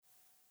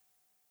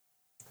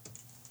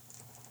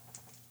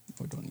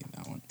We don't need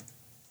that one.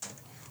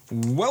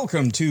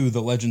 Welcome to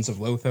the Legends of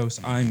Lothos.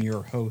 I'm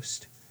your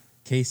host,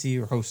 Casey,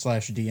 or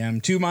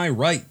host/DM. To my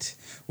right,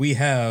 we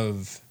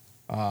have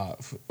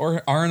Arnon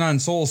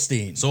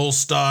Solstein.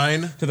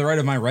 Solstein. To the right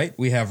of my right,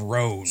 we have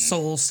Roan.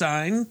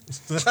 Solstein.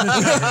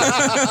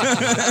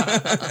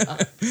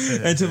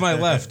 And to my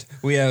left,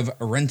 we have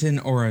Renton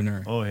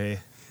Oraner. Oh, hey.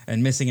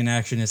 And missing in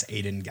action is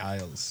Aiden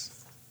Giles.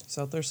 It's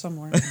out there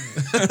somewhere.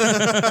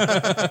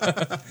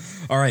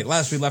 All right,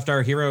 last we left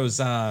our heroes,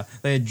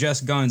 they had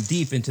just gone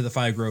deep into the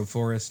Five Grove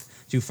Forest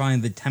to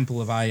find the Temple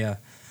of Aya.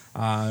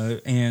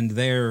 And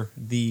there,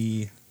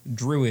 the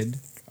druid,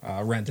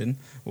 Renton,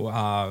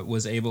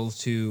 was able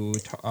to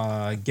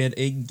get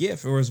a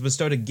gift, or was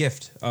bestowed a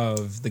gift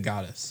of the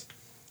goddess,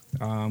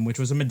 which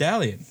was a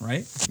medallion,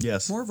 right?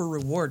 Yes. More of a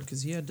reward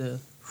because he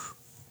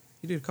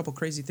did a couple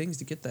crazy things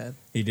to get that.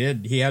 He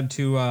did. He had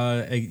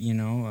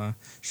to,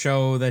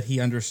 show that he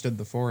understood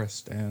the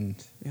forest and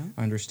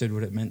understood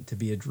what it meant to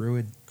be a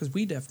druid. Because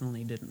we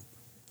definitely didn't.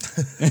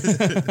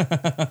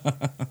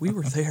 We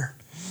were there.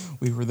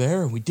 We were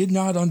there. We did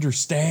not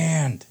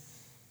understand.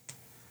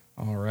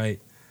 All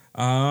right.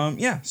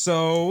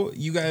 So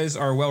you guys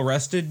are well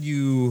rested.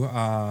 You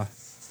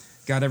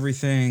got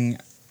everything,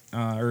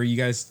 or you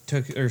guys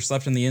took or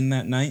slept in the inn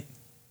that night.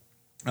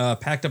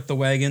 Packed up the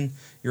wagon.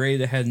 You're ready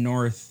to head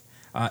north.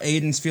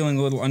 Aiden's feeling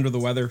a little under the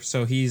weather,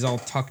 so he's all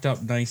tucked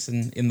up nice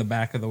in the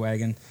back of the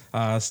wagon.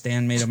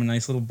 Stan made him a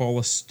nice little bowl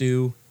of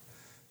stew,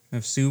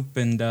 of soup,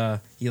 and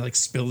he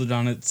spilled it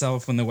on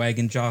itself when the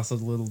wagon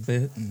jostled a little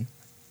bit. And,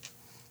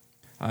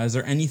 is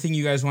there anything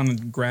you guys want to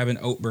grab an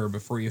Oatbur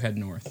before you head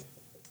north?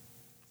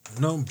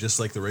 No, just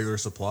like the regular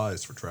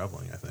supplies for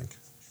traveling, I think.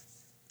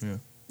 Yeah.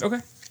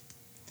 Okay.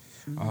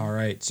 Mm-hmm. All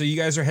right. So you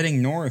guys are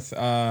heading north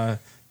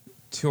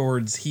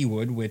towards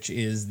Hewood, which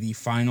is the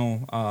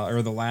final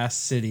or the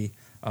last city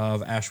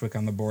of Ashwick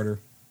on the border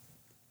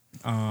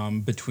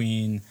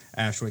between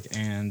Ashwick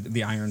and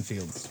the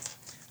Ironfields,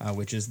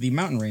 which is the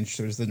mountain range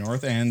towards the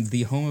north and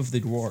the home of the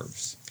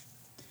Dwarves.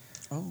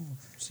 Oh,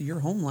 so your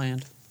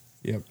homeland.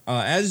 Yep.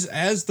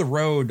 As the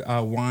road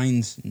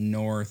winds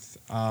north,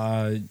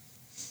 the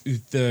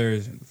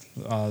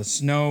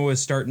snow is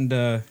starting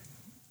to,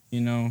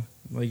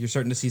 you're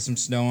starting to see some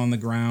snow on the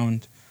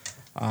ground.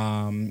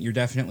 You're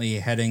definitely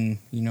heading,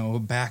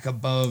 back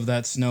above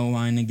that snow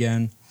line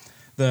again.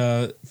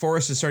 The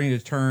forest is starting to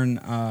turn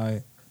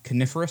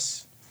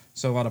coniferous,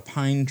 so a lot of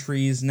pine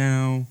trees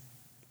now,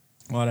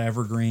 a lot of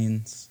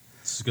evergreens.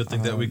 It's a good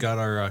thing that we got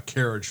our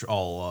carriage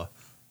all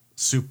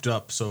souped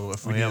up, so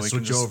if we we switch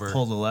can just over,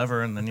 pull the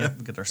lever and then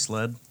get our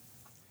sled.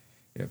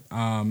 Yep.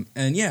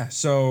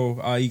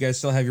 So you guys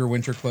still have your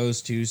winter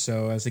clothes too.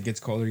 So as it gets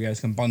colder, you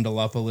guys can bundle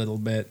up a little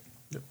bit.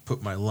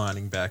 put my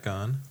lining back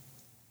on.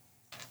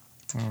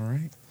 All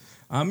right.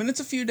 And it's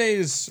a few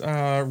days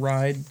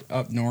ride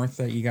up north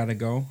that you got to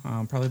go.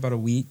 Probably about a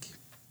week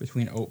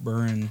between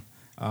Oatbur and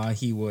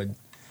Hewood,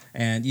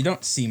 and you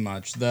don't see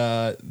much.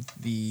 The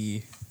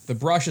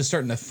brush is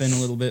starting to thin a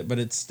little bit, but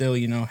it's still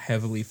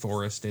heavily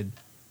forested.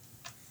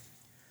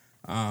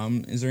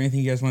 Is there anything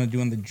you guys want to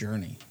do on the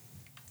journey?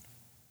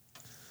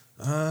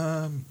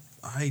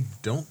 I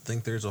don't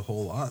think there's a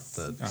whole lot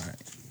that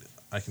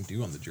I can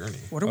do on the journey.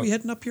 What are we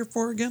heading up here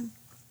for again?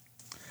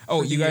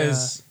 Oh, you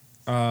guys.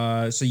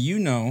 So you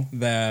know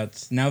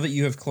that now that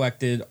you have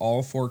collected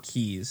all 4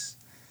 keys,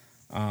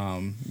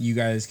 you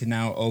guys can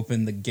now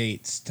open the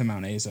gates to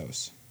Mount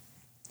Azos,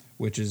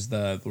 which is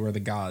where the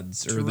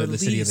gods, or the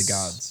city of the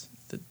gods.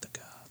 The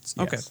gods.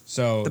 Yes. Okay.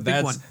 So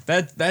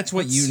that's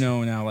what you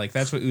know now. Like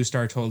that's what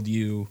Ustar told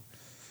you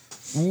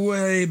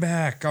way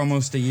back,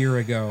 almost a year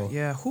ago.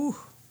 Yeah. Whew.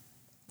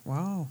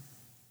 Wow.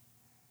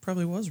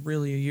 Probably was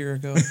really a year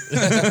ago.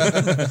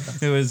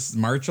 It was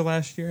March of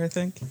last year, I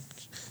think.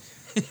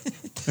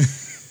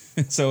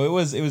 So it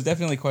was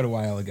definitely quite a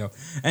while ago.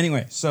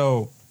 Anyway,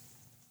 so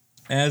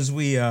as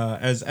we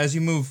as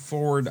you move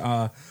forward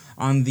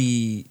on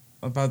the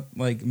about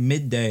like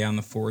midday on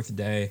the 4th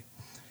day,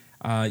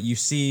 you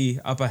see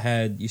up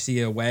ahead, you see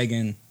a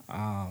wagon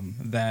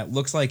that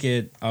looks like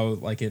it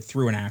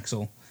threw an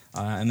axle,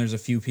 and there's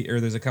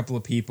a couple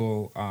of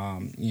people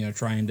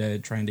trying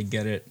to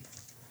get it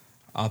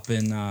up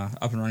and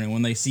running.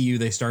 When they see you,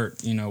 they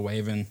start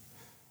waving.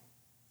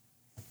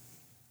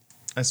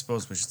 I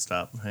suppose we should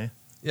stop, hey?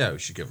 Yeah, we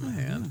should give him a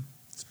hand. Yeah.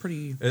 It's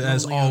pretty.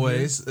 As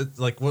always,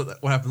 like what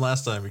happened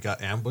last time, we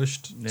got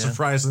ambushed. Yeah.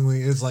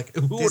 Surprisingly, it's like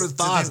who would have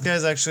thought? Do these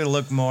guys actually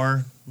look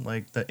more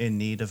like in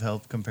need of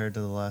help compared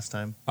to the last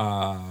time?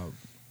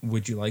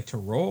 Would you like to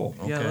roll?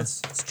 Yeah, Okay.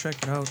 let's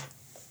check it out.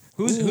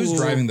 Who's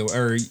driving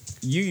or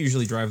you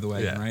usually drive the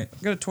wagon, right?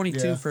 I got a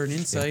 22 for an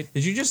insight.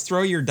 Did you just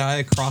throw your die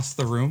across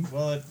the room?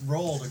 Well, it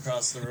rolled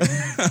across the room.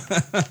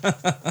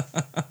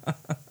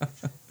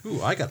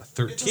 Ooh, I got a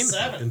 13 It's a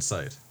 7.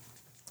 insight.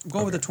 I'm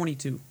going with a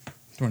 22.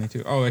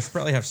 22. Oh, I should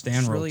probably have Stan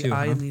Just roll really too.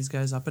 eyeing these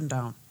guys up and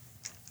down.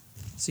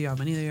 See how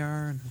many they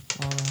are and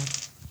all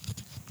that.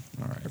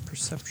 All right. Their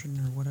perception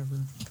or whatever.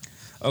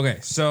 Okay,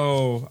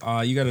 so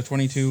you got a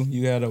 22.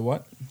 You got a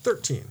what?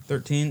 13.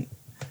 13.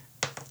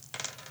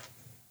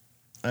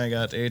 I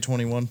got a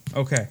 21.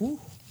 Okay. Ooh.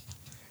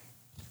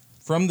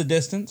 From the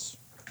distance,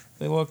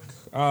 they look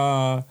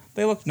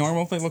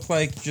normal. They look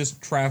like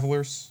just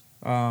travelers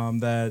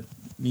that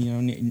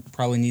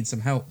probably need some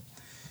help.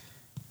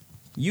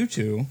 You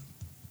two,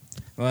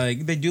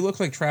 like they do look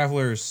like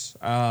travelers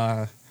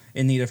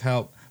in need of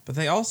help, but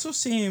they also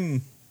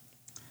seem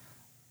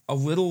a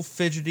little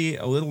fidgety,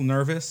 a little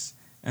nervous,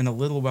 and a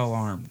little well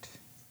armed.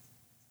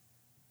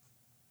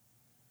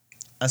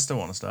 I still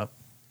want to stop.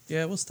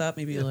 Yeah, we'll stop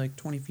maybe like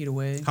 20 feet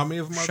away. How many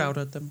of them are Shout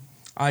there? at them.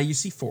 You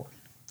see 4.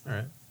 All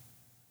right.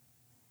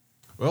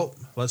 Well,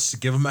 let's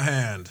give them a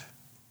hand.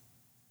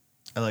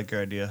 I like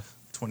your idea.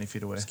 20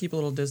 feet away. Just keep a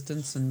little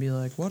distance and be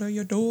like, what are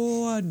you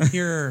doing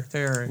here,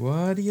 there?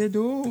 What are you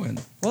doing?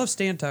 We'll have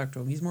Stan talk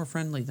to him. He's more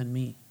friendly than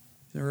me.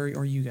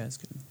 Or you guys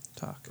can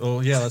talk.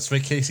 Oh, yeah, let's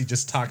make Casey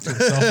just talk to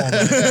himself all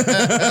night.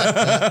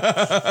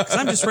 Because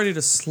I'm just ready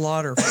to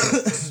slaughter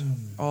folks.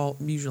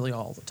 Usually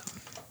all the time.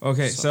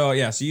 Okay, so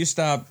you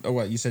stop,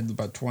 what, you said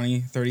about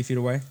 20, 30 feet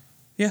away?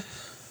 Yeah.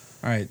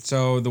 All right,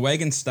 so the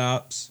wagon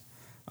stops,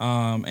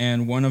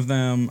 and one of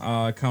them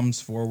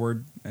comes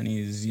forward, and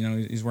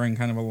he's wearing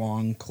kind of a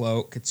long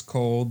cloak. It's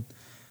cold.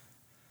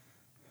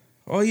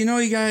 Well, you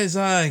guys,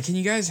 can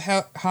you guys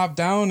hop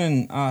down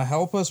and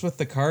help us with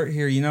the cart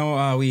here? We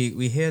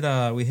hit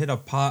a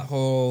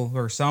pothole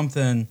or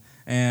something,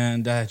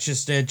 and it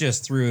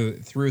just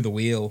threw the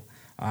wheel,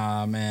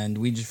 and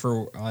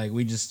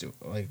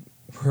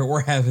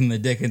we're having the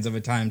dickens of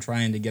a time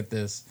trying to get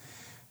this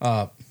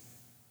up.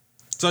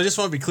 So I just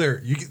want to be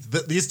clear.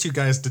 These two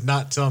guys did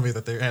not tell me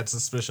that they had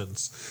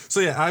suspicions.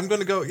 So yeah, I'm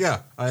going to go.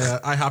 Yeah,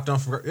 I hopped on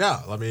from.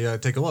 Yeah, let me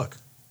take a look.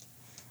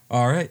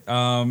 All right.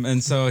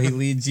 And so he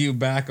leads you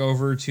back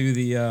over to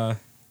the. I'm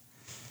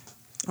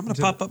going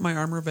to pop up my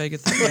armor bag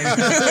at the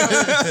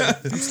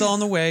wagon. I'm still on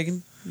the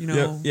wagon,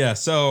 Yep. Yeah.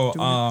 So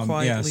doing it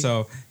quietly.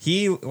 So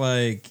he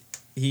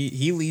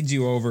he leads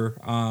you over,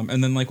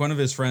 and then one of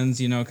his friends,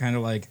 kind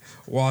of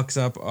walks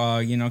up,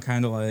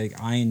 kind of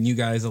eyeing you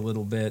guys a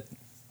little bit.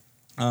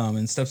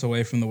 And steps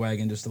away from the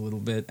wagon just a little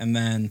bit, and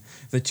then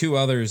the 2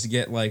 others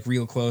get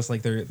real close,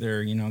 they're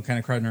kind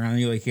of crowding around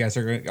you, you guys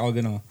are all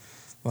gonna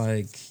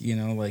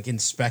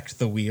inspect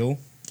the wheel.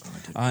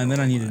 And then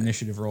I need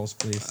initiative rolls,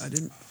 please. I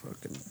didn't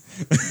fucking.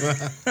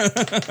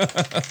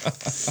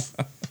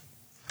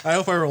 I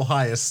hope I roll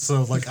highest,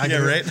 so I Yeah, get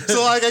right?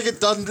 So I get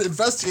done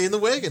investigating the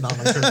wagon on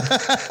my turn.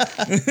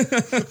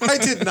 I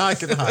did not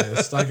get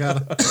highest. I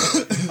got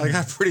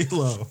pretty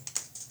low.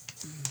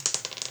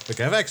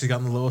 I've actually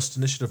gotten the lowest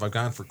initiative I've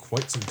gotten for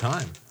quite some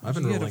time. I've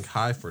been You get rolling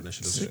high for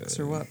initiative. 6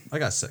 or what? I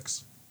got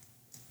 6.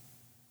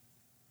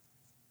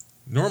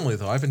 Normally,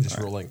 though, I've been just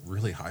rolling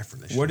really high for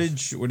initiative. What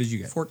did you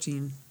get?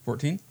 14.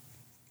 14?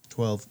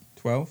 12.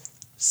 12?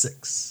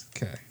 6.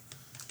 Okay.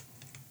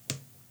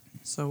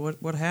 So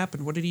what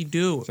happened? What did he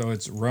do? So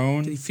it's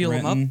Roan, Did he feel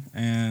him Renton,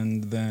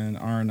 and then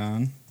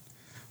Arnon.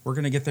 We're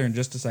gonna get there in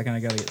just a second. I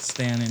gotta get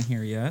Stan in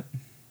here yet.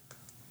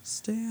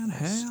 Stan,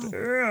 hell.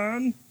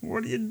 Stan,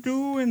 what are you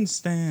doing,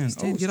 Stan?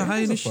 Stan, get a Stan high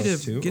has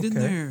initiative. +2. Get in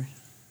Okay. there.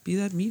 Be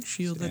that meat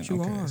shield Stan, that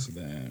you okay, are. So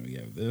then we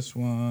have this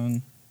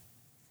one.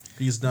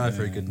 He's not a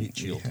very good Then meat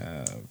shield. We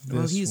have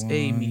Well, this he's one.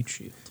 a meat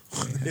shield.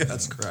 Yeah,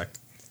 that's correct.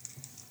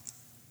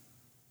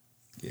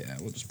 Yeah,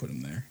 we'll just put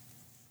him there.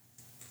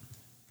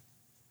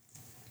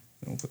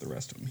 Then we'll put the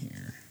rest of them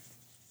here.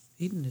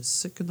 Aiden is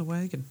sick in the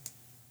wagon.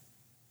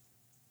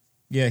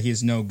 Yeah,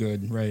 he's no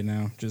good right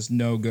now. Just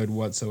no good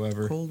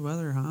whatsoever. Cold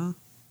weather, huh?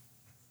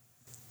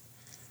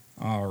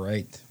 All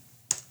right.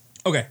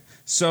 Okay.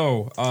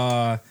 So,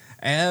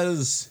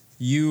 as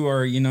you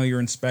are, you're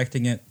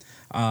inspecting it,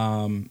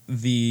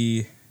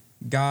 the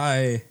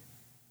guy,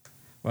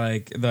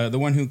 the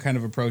one who kind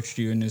of approached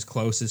you and is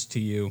closest to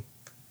you,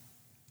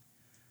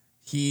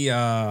 he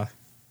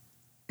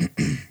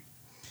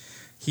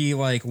he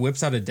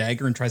whips out a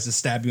dagger and tries to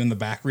stab you in the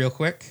back real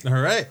quick. All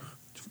right.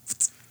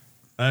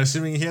 I'm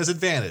assuming he has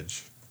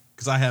advantage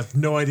because I have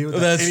no idea what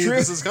That's any true. of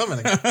this is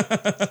coming.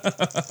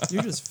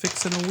 You're just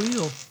fixing a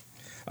wheel.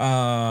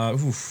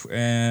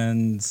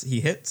 And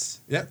he hits.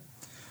 Yep.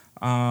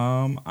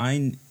 All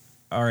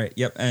right.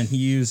 Yep. And he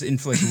used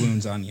inflict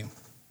wounds on you.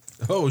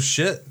 Oh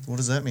shit! What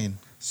does that mean?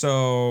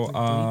 So Like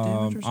bleed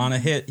damage or on a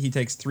something? hit, he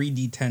takes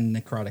 3d10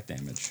 necrotic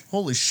damage.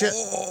 Holy shit.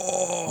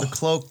 The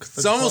cloak.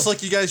 It's almost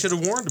like you guys should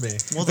have warned me.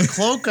 Well, the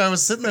cloak, I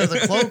was sitting there, the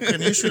cloak,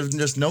 and you should have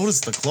just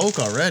noticed the cloak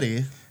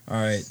already. All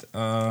right.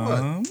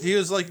 What? He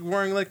was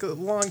wearing a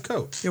long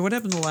coat. Yeah, what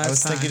happened the last I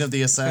was time? thinking of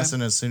the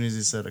assassin as soon as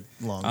he said a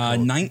long coat.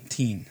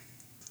 19.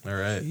 All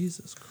right.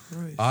 Jesus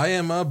Christ. I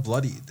am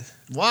bloodied.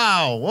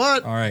 Wow,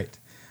 what? All right.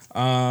 He's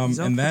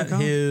out And for the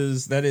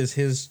count. that is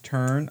his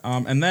turn.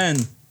 And then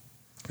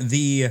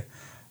the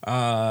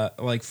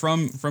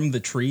from the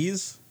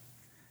trees.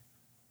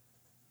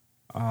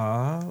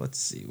 Let's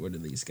see. What do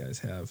these guys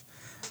have?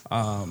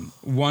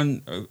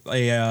 One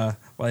a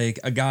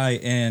guy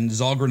in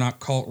Zalgranok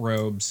cult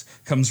robes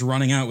comes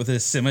running out with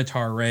his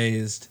scimitar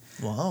raised.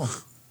 Wow.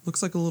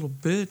 Looks like a little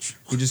bitch.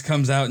 He just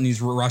comes out and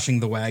he's rushing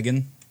the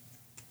wagon.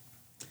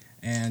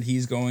 And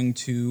he's going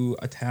to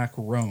attack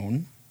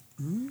Roan.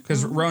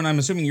 Because Roan, I'm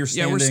assuming you're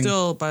Yeah, standing. we're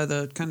still by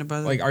the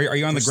Like, are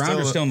you on the ground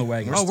or still in the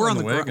wagon? Oh, we're on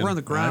the wagon. we're on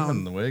the ground. I'm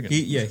in the wagon.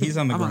 He's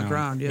on the I'm ground. on the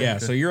ground, yeah. Yeah,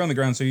 Okay. so you're on the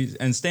ground.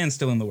 And Stan's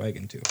still in the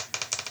wagon too.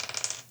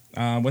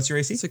 What's your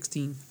AC?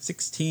 16.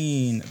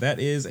 16. That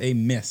is a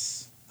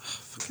miss.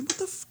 Fucking what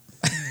the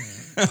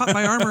pop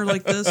my armor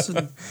like this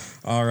and...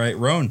 All right,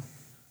 Roan.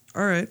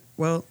 All right,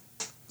 well,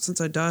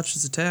 since I dodged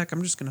his attack,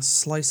 I'm just going to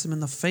slice him in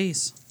the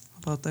face. How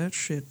about that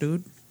shit,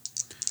 dude?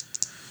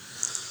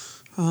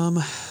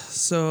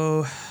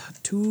 So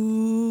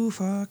 2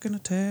 fucking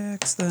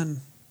attacks then.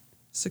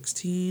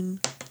 16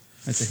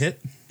 That's a hit.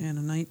 and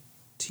a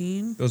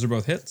 19. Those are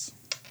both hits.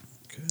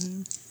 Okay.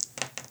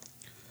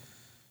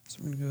 So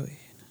I'm going to go...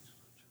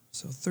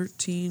 So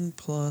 13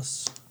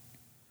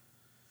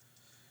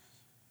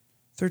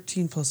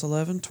 plus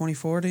 11,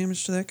 24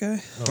 damage to that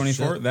guy.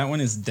 24. shit. That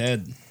one is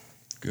dead.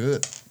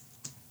 Good.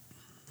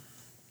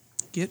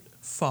 Get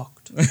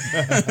fucked. All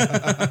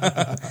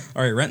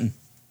right, Renton.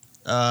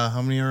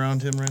 How many are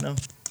around him right now?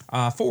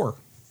 4.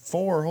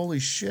 4. Holy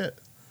shit.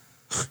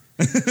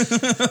 What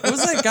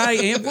was that guy?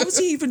 What was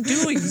he even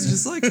doing? He's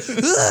just like,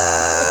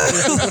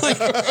 like,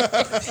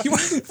 he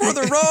went for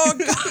the wrong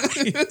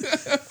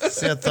guy.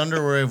 See, a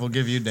thunder wave will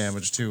give you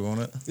damage too, won't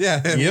it?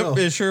 Yeah. It Yep, will.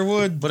 it sure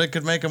would. But it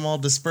could make them all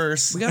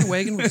disperse. We got a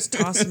wagon. We'll just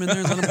toss him in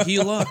there and let him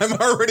heal up. I'm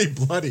already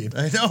bloodied.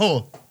 I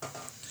know.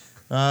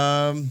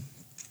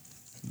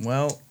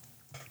 Well,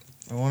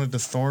 I wanted to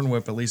thorn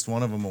whip at least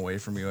one of them away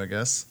from you, I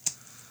guess.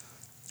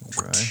 I'll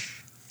try.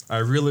 I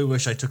really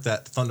wish I took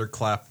that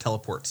thunderclap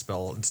teleport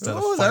spell instead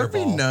of Oh, fireball. that'd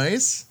be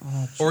nice.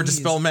 Oh, Or jeez.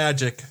 dispel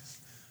magic,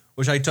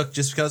 which I took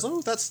just because.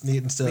 Oh, that's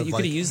neat. Instead Wait, of you like,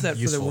 could have used that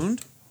useful. for the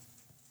wound,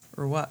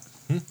 or what?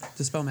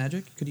 Dispel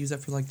magic. You could use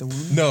that for like the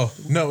wound. No,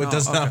 it Oh,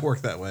 does not okay.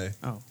 work that way.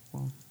 Oh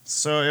well.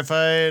 So if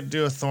I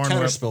do a thorn whip,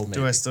 Counterspell, do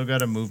I maybe. still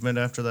got a movement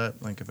after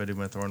that? Like if I do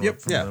my thorn Yep,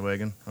 whip from yeah. the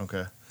wagon?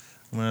 Okay.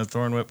 I'm going to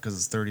thorn whip because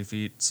it's 30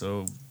 feet.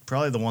 So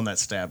probably the one that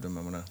stabbed him,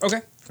 I'm going to Okay.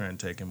 try and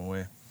take him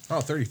away.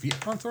 Oh, 30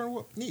 feet on thorn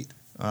whip. Neat.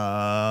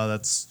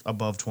 That's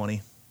above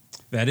 20.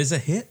 That is a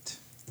hit.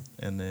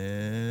 And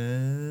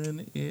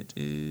then it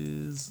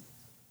is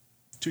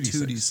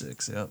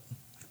 2d6. Yep.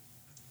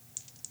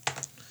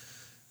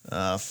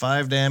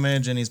 5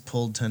 damage, and he's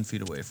pulled 10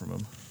 feet away from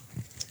him.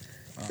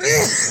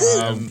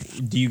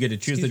 Do you get to choose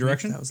Excuse the me,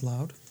 direction? that was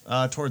loud.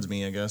 Towards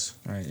me, I guess.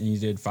 All right, and you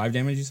did 5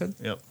 damage, you said?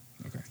 Yep.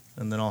 Okay.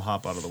 And then I'll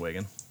hop out of the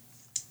wagon.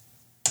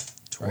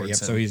 All right, yep.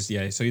 Towards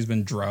him. So he's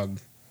been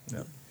drugged.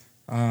 Yep.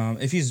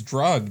 If he's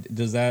drugged,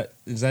 is that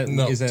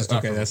No, it's not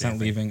okay? from That's not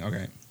anything. leaving.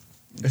 Okay.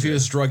 If he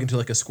was drugged into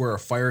like a square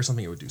of fire or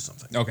something, it would do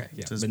something. Okay.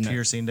 Yeah. Does but no.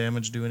 piercing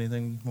damage do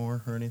anything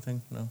more or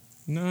anything? No.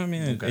 No, I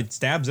mean Okay. it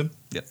stabs him.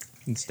 Yep.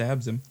 It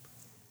stabs him.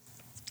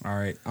 All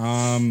right.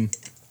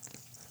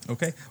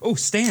 Okay. Oh,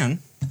 Stan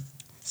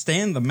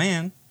the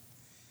man.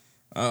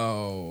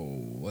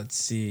 Oh, let's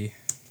see.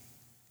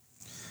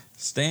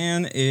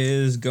 Stan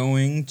is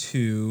going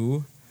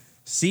to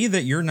see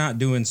that you're not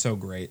doing so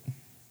great.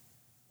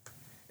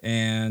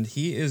 And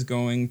he is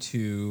going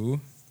to...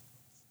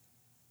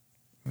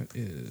 What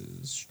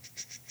is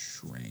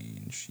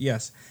range?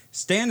 Yes.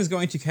 Stan is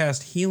going to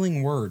cast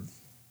Healing Word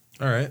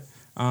All right.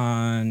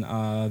 on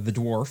the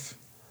dwarf.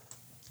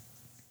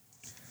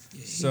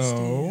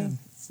 So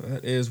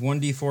that is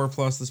 1d4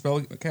 plus the spell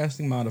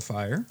casting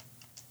modifier.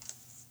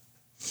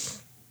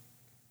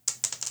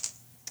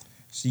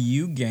 So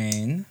you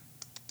gain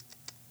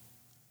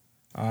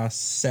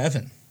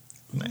 7.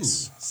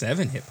 Nice.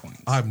 7 hit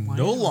points. I'm Wow.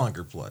 no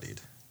longer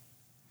bloodied.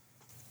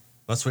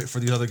 Let's wait for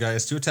the other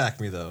guys to attack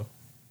me, though.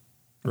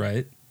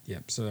 Right?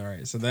 Yep. So all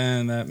right. So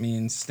then that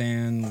means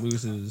Stan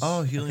loses.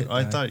 Oh, a healing. hit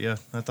I die.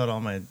 thought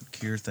all my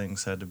cure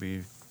things had to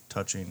be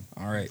touching.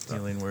 All right.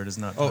 Healing word is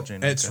not Oh,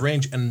 touching. it's okay.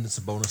 range and it's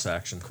a bonus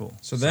action. Cool.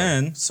 So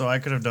then So I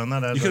could have done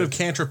that. As You could a- have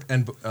cantrip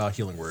and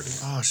healing word.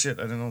 Oh shit!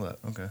 I didn't know that.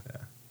 Okay.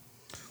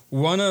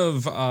 one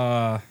of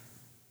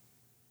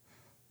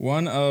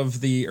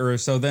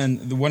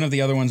the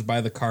other ones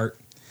by the cart,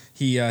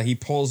 he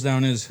pulls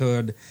down his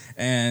hood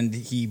and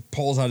he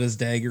pulls out his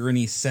dagger and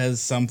he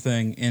says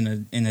something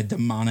in a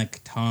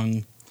demonic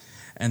tongue,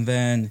 and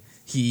then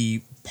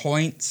he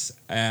points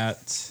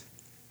at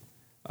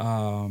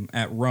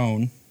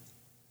Roan.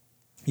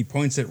 He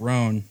points at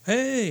Roan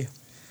Hey,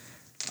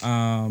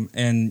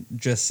 and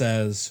just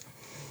says,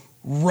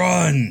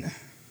 "Run!"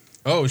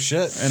 Oh,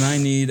 shit. And I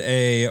need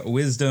a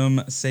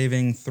wisdom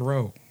saving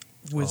throw.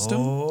 wisdom.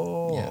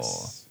 Oh.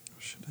 Yes.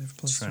 Should I have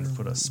plus Trying to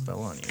 0? put a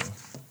spell on you.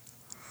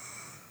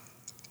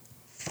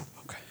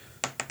 Okay.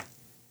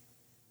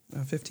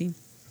 15.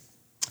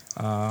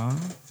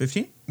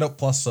 15? No,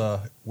 plus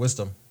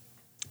wisdom.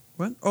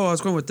 What? Oh, I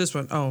was going with this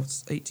one. Oh,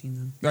 it's 18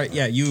 then. Right,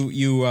 yeah,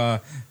 you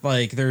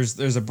like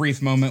there's a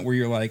brief moment where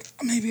you're like,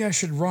 oh, maybe I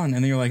should run, and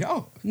then you're like,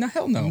 oh, no,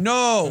 hell no.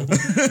 No.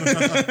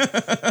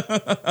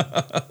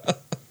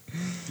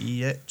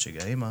 Yeah,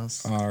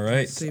 chigaimasu. All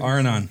right, Save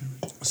Arnon.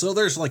 So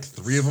there's like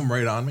 3 of them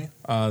right on me.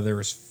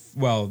 There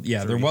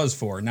Three. was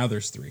 4. Now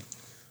there's 3.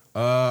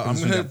 I'm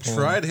This one going got to pulled.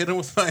 try to hit him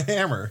with my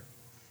hammer.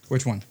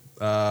 Which one?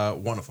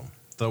 One of them.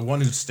 The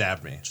one who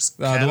stabbed me.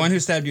 The one who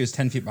stabbed you is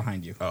 10 feet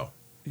behind you. Oh.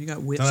 You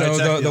got whip. Can I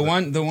So attack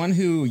the one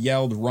who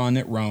yelled "run"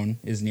 at Roan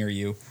is near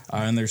you,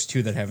 and there's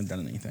 2 that haven't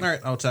done anything. All right,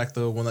 I'll attack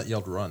the one that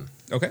yelled "run."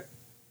 Okay.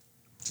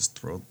 Just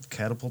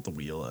catapult the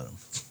wheel at him.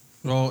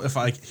 Well, if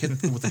I hit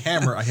with the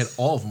hammer, I hit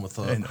all of them with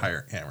a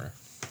higher hammer.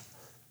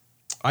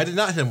 I did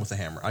not hit him with the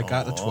hammer. I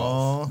got a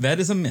 12. That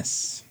is a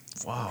miss.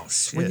 Wow,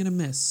 Swing and shit. a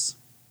miss.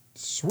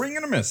 Swing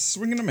and a miss.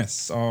 Swing and a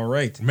miss. All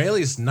right.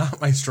 Melee is not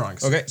my strong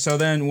suit. Okay, so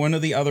then one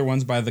of the other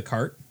ones by the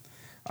cart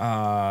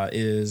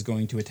is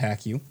going to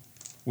attack you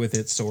with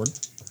its sword.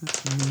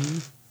 That's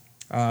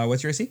mean.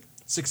 What's your AC?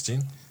 16.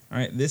 All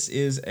right, this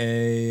is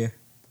a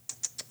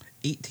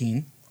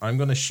 18. I'm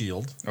going to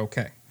shield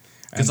Okay.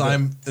 because And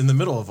I'm in the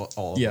middle of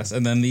all of yes,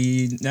 and then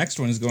the next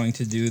one is going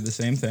to do the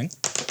same thing.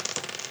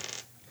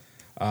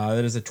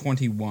 That is a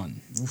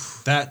 21. them.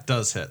 That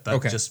does hit. That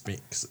Okay. just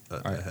makes a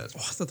hit. Oh,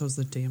 I thought that was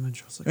the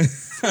damage. I was like,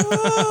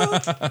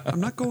 fuck. I'm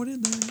not going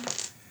in there.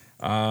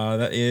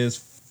 That is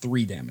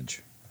 3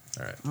 damage.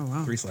 All right. Oh,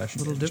 wow. 3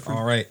 slashing A little damage. different.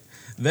 All right.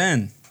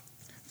 Then,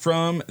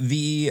 from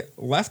the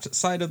left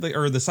side of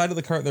the side of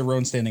the cart that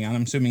Roan's standing on,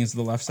 I'm assuming is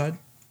the left side.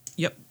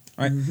 Yep.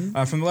 All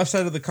right. From the left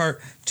side of the cart,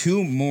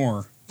 2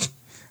 more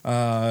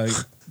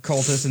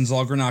cultists and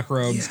Zolgranok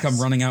rogues Yes. come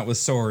running out with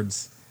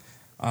swords,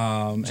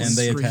 and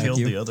they attack Killed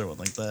you the other one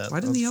like that.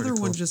 Why didn't the That's other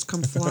pretty one cool. just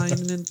come flying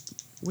in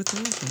with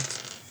those ones?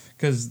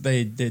 because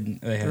they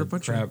didn't. They had They're a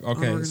bunch of crap.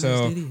 Okay, unorganized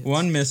so idiots.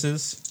 one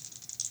misses.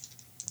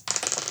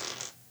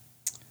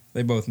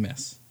 They both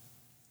miss.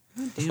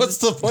 God damn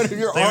What's it. the point of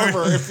your They armor?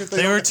 were, if you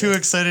they were too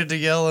excited to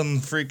yell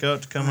and freak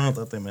out to come out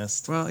that they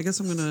missed. Well, I guess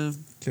I'm going to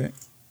Okay.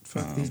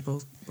 fuck these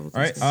both. All these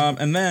right. guys.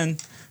 And then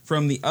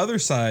from the other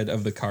side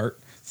of the cart,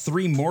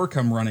 3 more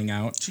come running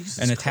out Jesus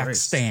and attack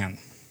Christ. Stan.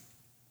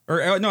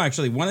 Or no,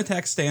 actually, 1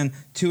 attacks Stan,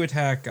 2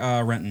 attack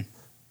Renton.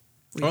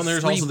 Wait, Oh, and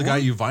there's 3 also the more? guy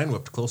you vine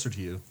whipped closer to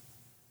you.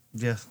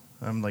 Yeah,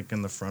 I'm like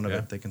in the front of Yeah.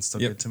 it. They can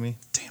still Yep. get to me.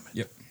 Damn it.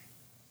 Yep.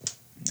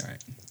 All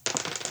right.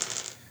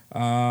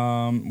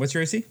 What's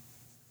your AC?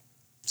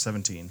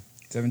 17.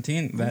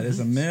 17. That is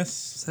a miss.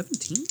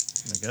 17? I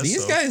guess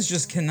These so. guys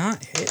just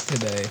cannot hit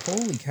today.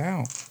 Holy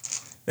cow.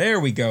 There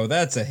we go.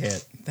 That's a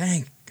hit.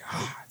 Thank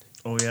God.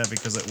 Oh, yeah,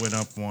 because it went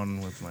up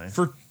 1 with my...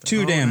 For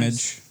 2 Oh,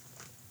 damage.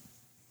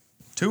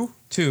 2?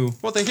 2.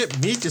 Well, they hit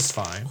me just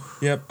fine.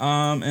 Yep.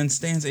 And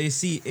Stan's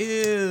AC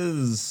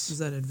Is is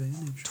that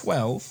advantage?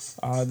 12.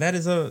 That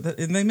is and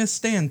they missed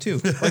Stan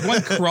too. Like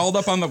one crawled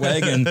up on the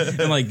wagon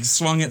and like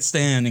swung at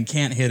Stan and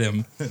can't hit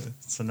him.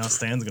 So now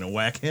Stan's going to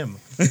whack him.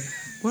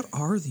 What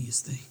are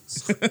these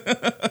things?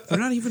 They're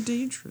not even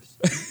dangerous.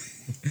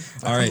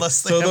 All right.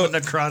 Unless they so have the,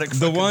 a necrotic the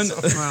fucking one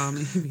sword. Well,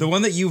 maybe. the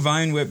one that you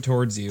vine whip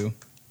towards you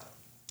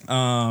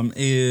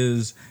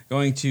is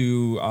going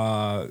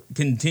to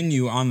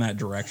continue on that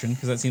direction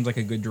because that seems like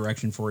a good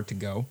direction for him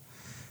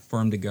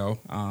to go.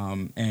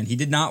 And he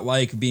did not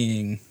like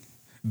being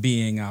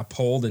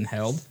pulled and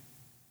held.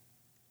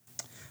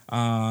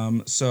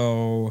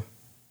 So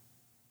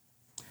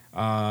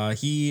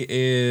he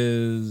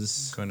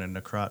is Going to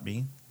necrot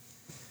me.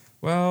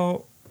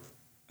 well.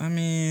 I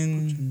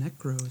mean,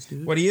 Necros,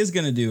 dude. what he is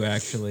going to do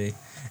actually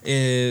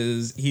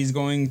is he's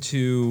going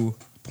to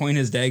point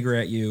his dagger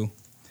at you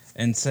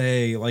and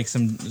say like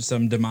some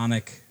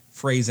demonic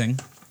phrasing.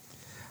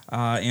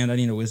 And I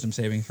need a wisdom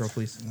saving throw,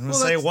 please. I'm going to Well,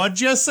 say, that's- what'd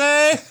you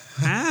say?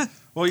 Huh?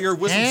 Well, your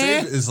wisdom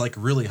save is like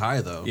really high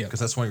though, Yeah.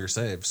 because that's one of your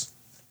saves.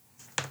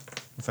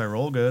 If I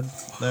roll good,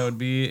 that would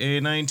be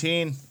a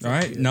 19. All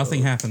right,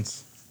 nothing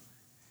happens.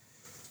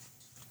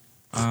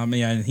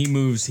 Yeah, and he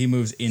moves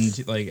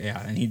into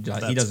and he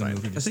doesn't fine.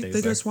 move. He I just think stays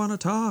they there. just want to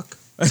talk.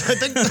 I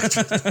think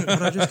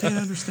But I just can't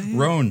understand.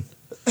 Roan,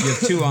 you have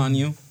 2 on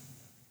you.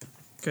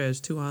 Okay,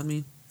 there's 2 on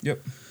me. Yep.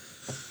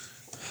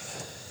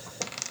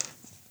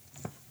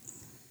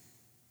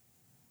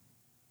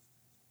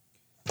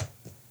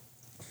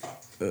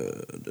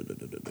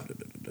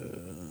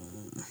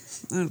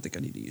 I don't think I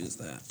need to use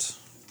that.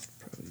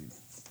 Probably.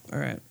 All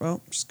right. Well,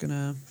 I'm just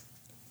gonna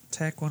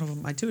attack one of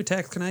them. My 2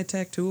 attacks. Can I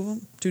attack 2 of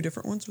them? 2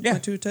 different ones with Yeah. my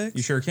 2 attacks?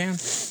 You sure can.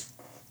 So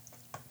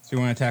you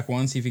want to attack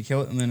one, see if you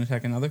kill it, and then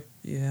attack another?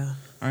 Yeah.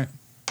 All right.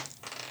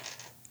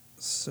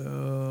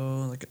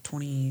 So like a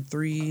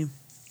 23.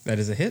 That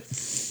is a hit.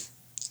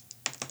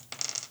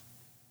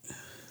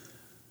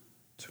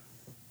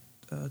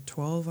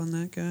 12 on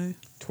that guy.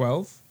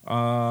 12.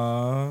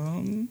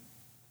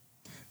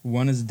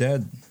 One is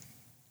dead.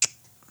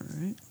 All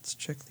right. Let's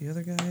check the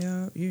other guy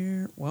out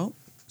here. Well,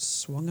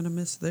 swung and a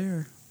miss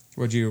there.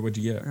 What'd you I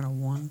get? got a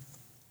 1.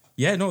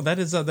 Yeah, no, that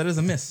is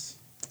a miss.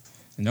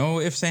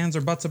 No ifs, ands,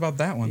 or buts about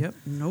that one. Yep.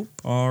 Nope.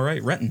 All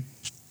right, Renton.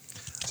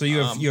 So you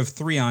have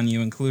 3 on you,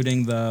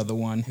 including the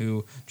one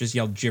who just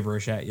yelled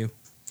gibberish at you.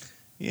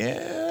 Yeah,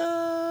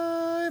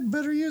 I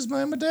better use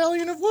my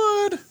medallion of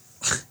wood.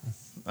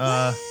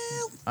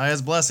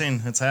 Aya's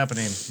blessing. It's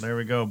happening. There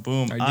we go.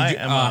 Boom. All right, I did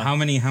you, am. how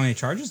many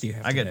charges do you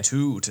have? I today? get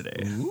 2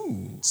 today.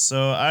 Ooh.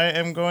 So I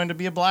am going to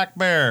be a black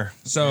bear.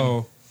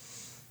 So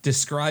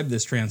describe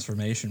this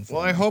transformation for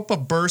Well, me. I hope a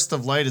burst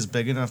of light is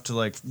big enough to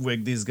like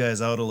wig these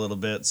guys out a little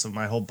bit, so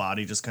my whole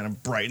body just kind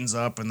of brightens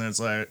up, and then it's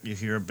like you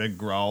hear a big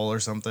growl or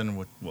something.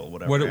 Well,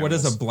 whatever. What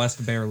does a animals.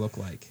 blessed bear look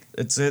like?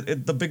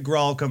 The big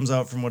growl comes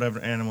out from whatever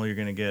animal you're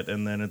gonna get,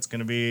 and then it's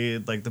gonna be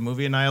like the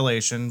movie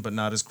Annihilation, but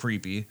not as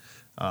creepy.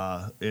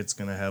 It's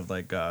gonna have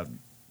like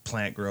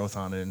plant growth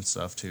on it and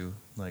stuff too,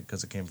 like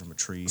because it came from a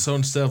tree. So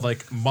instead of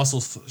like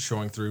muscles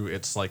showing through,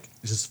 it's like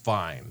just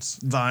vines.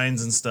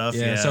 Vines and stuff.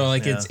 Yeah, so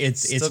like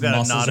it's Still got a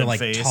muscles are knotted like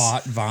face.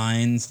 taut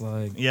vines,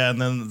 like Yeah,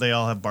 and then they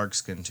all have bark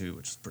skin too,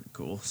 which is pretty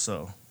cool.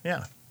 So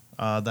yeah,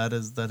 that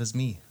is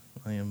me.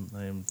 I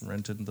am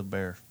Rented the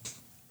bear.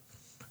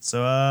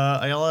 So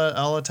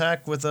I'll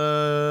attack with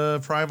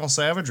primal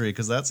savagery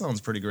because that sounds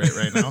pretty great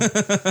right now.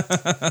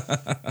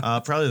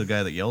 Probably the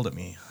guy that yelled at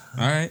me.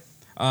 all right.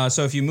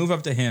 So if you move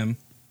up to him,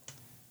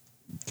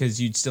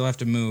 because you'd still have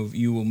to move,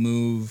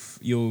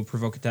 you'll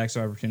provoke attacks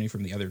of opportunity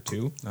from the other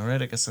two. All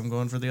right, I guess I'm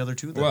going for the other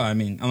two then. Well, I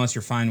mean, unless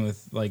you're fine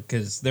with like,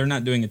 because they're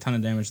not doing a ton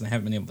of damage and they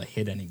haven't been able to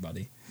hit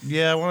anybody.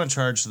 Yeah, I want to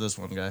charge to this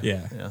one guy.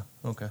 Yeah. Yeah.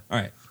 Okay. All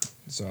right.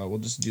 So we'll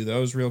just do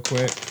those real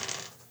quick.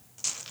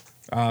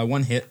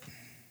 One hit.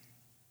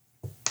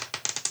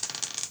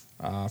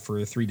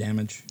 For 3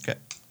 damage. Okay.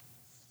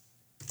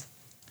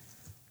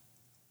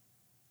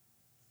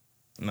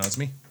 No, it's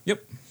me.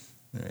 Yep.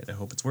 All right, I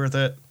hope it's worth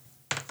it.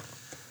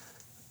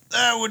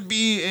 That would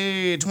be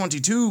a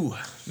 22.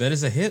 That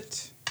is a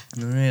hit.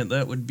 All right,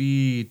 that would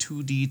be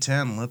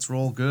 2d10. Let's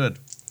roll good.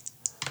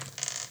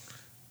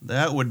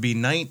 That would be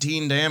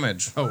 19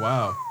 damage. Oh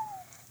wow,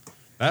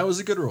 that was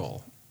a good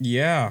roll.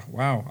 Yeah.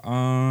 Wow.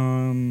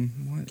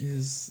 What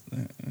is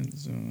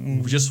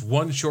that? Just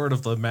one short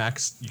of the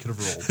max you could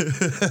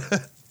have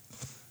rolled.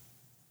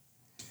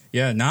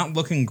 Yeah, not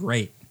looking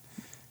great.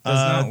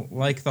 Does not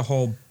like the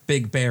whole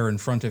big bear in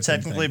front of him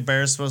Technically, thing.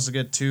 bear's supposed to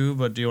get 2,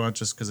 but do you want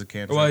just because it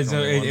can't? Well,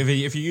 so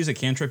if you use a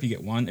cantrip, you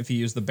get 1. If you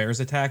use the bear's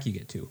attack, you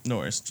get 2. No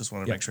worries. Just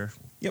want to Yep. make sure.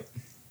 Yep.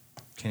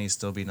 Can he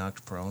still be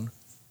knocked prone?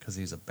 Because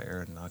he's a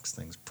bear and knocks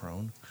things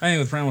prone. I think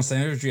with primal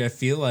savagery, I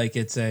feel like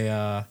it's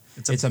a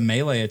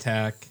melee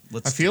attack.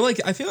 Let's I feel like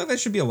that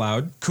should be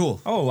allowed. Cool.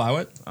 I'll allow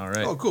it. All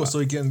right. Oh, cool. So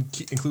he can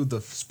include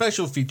the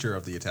special feature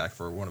of the attack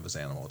for one of his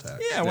animal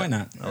attacks. Yeah, why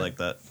not? I like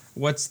that.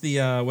 What's the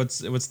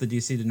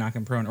DC to knock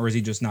him prone, or is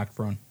he just knocked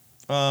prone?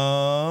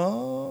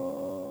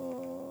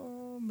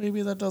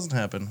 Maybe that doesn't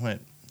happen. Wait,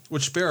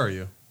 Which bear are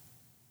you?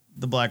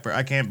 the black bear.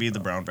 I can't be the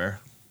brown bear.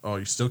 Oh,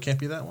 you still can't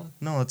be that one?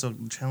 No, it's a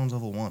challenge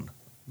level 1.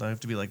 I have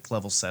to be like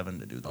level 7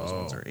 to do those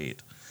ones, Oh. or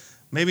 8.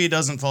 Maybe he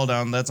doesn't fall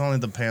down. That's only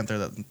the panther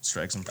that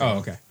strikes him. Oh,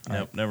 okay. All Yep.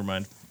 right. Never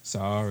mind.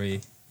 Sorry.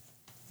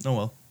 Oh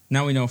well.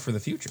 Now we know for the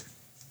future.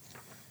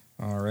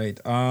 All right.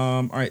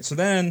 All right. So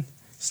then,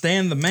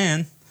 Stan the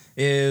man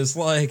is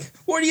like,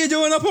 "What are you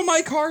doing up on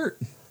my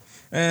cart?"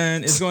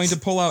 And is going to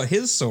pull out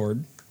his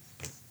sword.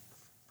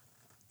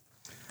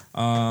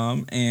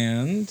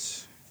 And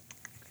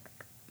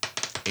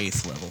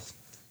 8th level.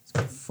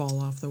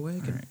 Fall off the all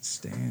wagon. right,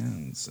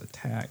 Stan's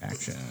attack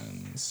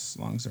actions.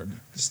 Longsword.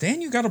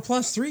 Stan, you got a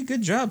 +3.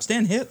 Good job.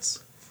 Stan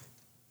hits.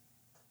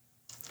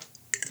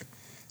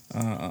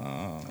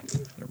 There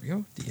we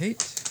go.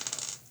 D8.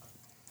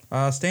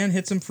 Stan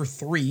hits him for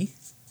 3.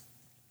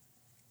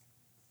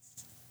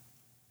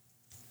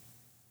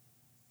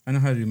 I know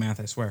how to do math,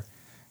 I swear.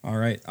 All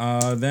right.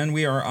 Then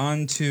we are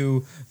on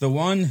to the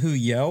one who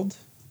yelled,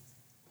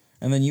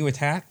 and then you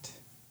attacked,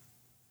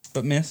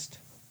 but missed.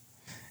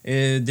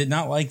 It did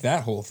not like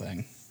that whole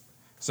thing.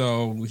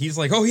 So he's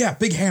like, oh, yeah,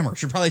 big hammer.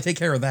 Should probably take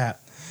care of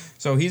that.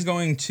 So he's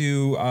going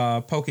to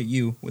poke at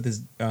you with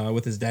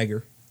his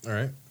dagger All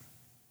right.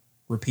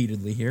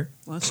 repeatedly here.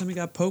 Last time you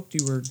got poked,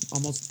 you were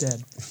almost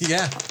dead.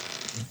 Yeah.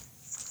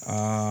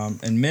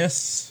 And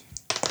miss.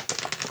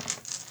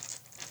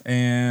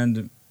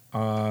 And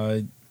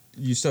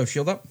you still have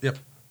shield up? Yep.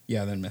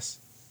 Yeah, then miss.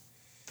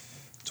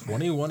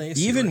 21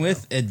 AC. Even right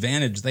with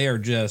advantage, they are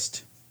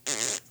just... now.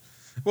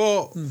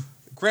 Well,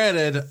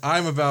 granted,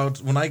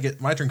 when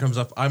my turn comes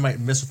up, I might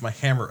miss with my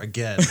hammer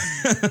again.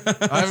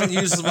 I haven't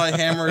used my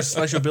hammer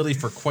special ability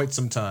for quite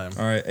some time.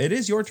 All right, it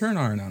is your turn,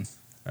 Arnon.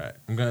 All right.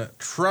 I'm going to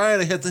try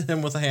to hit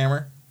him with a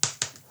hammer.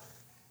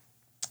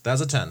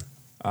 That's a 10.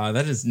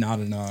 That is not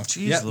enough.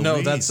 Jeez, Yeah, no,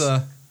 Louise.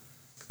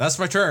 that's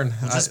my turn.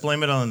 Just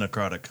blame it on the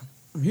necrotic.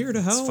 I'm here to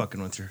It's help.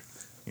 fucking with your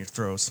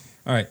throws.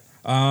 All right.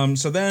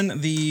 So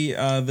then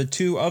the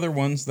 2 other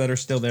ones that are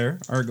still there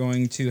are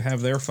going to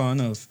have their fun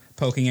of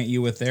poking at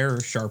you with their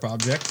sharp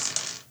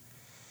objects.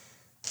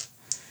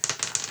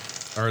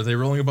 Are they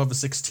rolling above a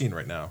 16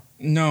 right now?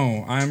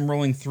 No, I'm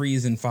rolling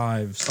 3s and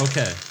 5s.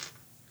 Okay.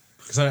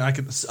 Because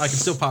I can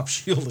still pop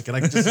shield. I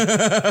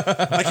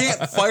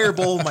can't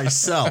fireball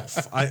myself.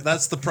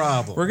 That's the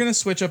problem. We're gonna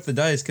switch up the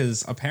dice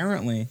because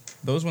apparently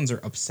those ones are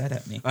upset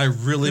at me. I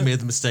really made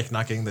the mistake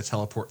not getting the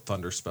teleport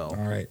thunder spell.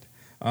 All right.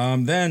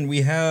 Then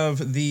we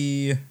have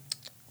the.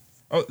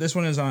 Oh, this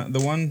one is on the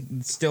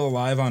one still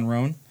alive on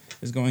Roan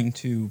is going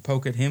to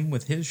poke at him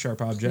with his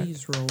sharp object.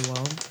 Please roll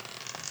well.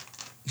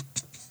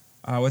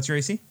 What's your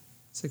AC?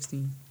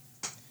 16.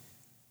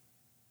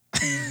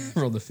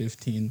 Rolled a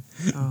 15.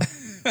 Oh.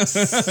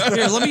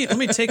 Here, let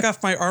me take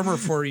off my armor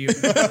for you.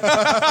 Please,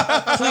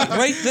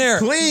 right there.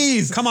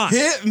 Please, Come on.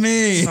 hit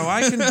me. So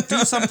I can do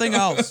something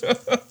else.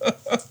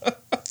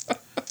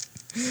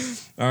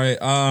 All right.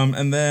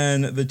 And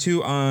then the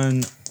two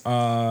on,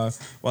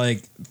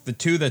 like the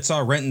two that saw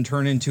Renton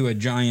turn into a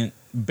giant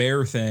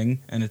bear thing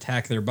and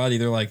attack their buddy.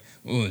 They're like,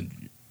 ooh,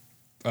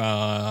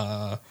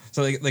 so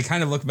they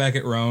kind of look back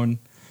at Roan.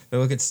 They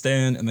look at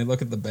Stan and they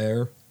look at the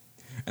bear.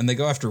 And they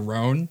go after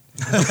Roan.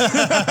 Oh,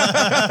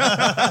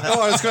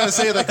 I was going to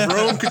say, like,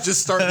 Roan could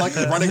just start, like,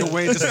 running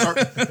away. Just start,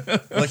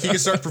 like, he could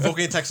start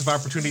provoking attacks of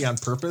opportunity on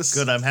purpose.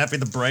 Good. I'm happy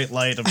the bright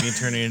light of me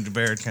turning into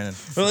bear kind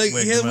of. But like,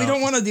 yeah, we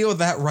don't want to deal with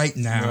that right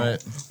now.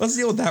 Right. Let's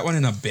deal with that one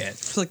in a bit.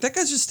 It's like, that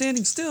guy's just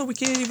standing still. We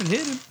can't even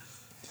hit him.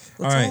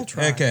 All Let's right. all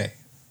try. Okay.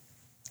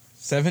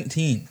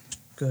 17.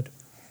 Good.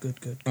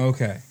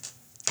 Okay.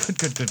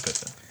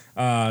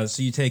 Good.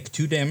 So you take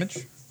 2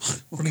 damage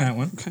from that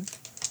one. Okay.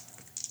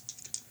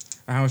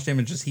 How much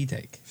damage does he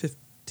take?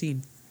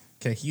 15.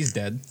 Okay, he's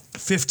dead.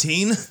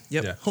 15.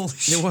 Yep. Yeah. Holy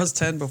shit. It was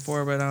 10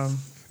 before, but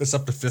It's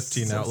up to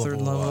 15 now, So third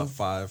level level.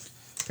 5.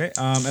 Okay.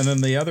 And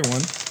then the other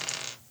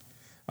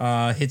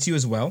one hits you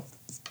as well.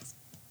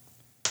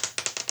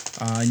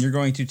 And you're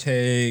going to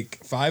take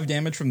 5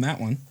 damage from that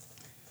one.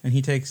 And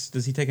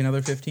does he take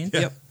another 15?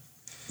 yep.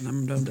 And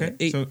I'm down to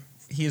 8. So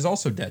he is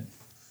also dead.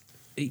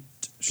 8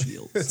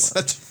 shields. It's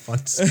left. such a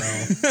fun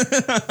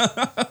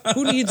spell.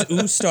 Who needs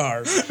ooh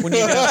stars when you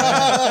have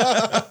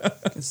that?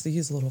 It's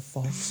these little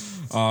fucks.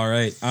 All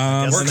right.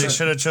 Guess they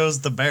should have chose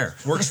the bear.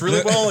 Works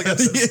really well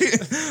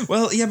against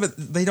Well, yeah, but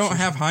they don't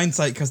have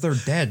hindsight because they're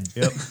dead.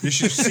 Yep. You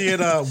should see it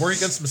work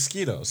against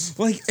mosquitoes.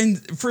 Like, and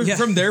Yeah.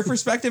 from their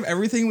perspective,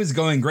 everything was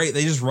going great.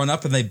 They just run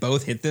up and they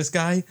both hit this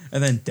guy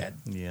and then dead.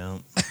 Yeah.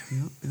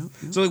 Yep.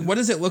 So, like, what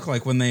does it look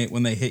like when they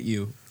hit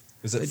you?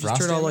 Is They it just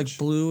frost turn all like damage?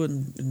 blue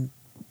and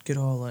get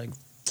all like,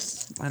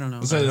 I don't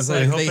know. So it's I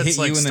like hope they it's hit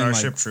like you and then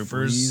Starship like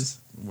Troopers, freeze.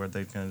 where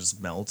they kind of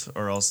just melt,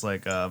 or else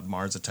like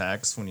Mars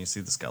attacks when you see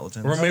the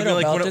skeletons. Or No, they maybe don't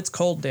like melt, when it's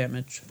cold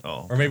damage.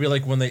 Oh, Or maybe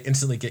like when they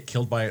instantly get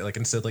killed by like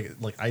instead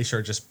like ice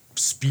shard just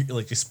spear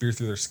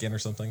through their skin or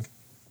something.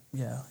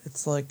 Yeah,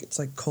 it's like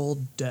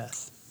cold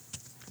death.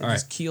 They All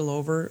just right. keel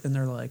over and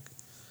they're like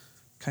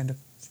kind of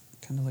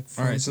like.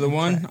 All right, so the frozen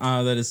one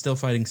cracked. that is still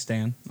fighting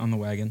Stan on the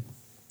wagon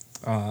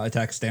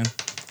attacks Stan.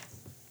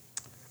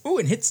 Ooh,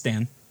 and hits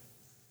Stan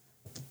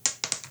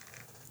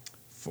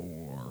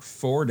for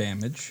 4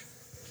 damage.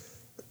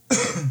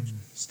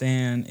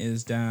 Stan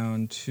is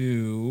down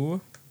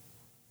to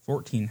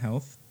 14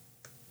 health.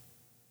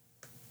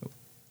 Oh,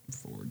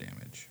 4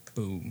 damage.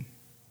 Boom.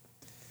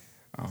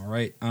 All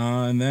right,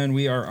 and then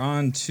we are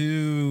on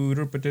to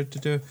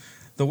the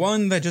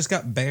one that just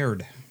got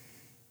bared.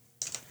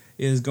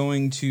 Is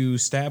going to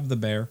stab the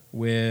bear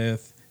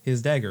with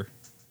his dagger.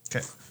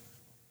 okay.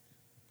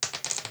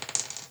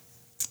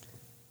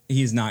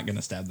 He's not going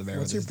to stab the bear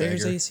What's with your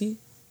his bear's dagger. AC?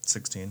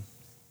 16.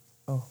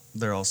 Oh,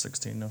 They're all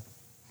 16 now.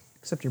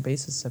 except your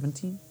base is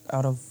 17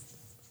 out of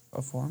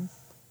a form.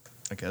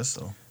 I guess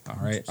so. All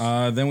right.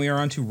 Then we are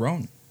on to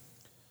Roan.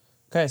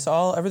 Okay,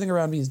 so everything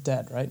around me is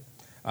dead, right?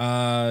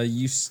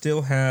 You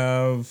still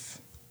have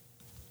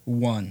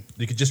 1.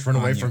 You could just run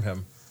On away you. from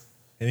him,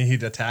 and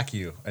he'd attack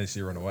you as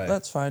you run away.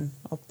 That's fine.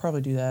 I'll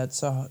probably do that.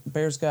 So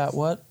bear's got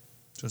what?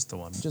 Just the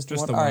one. Just Just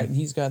one. the All one. right, and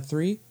he's got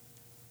 3.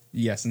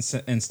 Yes,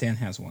 and Stan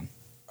has 1.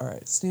 All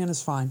right, Stan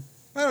is fine.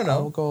 I don't know.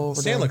 I'll go over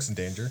Stan there. looks in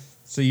danger.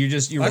 So you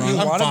I'm, run.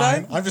 I'm wanna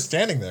fine. die? I'm just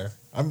standing there.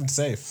 I'm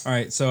safe. All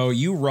right, so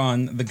you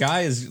run. The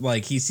guy is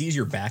like, he sees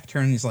your back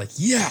turn. And he's like,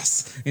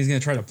 yes. And he's going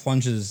to try to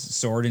plunge his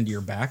sword into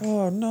your back.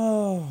 Oh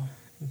no.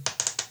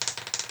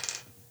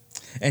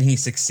 And he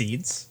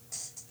succeeds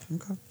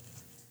Okay.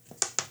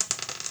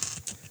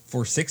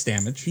 for 6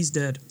 damage. He's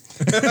dead.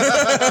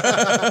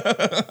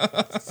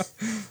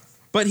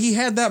 But he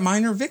had that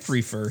minor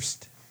victory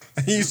first.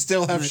 You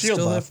still have And I shield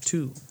still left.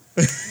 have 2.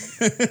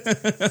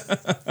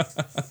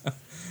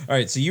 All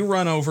right, so you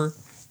run over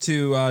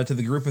to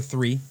the group of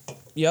 3.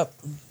 Yep.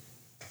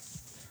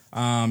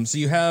 So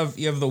you have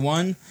the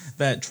one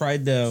that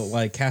tried to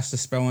like cast a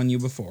spell on you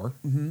before,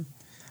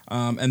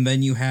 and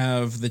then you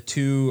have the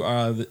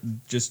 2,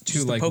 just 2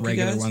 Just the like pokey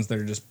regular guys? ones that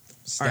are just All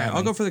stabbing. right,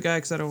 I'll go for the guy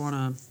because I don't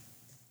want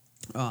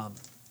to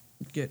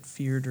get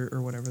feared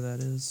or whatever that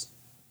is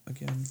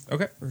again.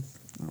 Okay, Or I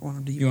don't want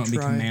him to even you want to be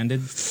try.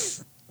 commanded?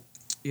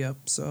 Yep.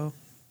 So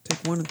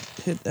take one and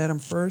hit at him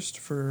first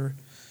for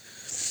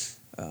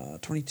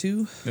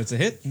 22 That's a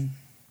hit.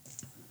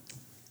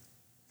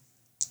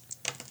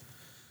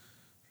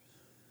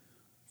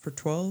 for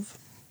 12.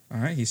 All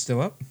right, he's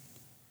still up.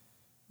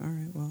 All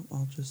right. Well,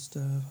 I'll just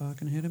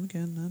fucking hit him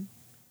again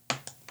then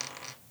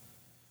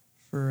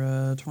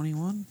for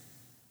 21.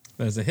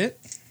 That is a hit.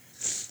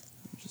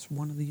 Just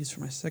one of these for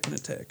my second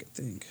attack, I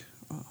think.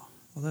 Oh,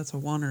 well, that's a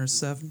 1 or a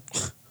 7.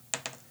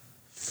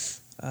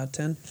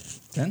 10.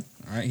 10.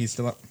 All right, he's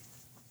still up.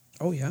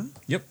 Oh yeah.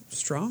 Yep.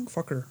 Strong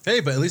fucker. Hey,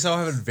 but at least I'll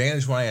have an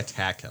advantage when I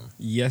attack him.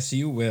 Yes,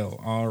 you will.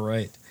 All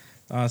right.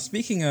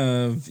 Speaking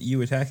of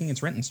you attacking,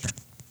 it's Renton's turn.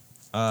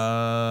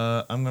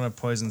 I'm gonna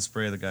poison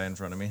spray the guy in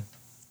front of me.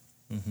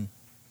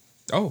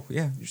 Oh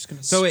yeah. You're just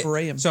gonna So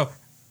spray him. So,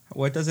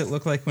 what does it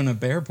look like when a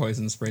bear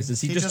poison sprays? Does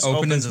he, He just just open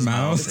opens his his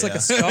mouth, mouth. It's like a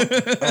skunk.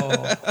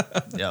 Oh,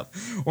 Yep.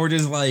 or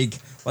does like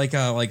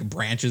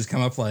branches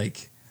come up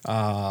like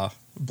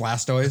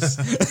Blastoise?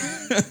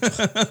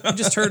 he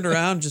just turned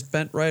around, just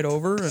bent right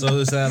over. And So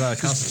is that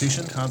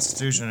Constitution?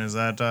 Constitution is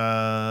that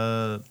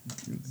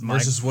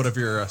Versus whatever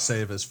your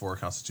save is for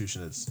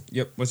Constitution is.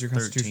 Yep. What's your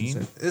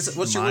Constitution 13? save? Is it,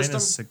 what's your mine wisdom?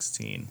 is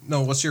 16.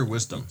 No, what's your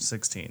wisdom?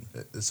 16.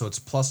 So it's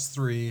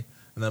 +3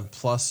 and then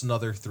plus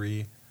another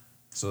 3.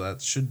 So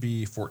that should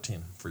be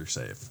 14 for your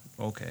save.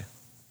 Okay.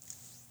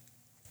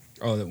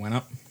 Oh, that went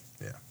up.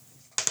 Yeah.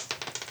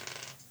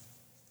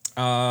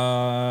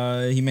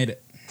 He made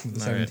it. With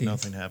a All right, 17.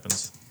 nothing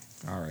happens.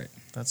 All right.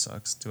 That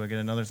sucks. Do I get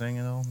another thing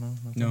at all? No.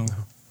 No.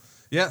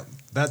 Yeah,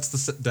 that's the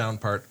sit down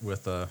part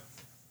with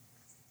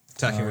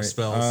attacking with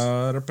spells.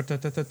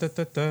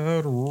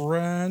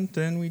 Rent,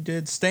 and we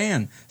did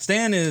Stan.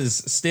 Stan is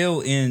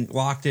still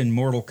locked in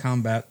mortal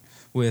combat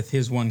with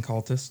his one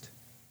cultist.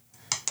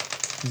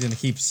 He's gonna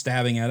keep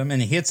stabbing at him,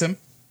 and he hits him.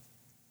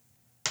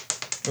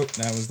 Oh,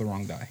 that was the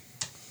wrong die.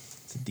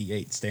 It's a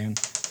D8, Stan.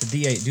 It's a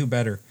D8. Do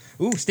better.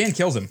 Ooh, Stan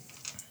kills him.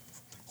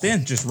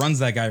 Stan just runs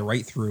that guy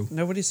right through.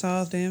 nobody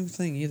saw a damn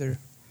thing either.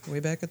 Way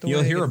back at the You'll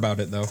wagon. hear about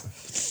it though.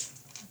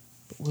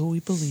 But will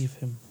we believe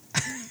him?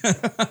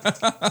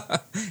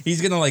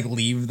 He's gonna like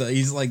leave the.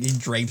 He's like he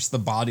drapes the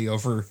body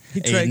over.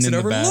 He Aiden drags in it the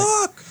over.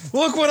 back.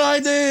 Look what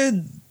I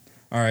did.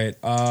 All right.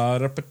 All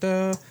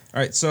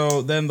right.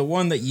 So then the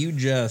one that you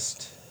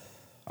just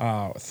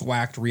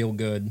thwacked real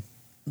good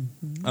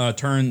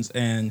turns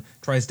and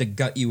tries to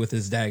gut you with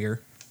his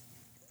dagger.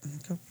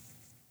 Okay.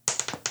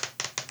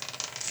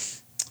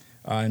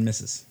 And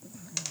misses.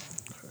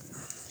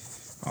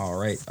 All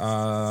right.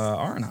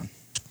 Arnon.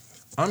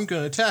 I'm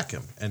going to attack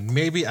him, and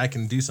maybe I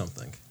can do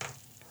something.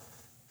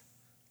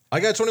 I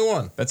got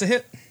 21. That's a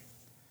hit.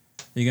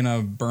 You're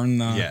gonna burn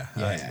the.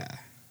 Yeah.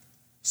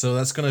 So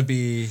that's going to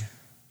be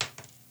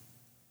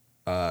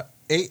 8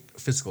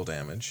 physical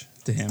damage.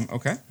 To him.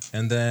 Okay.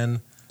 And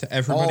then To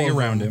everybody all of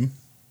around them- him.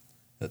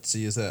 Let's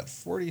see, is that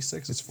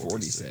 46? It's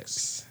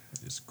 46.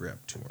 I just grab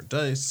 2 more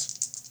dice.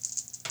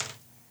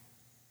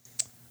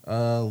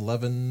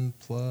 11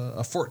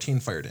 plus 14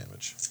 fire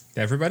damage.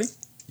 To everybody.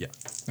 Yeah.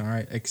 All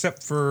right,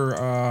 except for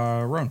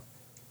Roan,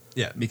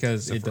 Yeah.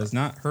 because except it for- does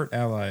not hurt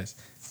allies.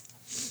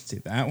 Let's see,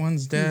 that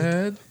one's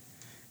dead,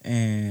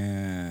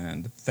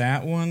 and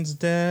that one's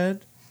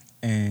dead,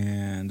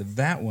 and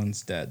that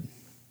one's dead.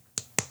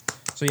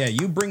 So yeah,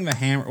 you bring the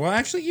hammer. Well,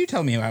 actually, you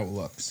tell me how it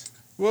looks.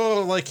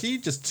 Well, like he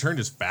just turned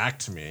his back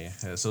to me,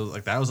 and so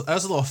like I was a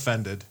little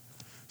offended.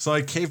 So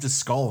I caved his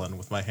skull in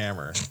with my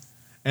hammer,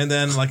 and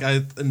then like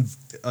I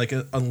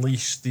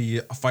unleashed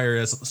the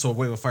fire so a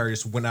wave of fire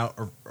just went out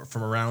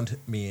from around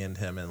me and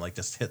him and like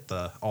just hit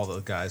all the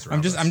guys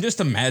around. I'm just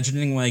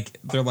imagining like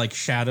they're like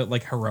shadow,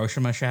 like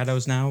Hiroshima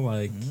shadows now,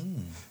 like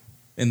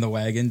in the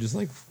wagon, just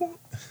like.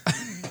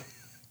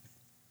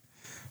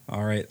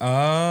 All right.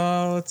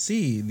 Let's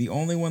see. The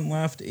only one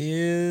left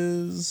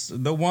is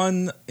the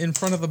one in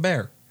front of the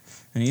bear,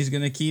 and he's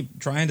gonna keep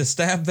trying to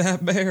stab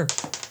that bear,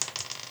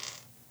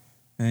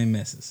 and he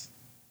misses.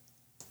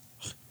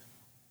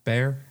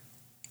 Bear,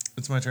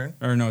 It's my turn.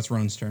 or no, it's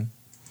Ron's turn.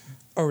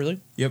 Oh, really?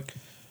 Yep.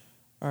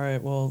 All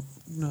right. Well,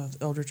 no,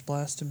 Eldritch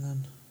Blast him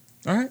then.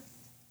 All right.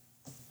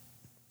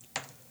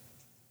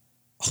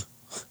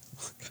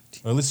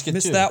 Or at least get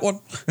Missed 2. that one.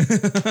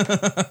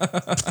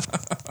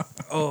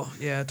 Oh,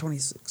 yeah,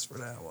 26 for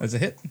that one. That's a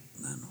hit.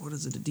 And then what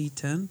is it, a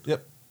D10?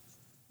 Yep.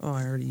 Oh,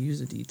 I already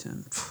used a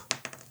D10.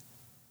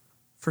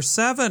 For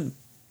 7.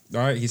 All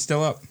right. He's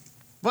still up.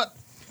 What?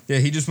 Yeah.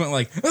 He just went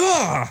like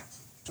ah,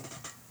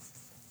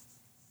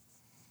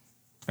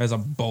 as a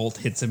bolt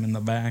hits him in the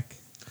back.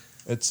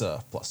 It's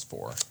plus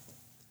 4.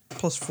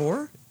 Plus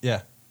 4?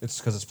 Yeah, it's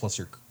because it's plus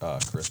your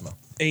charisma.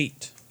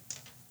 8.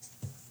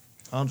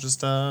 I'll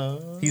just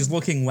He's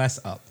looking less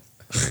up.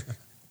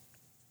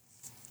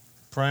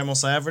 Primal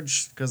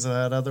Savage because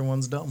that other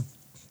one's dumb.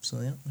 So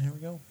yeah, here we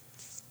go.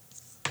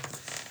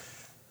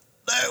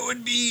 That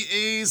would be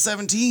a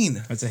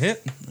 17. That's a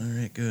hit. All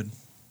right, good.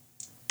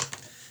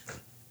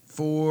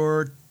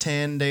 For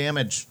 10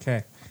 damage.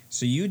 Okay.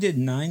 So you did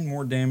 9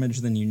 more damage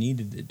than you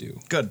needed to do.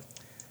 Good.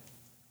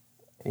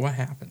 What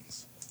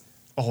happens?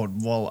 Oh,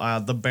 well,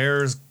 the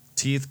bear's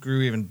teeth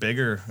grew even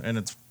bigger, and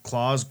its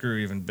claws grew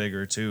even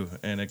bigger, too,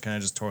 and it kind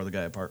of just tore the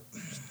guy apart.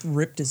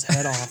 Ripped his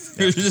head off.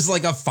 It was just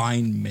like a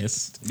fine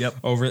mist. Yep.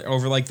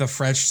 Over like the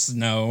fresh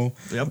snow.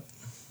 Yep.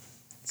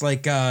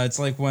 It's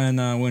like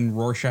when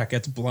Rorschach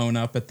gets blown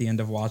up at the end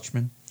of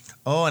Watchmen.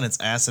 Oh, and it's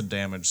acid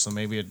damage, so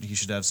maybe he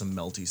should have some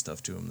melty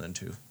stuff to him then,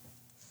 too.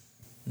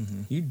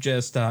 You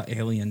just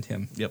aliened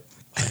him. Yep.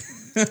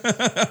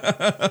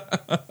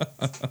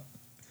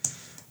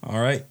 All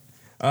right.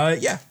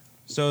 Yeah.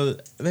 So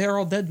they are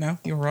all dead now.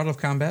 You're out of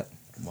combat.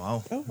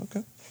 Wow. Oh,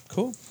 okay.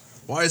 Cool.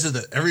 Why is it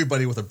that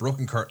everybody with a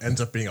broken cart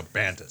ends up being a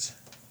bandit?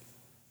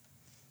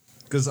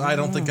 Because I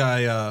don't think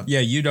I. Yeah,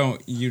 you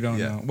don't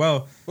know.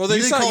 Well, They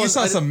you did saw, call you it-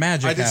 saw some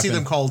magic. I did see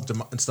them happen.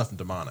 called stuff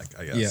demonic.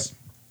 I guess. Yeah.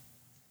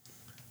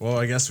 Well,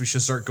 I guess we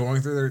should start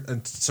going through their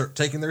and start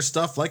taking their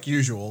stuff like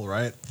usual,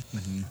 right?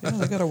 Yeah,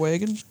 I got a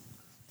wagon.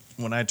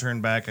 When I turn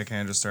back, I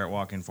kind of just start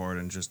walking forward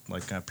and just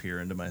like kind of peer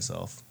into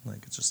myself.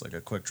 Like it's just like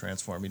a quick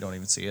transform. You don't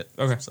even see it.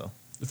 Okay. So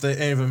If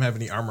any of them have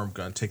any armor, I'm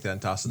gonna take that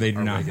and toss it. They in do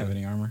our not wagon. have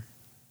any armor.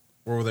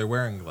 What were they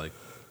wearing? Like,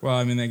 Well,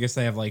 I mean, I guess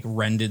they have like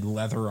rended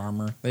leather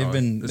armor. They've Oh,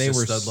 been. it's They just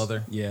were stud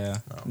leather? Yeah.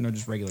 Oh. No,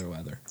 just regular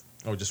leather.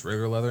 just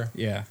regular leather.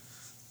 Yeah.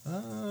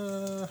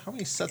 How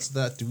many sets of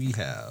that do we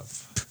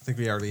have? I think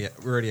we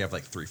already have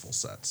like 3 full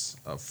sets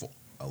of full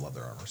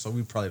leather armor, so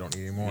we probably don't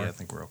need any more. yeah, I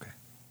think we're okay.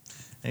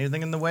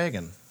 Anything in the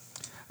wagon?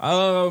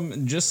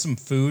 Just some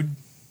food,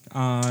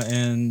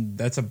 and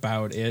that's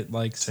about it.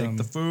 Like Take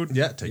the food.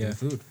 Yeah, taking Yeah.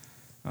 food.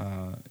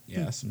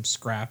 some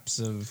scraps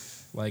of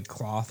like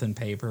cloth and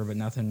paper, but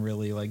nothing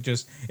really like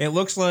just. It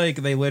looks like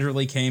they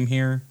literally came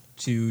here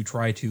to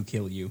try to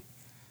kill you,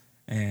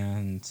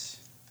 and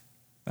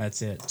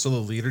that's it. So the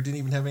leader didn't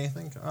even have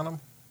anything on him.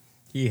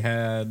 He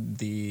had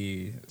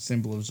the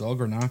symbol of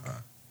Zolgranok.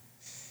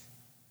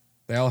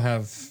 They all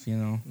have,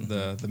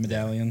 the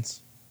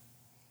medallions.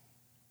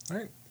 All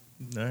right.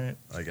 All right.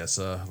 I guess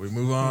we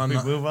move on.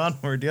 We move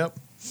onward. Yep.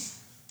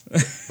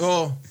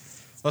 Oh,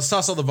 let's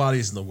toss all the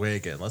bodies in the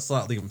wagon. Let's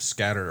not leave them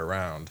scattered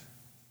around.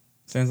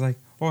 Sounds like,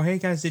 oh, hey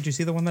guys, did you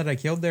see the one that I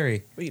killed there?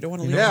 Wait, you don't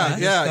want to leave Yeah,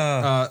 them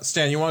yeah.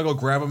 Stan, you want to go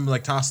grab them,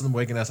 like toss them in the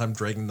wagon as I'm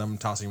dragging them,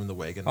 tossing them in the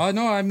wagon? Oh,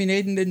 no, I mean,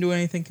 Aiden didn't do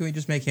anything. Can we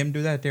just make him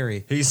do that,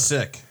 Derry? He's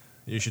sick.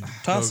 You should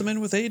Toss them in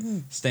with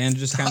Aiden. Stan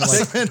just kind of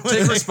like,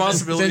 take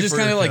responsibility. Stan just for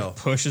kind of your like kill.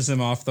 pushes him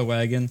off the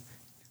wagon.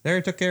 There,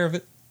 he took care of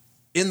it.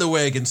 In the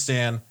wagon,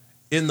 Stan.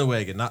 In the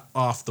wagon, not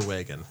off the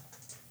wagon.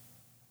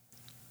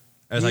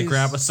 As I He's-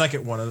 grab a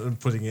second one and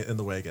putting it in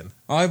the wagon.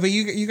 Oh, but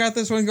you got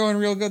this one going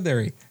real good,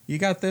 Derry. You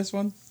got this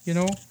one,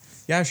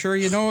 Yeah, sure.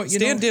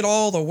 Stan did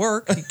all the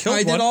work. He killed I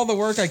one. did all the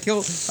work. I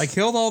killed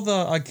all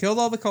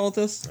the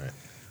cultists. All right.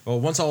 Well,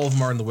 once all of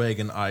them are in the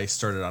wagon, I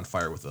started on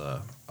fire with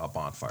a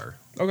bonfire.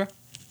 Okay.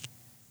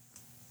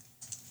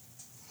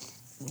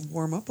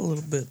 Warm up a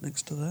little bit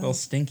next to A that. little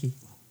stinky.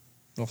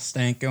 Little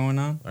stank going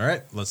on. All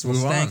right, let's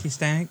Little move on. stanky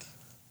stank.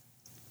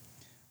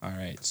 All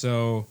right,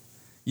 so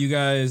you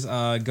guys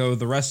go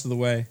the rest of the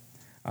way,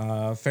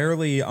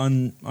 fairly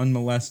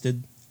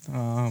unmolested.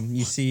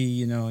 You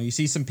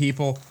see some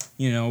people,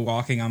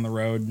 walking on the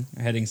road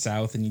heading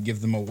south, and you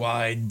give them a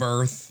wide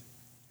berth.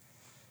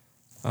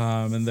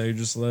 And they're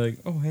just like,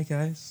 "Oh, hey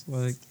guys!"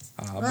 Like,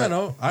 I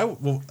know.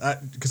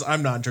 Because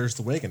I'm not in charge of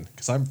the wagon.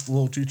 Because I'm a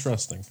little too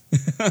trusting.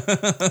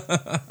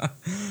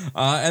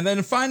 And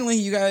then finally,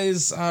 you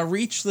guys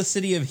reach the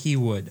city of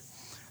Hewood.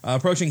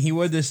 Approaching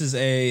Hewood, this is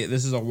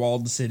a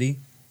walled city.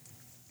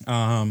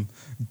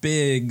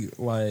 Big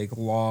like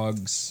log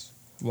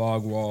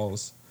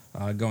walls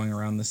going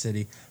around the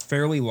city.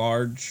 Fairly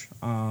large.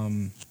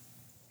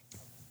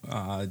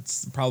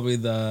 It's probably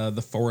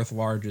the fourth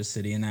largest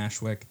city in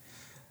Ashwick.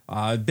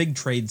 Big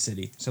trade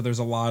city, so there's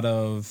a lot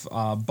of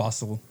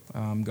bustle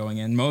going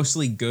in.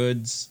 Mostly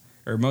goods,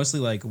 or mostly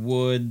like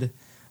wood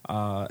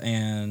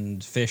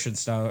and fish and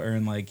stuff, or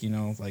in like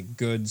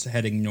goods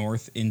heading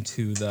north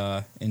into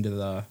the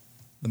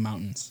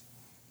mountains.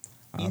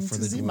 For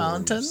the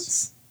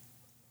dwarves.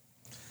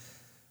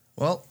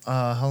 Well,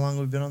 how long have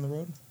we been on the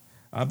road?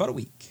 About a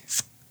week.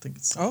 I think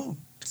it's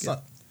It's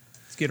not-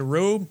 Let's get a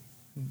robe.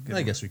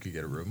 I guess we could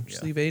get a room.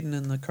 Just leave Aiden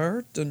in the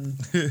cart and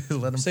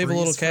let him save a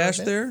little freeze for cash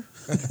bit. there.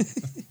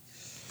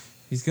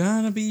 He's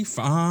gonna be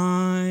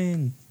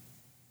fine.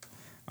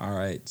 All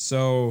right,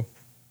 so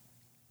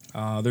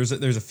there's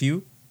a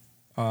few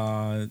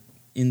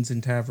inns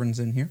and taverns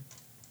in here.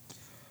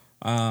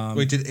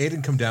 Wait, did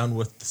Aiden come down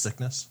with the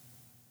sickness?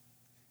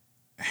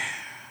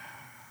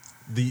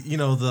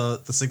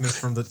 The sickness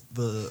from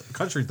the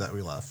country that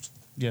we left.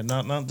 Yeah,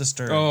 not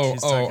disturbed. Oh,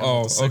 He's talking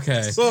about the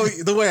sickness. okay.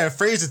 Well, the way I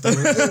phrased it, though,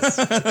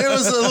 it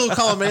was a little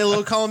column A, a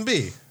little column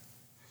B.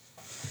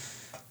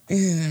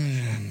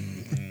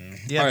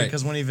 Yeah, All right.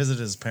 because when he visited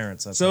his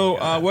parents, that's So,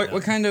 how we got it.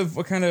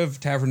 what kind of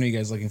tavern are you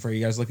guys looking for? Are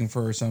you guys looking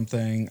for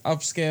something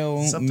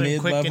upscale, Something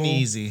mid-level, quick and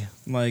easy.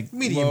 like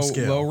Medium low,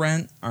 scale. low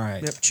rent? All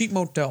right. Yep, cheap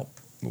motel.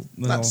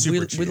 Not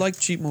super We cheap. like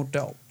cheap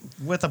motel.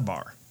 with a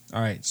bar.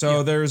 All right.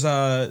 So there's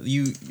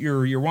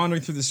you're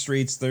wandering through the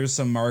streets. There's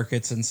some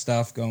markets and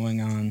stuff going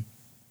on.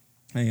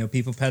 And,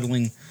 people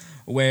peddling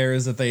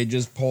wares that they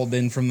just pulled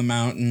in from the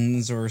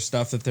mountains, or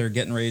stuff that they're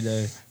getting ready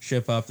to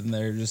ship up, and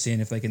they're just seeing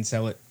if they can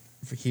sell it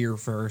here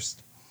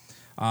first.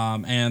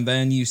 And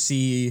then you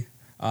see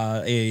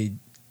a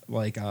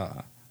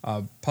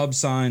pub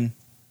sign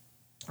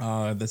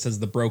that says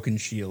the Broken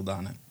Shield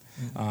on it,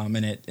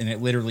 and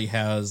it literally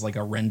has like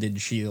a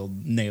rended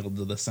shield nailed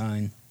to the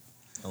sign.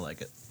 I like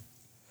it.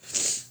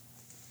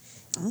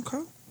 Okay.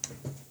 All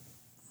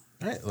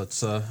right,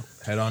 let's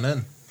head on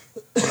in.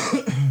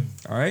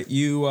 All right,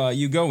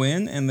 you go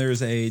in, and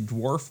there's a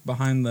dwarf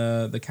behind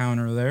the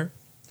counter there.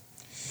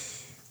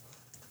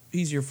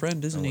 He's your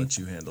friend, isn't I'll he? let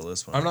you handle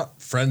this one. I'm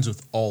not friends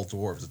with all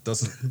dwarves. It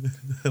doesn't.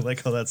 I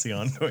like how that's the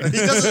ongoing. He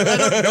doesn't. I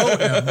don't know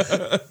him.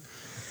 Well,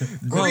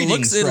 it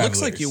Greetings,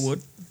 looks like travelers. you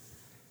would.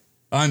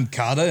 I'm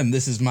Kata, and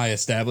this is my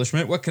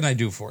establishment. What can I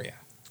do for you?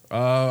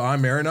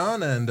 I'm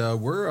Marinon,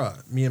 and we're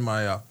me and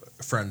my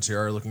friends here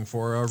are looking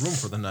for a room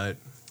for the night.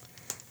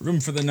 Room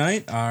for the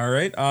night? All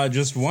right.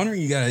 Just one, or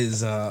you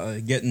guys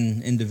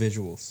getting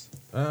individuals?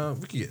 We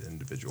could get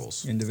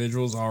individuals.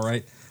 Individuals, all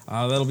right.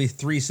 That'll be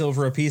 3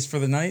 silver apiece for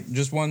the night.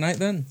 Just one night,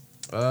 then?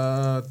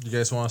 You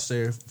guys want to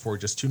stay for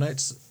just 2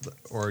 nights,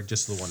 or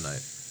just the one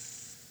night?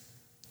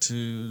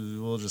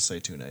 We'll just say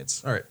 2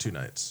 nights. All right, 2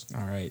 nights.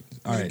 All right.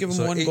 All right. Give him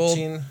So 1 18.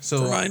 gold So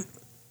for mine.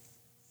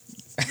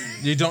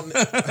 you don't.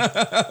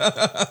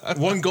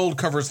 1 gold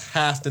covers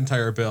half the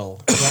entire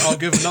bill. So I'll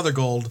give another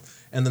gold,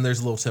 and then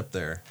there's a little tip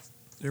there.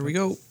 There we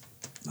go.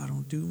 I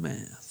don't do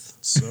math.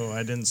 So I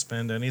didn't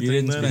spend anything.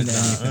 didn't then? spend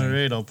anything. All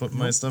right, I'll put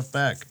my stuff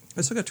back.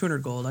 I still got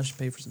 200 gold. I should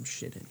pay for some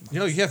shit anyway. You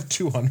know, you have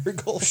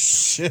 200 gold.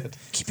 Shit.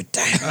 Keep it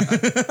down.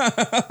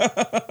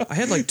 I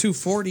had like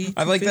 240.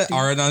 I like that 250.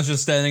 Aradon's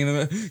just standing in the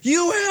middle.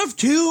 You have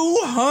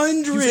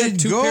 200 You've had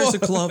 2 gold. pairs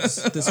of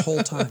gloves this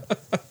whole time.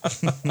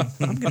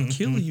 I'm gonna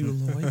kill you,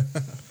 Lloyd.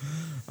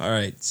 All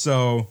right,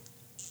 so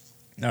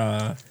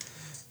Kata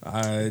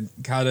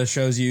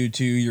shows you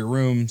to your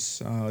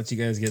rooms, lets you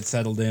guys get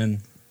settled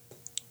in.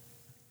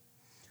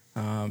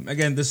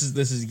 Again, this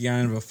is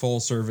kind of a full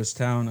service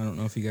town. I don't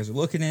know if you guys are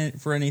looking at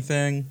for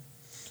anything.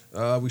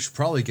 We should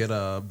probably get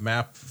a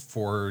map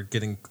for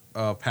getting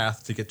a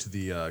path to get to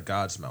the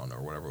God's Mountain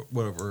or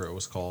whatever it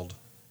was called.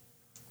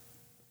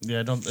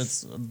 Yeah,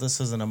 this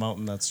isn't a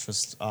mountain that's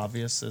just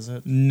obvious, is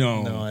it?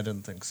 No. No, I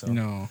didn't think so.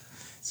 No,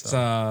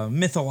 So- it's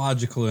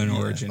mythological in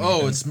origin.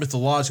 Oh, it's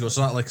mythological. It's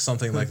not like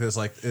something like this.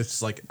 Like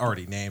it's like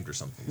already named or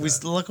something.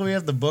 Luckily we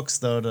have the books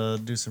though to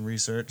do some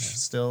research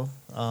still.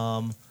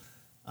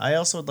 I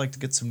also would like to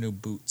get some new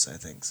boots. I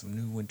think some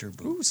new winter Ooh,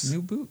 boots. some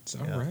new boots.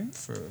 All right.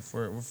 For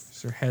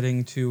So we're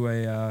heading to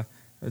a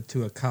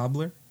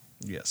cobbler.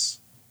 yes.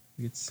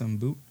 Get some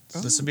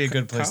boots. This would be a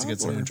good place to get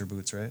some cobbler. winter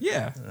boots, right?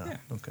 Yeah. Yeah.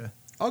 Okay.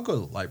 I'll go to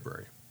the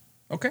library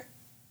Okay.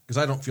 because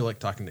I don't feel like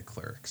talking to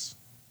clerics.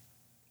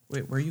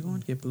 Wait, where are you going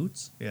to get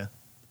boots? Yeah.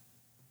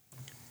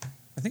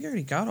 I think I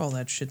already got all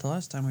that shit the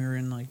last time we were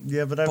in like.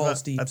 Yeah, but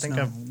balls deep I think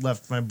snow. I've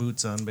left my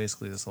boots on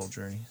basically this whole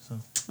journey. So.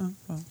 Oh,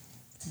 well.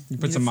 You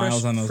put Need some a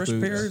miles on those fresh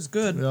boots. pair is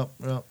good. Yep.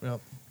 Well,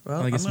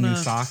 Like I'm get some new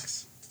gonna,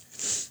 socks.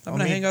 I'm I'll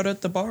gonna meet- hang out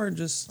at the bar and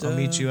just. I'll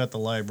meet you at the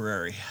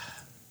library.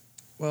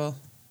 Well,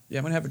 yeah,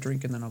 I'm gonna have a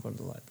drink and then I'll go to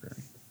the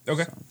library.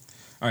 Okay. So,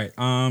 All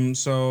right.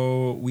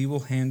 So we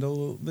will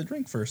handle the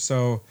drink first.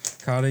 So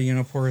Kata,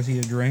 pours you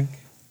a drink.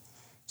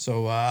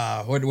 So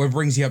what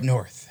brings you up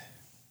north?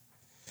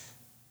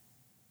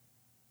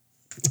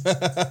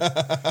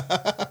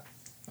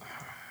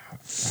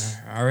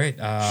 All right.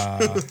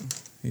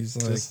 He's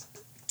like.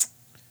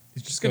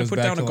 he's just gonna put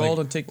down a gold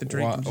and take the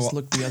drink and just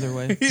look the other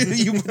way.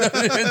 You put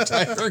down an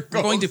entire gold.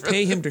 I'm going to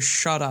pay him to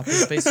shut up.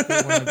 Is basically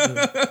what I do.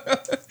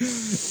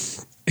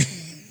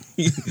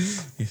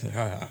 He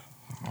said,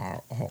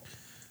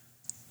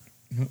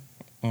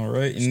 all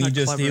right, and not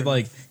he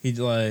clever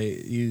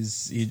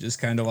just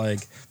kind of like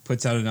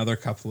puts out another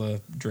couple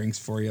of drinks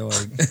for you,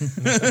 like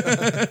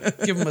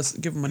give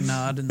him a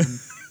nod and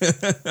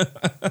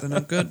then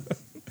I'm good.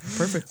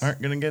 Perfect.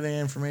 Aren't gonna get any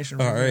information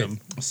from all right. him.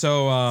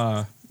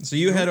 So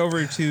you head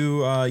over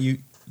to you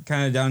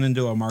kind of down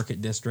into a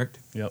market district,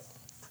 Yep.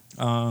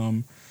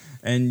 and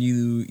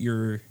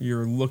you're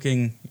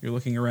looking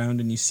around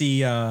and you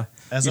see As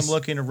you I'm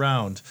looking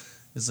around,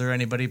 is there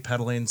anybody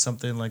peddling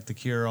something like the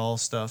cure-all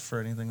stuff or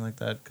anything like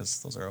that?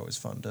 Because those are always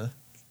fun to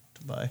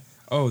buy.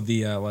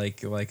 the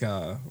like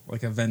a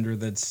vendor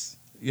that's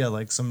Yeah,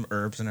 like some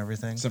herbs and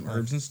everything. some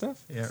herbs and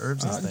stuff. Yeah,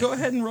 herbs and Go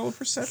ahead and roll a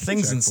perception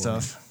things check and for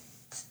me. stuff.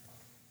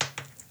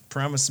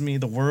 Promise me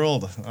the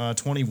world.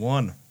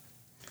 21.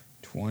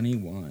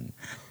 21.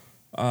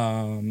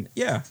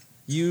 Yeah,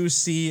 you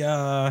see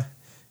a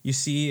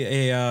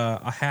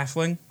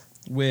halfling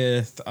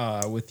with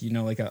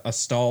like a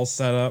stall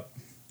set up,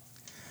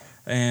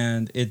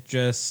 and it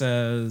just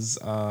says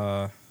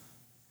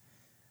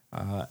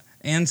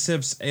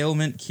Ansip's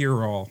ailment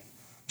cure all.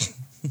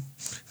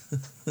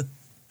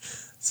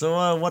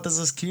 So, what does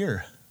this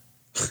cure?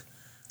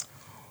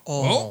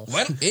 Oh,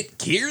 well, it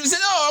cures it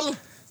all.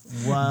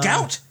 Wow.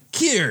 Gout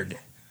cured,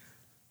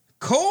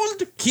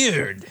 cold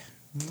cured,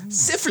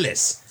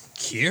 syphilis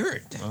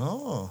cured.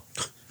 Oh.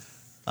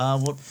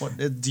 What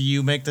do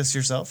you make this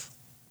yourself?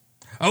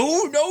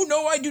 Oh,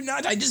 no, I do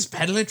not. I just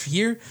peddle it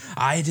here.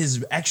 It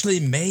is actually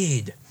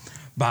made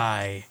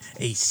by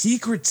a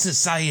secret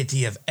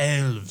society of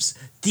elves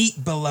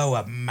deep below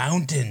a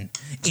mountain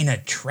in a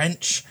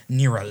trench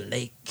near a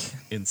lake.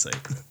 Insight.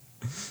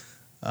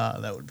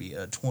 That would be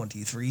a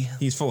 23.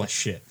 He's full of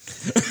shit.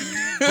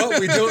 But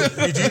we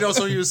do know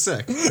somebody who's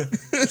sick.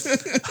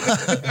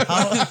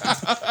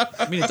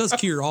 I mean, it does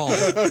cure all.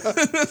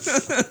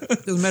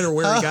 Doesn't matter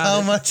where he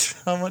got it.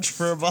 How much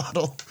for a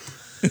bottle?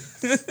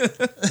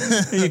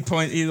 He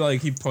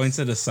points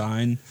at a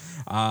sign.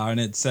 and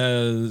it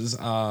says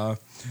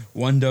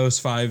 1 dose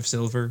 5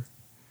 silver,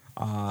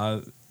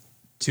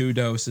 2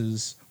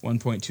 doses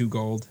 1.2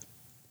 gold.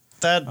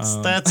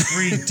 That's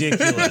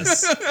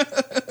ridiculous.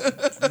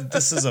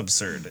 This is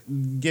absurd.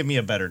 Give me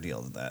a better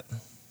deal than that.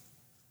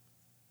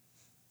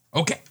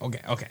 Okay.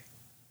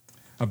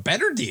 A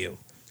better deal.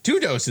 2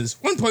 doses,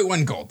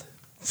 1.1 gold.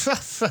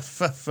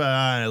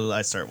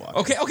 I start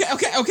walking.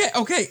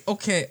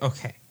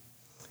 Okay.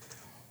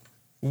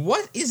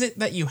 What is it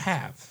that you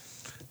have?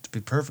 To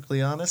be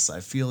perfectly honest, I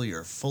feel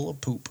you're full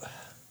of poop.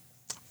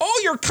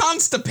 Oh, you're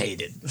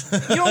constipated.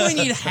 You only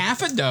need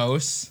half a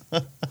dose.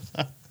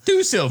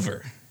 2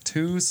 silver.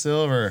 2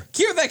 silver.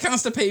 Cure that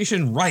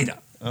constipation right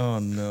up. Oh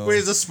no. Wait,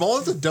 is the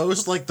smaller the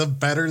dose, like the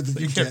better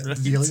that you get the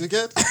deal you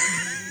get?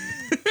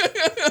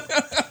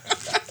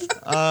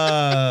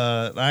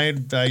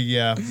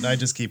 I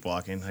just keep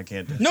walking. I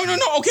can't do it. No.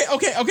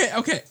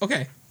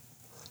 Okay.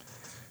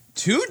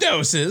 2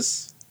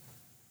 doses,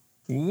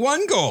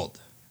 1 gold.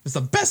 It's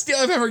the best deal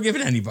I've ever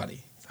given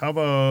anybody. How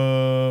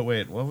about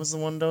wait, what was the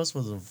 1 dose?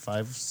 Was it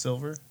 5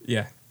 silver?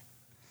 Yeah.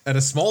 And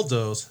a small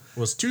dose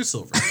was 2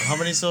 silver. How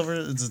many silver?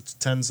 Is it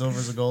 10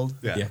 silvers of gold?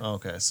 Yeah. Oh,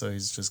 okay, so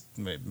he's just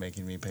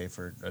making me pay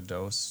for a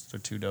dose or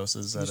 2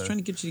 doses. I was trying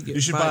to get you to get.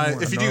 You should 5 buy,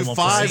 more. if you do normal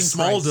 5 price.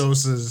 small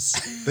doses,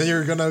 then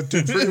you're going to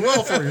do pretty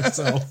well for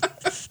yourself.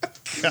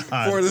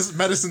 For this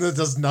medicine that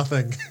does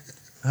nothing.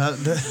 I'll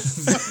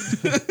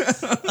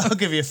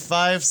give you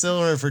 5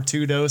 silver for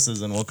 2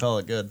 doses, and we'll call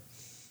it good.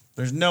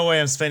 There's no way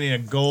I'm spending a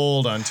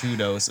gold on 2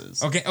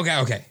 doses.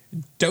 Okay.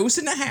 Dose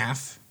and a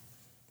half.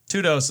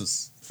 2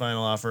 doses.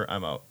 Final offer.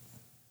 I'm out.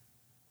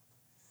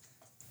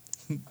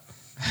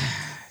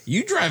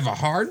 You drive a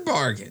hard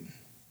bargain.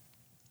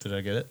 Did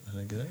I get it?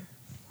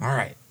 All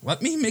right.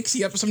 Let me mix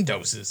you up some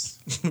doses.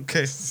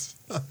 Okay.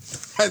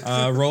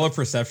 Roll a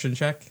perception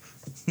check.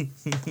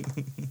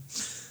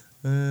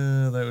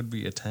 That would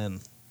be a 10.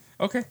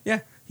 Okay.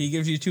 Yeah. He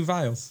gives you 2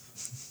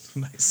 vials.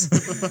 Nice.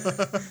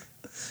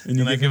 And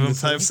you Can I give him the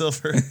 5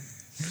 silver?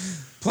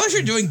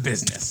 Pleasure doing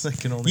business. I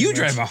can only You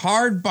imagine. drive a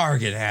hard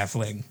bargain,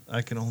 halfling.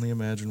 I can only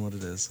imagine what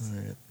it is. All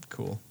right,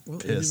 cool. Well,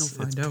 Piss. you'll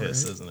find It's out,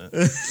 piss, right? isn't it?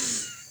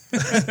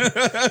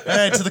 All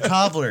right, to the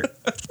cobbler.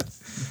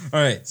 All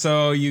right,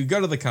 so you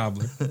go to the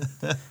cobbler.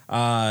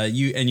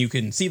 You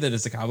can see that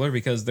it's a cobbler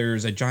because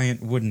there's a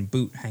giant wooden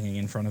boot hanging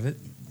in front of it.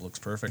 Looks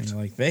And perfect. you're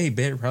like, they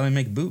probably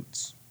make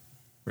boots,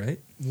 right?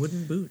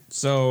 Wooden boots.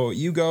 So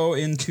you go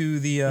into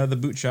the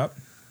boot shop,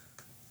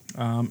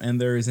 and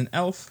there is an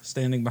elf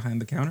standing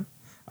behind the counter.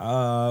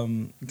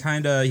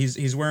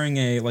 He's wearing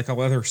a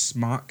leather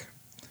smock,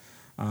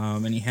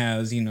 and he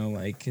has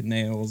like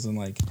nails and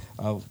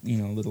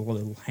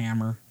little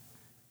hammer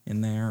in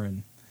there,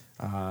 and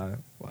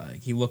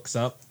he looks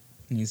up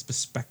and he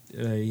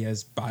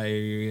has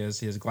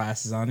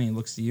glasses on and he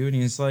looks at you and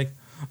he's like,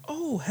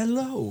 oh,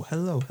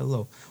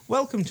 hello,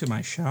 welcome to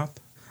my shop.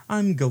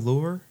 I'm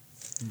Galore.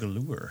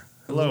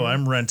 Hello,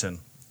 I'm Renton.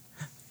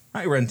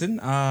 Hi, Renton.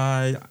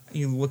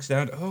 He looks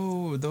down.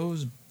 Oh,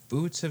 those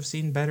boots have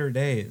seen better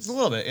days. A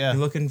little bit, yeah. You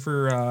looking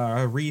for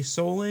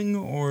resoling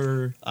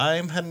or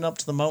I'm heading up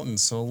to the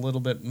mountains, so I'm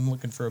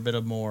looking for a bit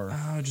of more.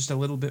 just a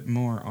little bit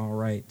more? All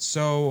right.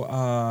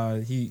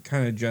 So he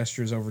kind of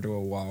gestures over to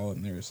a wall,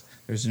 and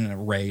there's an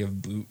array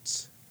of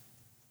boots.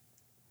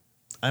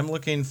 I'm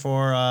looking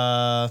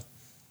for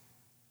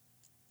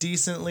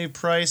decently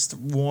priced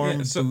warm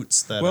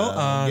boots that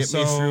get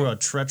me through a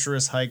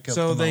treacherous hike up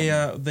the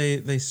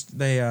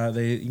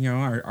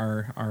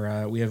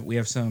mountain. We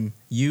have some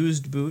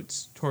used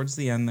boots towards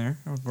the end there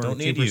for Don't a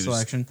need cheaper used.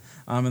 selection.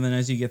 And then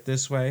as you get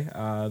this way,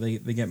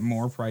 they get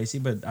more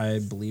pricey, but I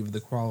believe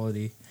the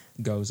quality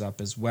goes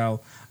up as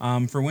well.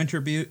 For winter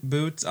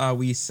boots,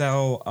 we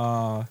sell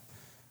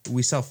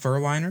fur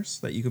liners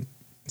that you can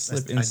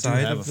slip inside.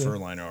 I do have of a fur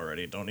liner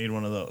already. Don't need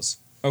one of those.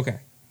 Okay.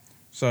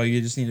 So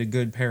you just need a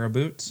good pair of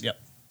boots? Yep.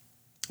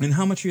 And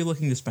how much are you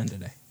looking to spend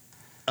today?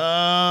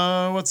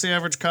 What's the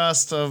average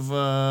cost of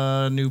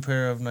a new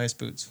pair of nice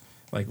boots?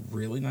 Like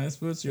really nice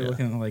boots? You're Yeah.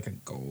 looking at like a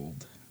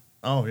gold.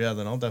 Oh yeah,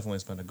 then I'll definitely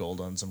spend a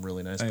gold on some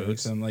really nice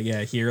boots.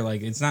 Here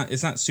it's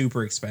not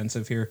super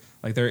expensive here.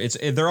 Like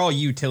they're all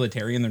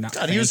utilitarian. They're not.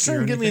 God, he was fancy or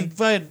trying to get me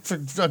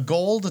anything. for a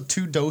gold,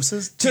 2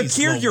 doses to Jeez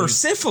cure your Louise.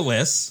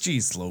 syphilis.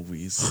 Jeez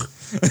Louise.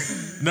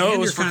 No, And it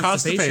was your for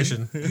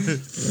constipation.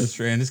 That's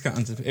true, and it's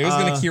constipation. It was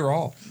going to cure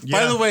all.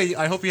 By the way,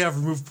 I hope you have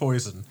removed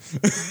poison.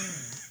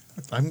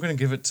 I'm gonna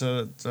give it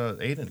to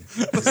Aiden.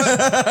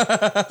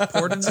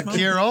 Poured in the mouth.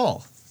 Cure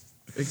all.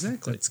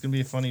 Exactly. It's gonna be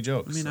a funny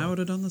joke. I mean, I would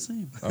have done the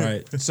same. All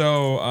right.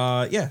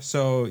 So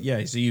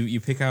you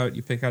pick out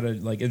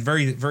a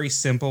very very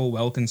simple,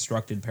 well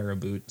constructed pair of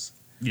boots.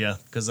 yeah,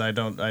 because I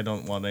don't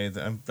want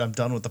anything. I'm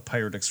done with the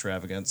pirate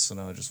extravagance, so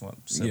now I just want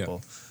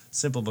simple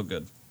but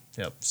good.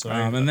 Yep. So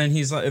And then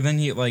as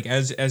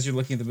you're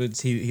looking at the boots,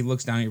 he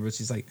looks down at your boots.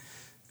 He's like,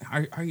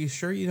 "Are you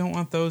sure you don't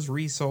want those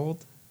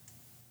resold?"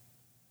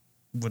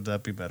 Would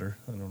that be better?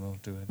 I don't know.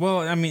 Do it. Well,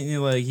 I mean,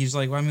 he's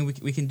like, well, I mean,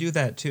 we can do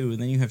that too,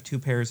 and then you have 2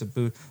 pairs of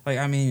boots. Like,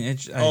 I mean,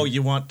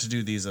 You want to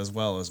do these as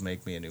well as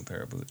make me a new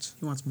pair of boots?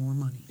 He wants more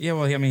money. Yeah,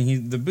 well, I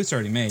mean, the boots are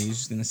already made. He's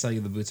just gonna sell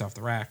you the boots off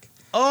the rack.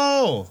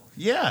 Oh,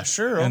 yeah,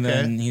 sure, okay. And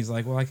then he's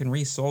like, well, I can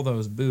resole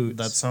those boots.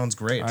 That sounds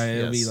great.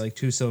 It'll be yes. like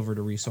 2 silver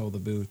to resole the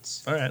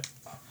boots. All right.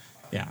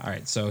 Yeah, all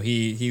right. So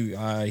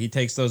he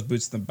takes those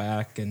boots in the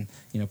back and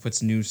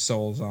puts new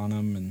soles on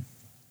them, and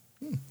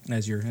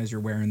as you're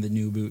wearing the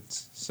new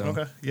boots. So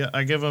Okay. Yeah,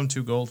 I give him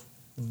 2 gold.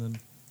 And then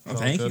well,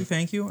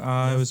 thank you.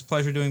 It was a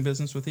pleasure doing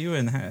business with you,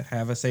 and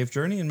have a safe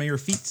journey, and may your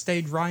feet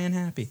stay dry and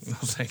happy. Oh,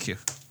 thank you.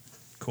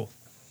 Cool.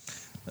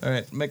 All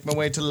right, make my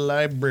way to the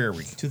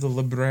library. To the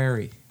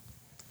library.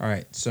 All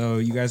right, so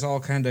you guys all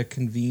kind of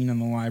convene in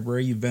the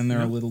library. You've been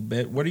there a little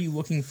bit. What are you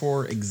looking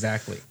for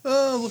exactly?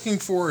 Looking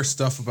for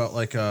stuff about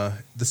like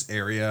this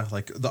area,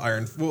 like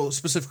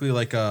specifically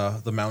like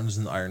the mountains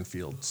in the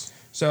Ironfields.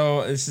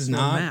 So this is No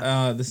not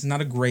map. this is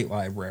not a great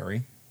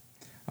library.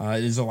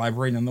 It is a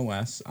library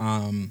nonetheless.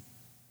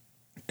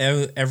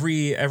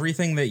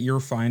 Everything that you're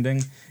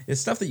finding is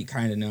stuff that you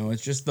kind of know.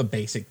 It's just the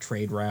basic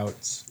trade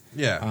routes.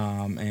 Yeah.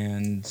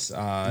 And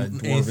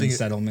dwarven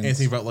settlements.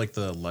 Anything about like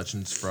the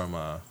legends from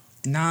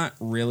Not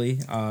really.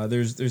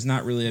 There's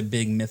not really a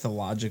big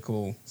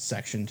mythological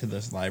section to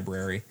this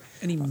library.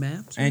 Any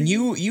maps? And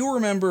you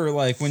remember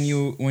like when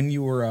you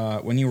were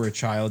a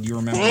child, you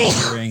remember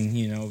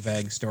hearing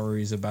vague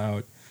stories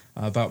about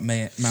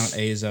Mount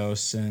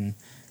Azos and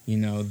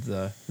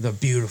the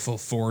beautiful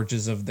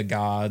forges of the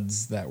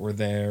gods that were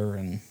there,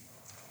 and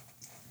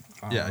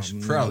I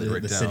should probably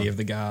write the down city of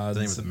the gods,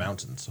 the name of the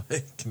mountain so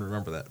I can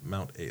remember that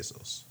Mount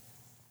Azos.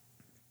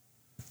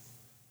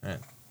 All right.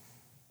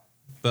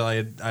 But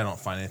I don't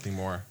find anything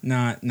more.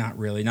 Not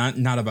really.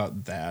 Not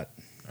about that.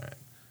 All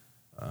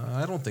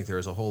right. I don't think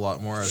there's a whole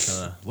lot more I was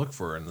gonna look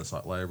for in this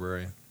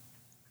library.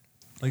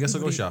 I guess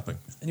I'll go shopping.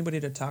 Anybody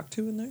to talk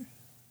to in there?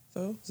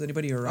 Though, is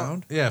anybody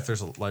around? Yeah, if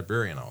there's a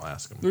librarian, I'll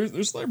ask him.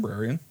 There's a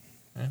librarian.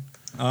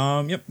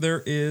 Yeah. Yep.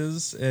 There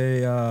is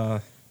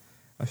a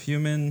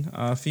human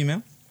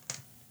female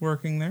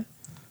working there.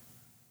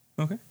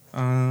 Okay.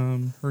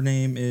 Her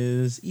name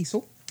is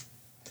Isel.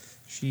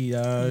 She's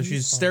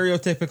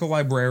stereotypical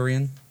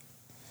librarian.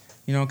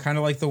 Kind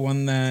of like the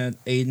one that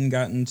Aiden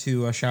got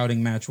into a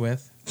shouting match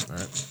with. All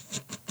right.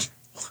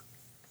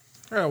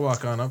 I'll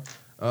walk on up.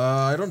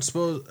 I don't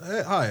suppose.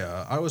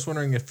 Hi. I was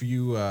wondering if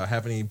you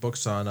have any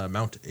books on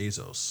Mount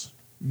Azos.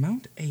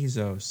 Mount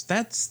Azos.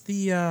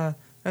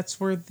 That's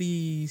where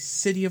the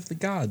city of the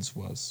gods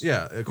was.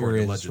 Yeah,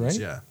 according to legends.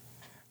 Right?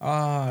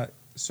 Yeah.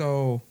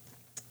 So,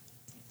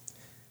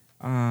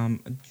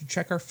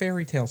 check our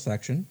fairy tale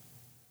section.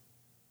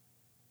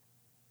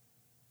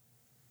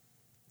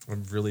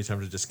 I'm really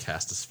tempted to just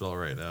cast a spell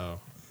right now.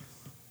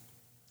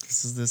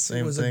 This is the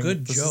same It was thing. a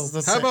good This is joke. the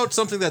How same- about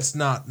something that's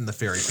not in the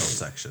fairy tale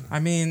section? I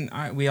mean,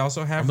 we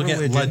also have I'm looking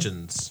religion. at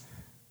legends.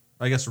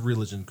 I guess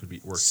religion could be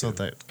work So too.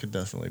 that could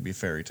definitely be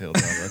fairy tale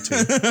genre too.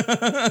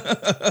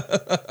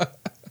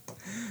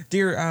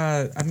 Dear,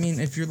 I mean,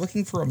 if you're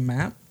looking for a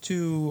map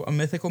to a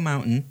mythical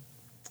mountain,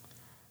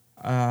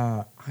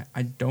 I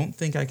don't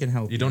think I can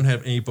help you. You don't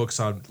have any books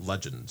on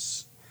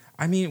legends.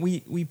 I mean,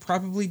 we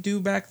probably do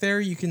back there.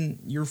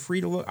 You're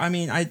free to look. I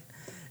mean,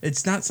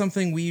 it's not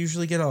something we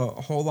usually get a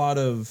whole lot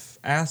of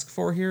ask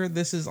for here.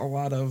 This is a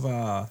lot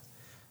of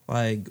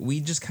we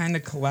just kind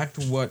of collect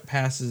what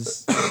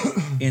passes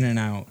in and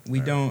out. We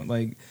don't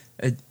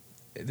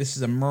this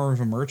is more of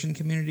a merchant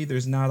community.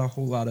 There's not a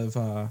whole lot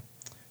of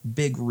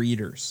big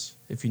readers,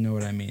 if you know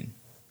what I mean.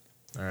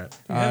 All right. Do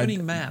you have any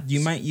maps?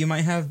 You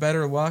might have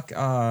better luck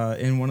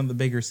in one of the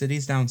bigger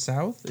cities down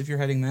south if you're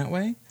heading that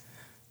way.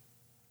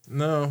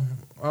 No,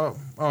 I'll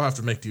have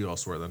to make do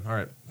elsewhere then. All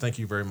right. Thank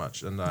you very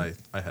much. And I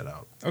head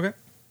out. Okay.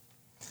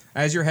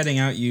 As you're heading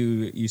out,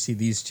 you see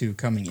these two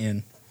coming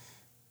in.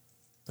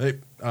 Hey,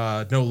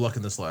 no luck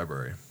in this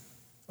library.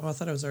 Oh, I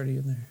thought I was already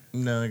in there.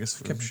 No, I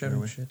guess we Kept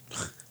shouting shit.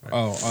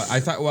 Oh, I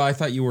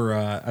thought you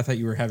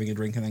were having a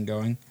drink and then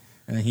going,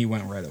 and then he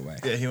went right away.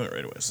 Yeah, he went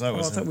right away. So that Oh, I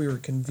was thought him. we were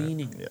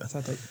convening. Yeah. I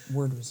thought that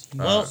word was used.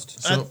 Well,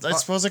 So- I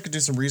suppose I could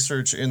do some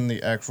research in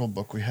the actual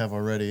book we have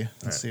already and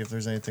Right. see if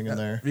there's anything in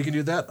there. We can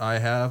do that. I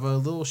have a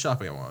little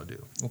shopping I want to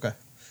do. Okay.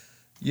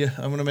 Yeah,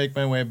 I'm gonna make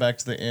my way back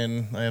to the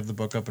inn. I have the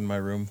book up in my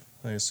room,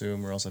 I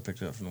assume, or else I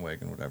picked it up from the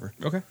wagon, whatever.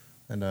 Okay.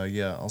 And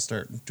yeah, I'll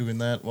start doing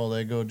that while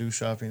they go do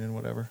shopping and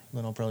whatever.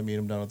 Then I'll probably meet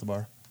them down at the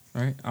bar.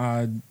 All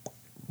right.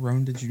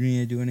 Roan, did you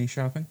need to do any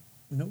shopping?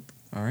 Nope.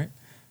 All right.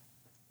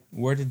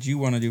 What did you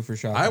want to do for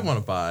shopping? I want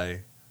to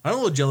buy. I'm a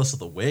little jealous of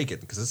the wagon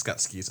because it's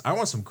got skis. I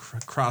want some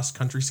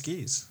cross-country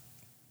skis.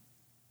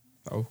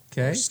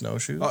 Okay. Or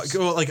snowshoes.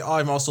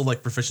 I'm also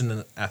proficient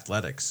in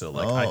athletics, so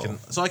I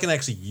Oh. can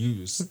actually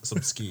use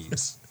some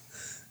skis.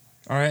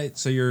 All right.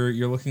 So you're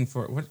looking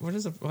for what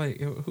is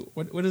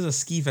what is a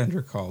ski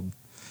vendor called?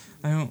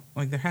 I don't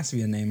there has to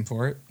be a name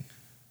for it.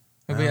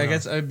 I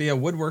guess it'd be a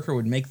woodworker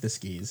would make the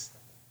skis.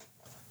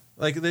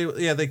 They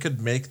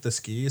could make the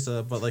skis,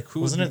 but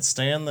who Wasn't it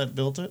Stan that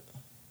built it?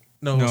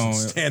 No,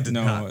 Stan did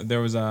no. not.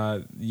 There was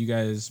you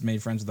guys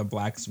made friends with a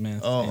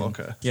blacksmith. Oh,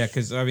 okay. Yeah,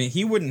 because I mean,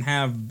 he wouldn't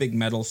have big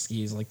metal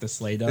skis like the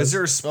sleigh does. Is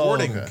there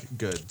sporting okay.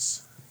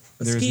 goods?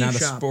 There's ski not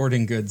shop. a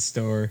sporting goods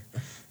store.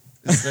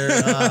 Is there,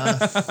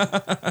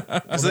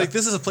 It's like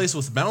this is a place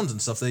with mountains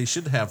and stuff. They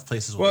should have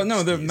places. Well, with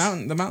no, the skis.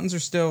 mountains are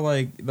still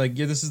like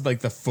yeah, this is like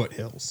the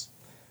foothills.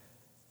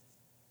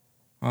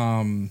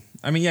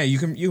 I mean, yeah, you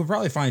can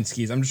probably find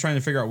skis. I'm just trying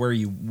to figure out where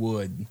you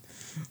would.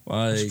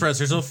 Like, Surprise,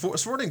 there's no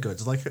sporting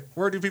goods. Like,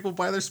 where do people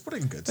buy their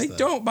sporting goods? they then?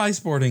 don't buy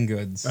sporting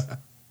goods.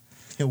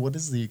 yeah, what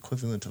is the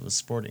equivalent of a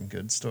sporting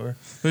goods store?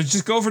 But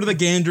just go over to the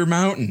Gander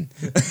Mountain.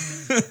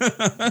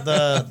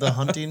 The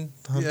hunting.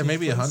 Yeah,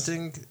 maybe a place?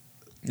 hunting.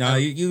 No,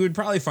 you would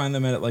probably find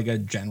them at like a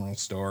general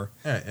store.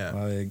 Yeah.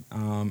 Like,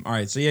 all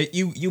right, so yeah,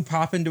 you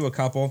pop into a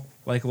couple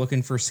like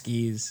looking for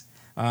skis,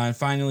 and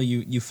finally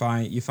you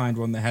find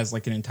one that has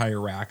like an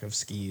entire rack of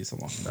skis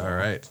along the All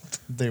right.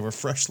 They were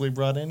freshly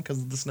brought in because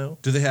of the snow.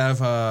 Do they have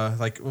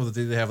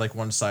do they have like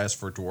one size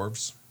for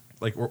dwarves?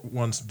 Like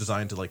one's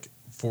designed to like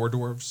for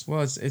dwarves?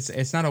 Well,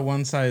 it's not a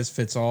one size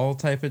fits all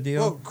type of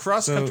deal. Well,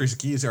 cross country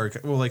skis are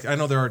like I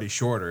know they're already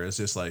shorter. It's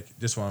just like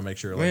want to make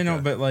sure. Well, Like, you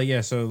know, but like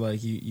yeah, so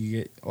like you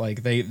get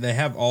like they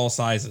have all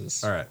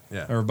sizes. all right,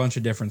 yeah. Or a bunch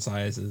of different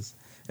sizes,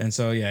 and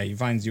so yeah, he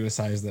finds you a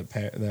size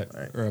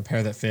or a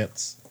pair that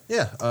fits.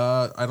 Yeah,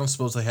 I don't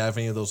suppose they have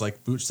any of those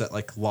like boots that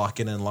like lock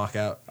in and lock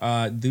out.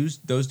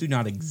 Those do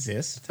not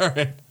exist. All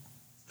right.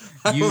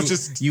 I You will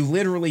just you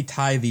literally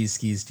tie these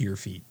skis to your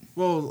feet.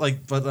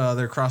 but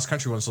they're cross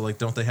country ones, so like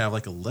don't they have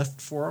like a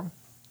lift for them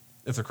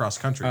if they're cross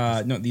country?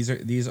 No,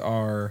 these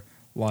are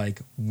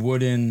like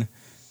wooden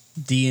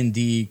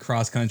D&D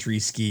cross country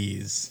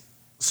skis.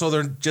 So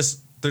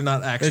they're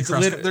not actually It's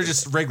cross. lit- They're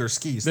just regular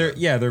skis. They're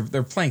then.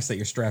 they're planks that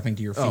you're strapping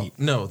to your Oh feet.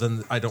 no,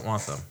 then I don't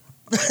want them.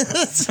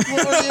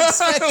 What were you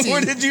expecting?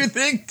 What did you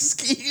think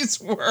skis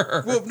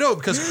were? Well, no,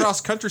 because cross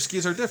country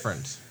skis are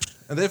different,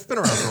 and they've been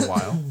around for a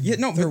while. Yeah,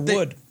 no, They're but they-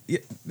 wood. Yeah,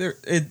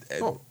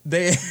 Oh.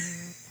 they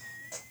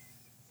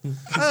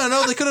I don't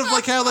know. They could have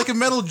like had like a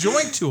metal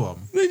joint to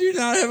them. they do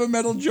not have a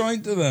metal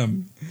joint to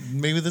them.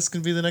 Maybe this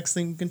can be the next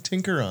thing you can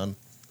tinker on.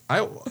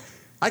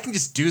 I can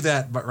just do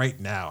that, but right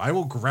now I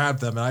will grab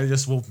them and I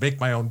just will make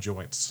my own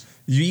joints.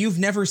 You've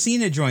never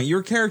seen a joint.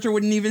 Your character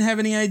wouldn't even have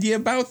any idea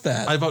about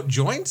that. About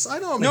joints? I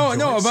know.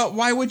 No, about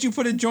why would you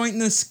put a joint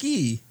in a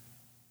ski?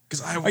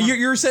 because I want,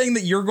 You're saying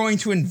that you're going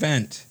to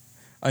invent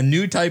a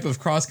new type of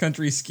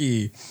cross-country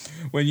ski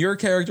when your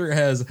character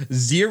has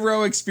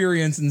zero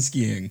experience in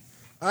skiing.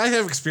 I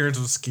have experience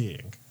with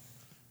skiing.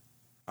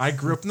 I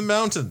grew up in the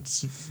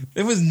mountains.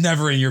 It was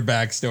never in your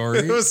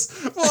backstory. It was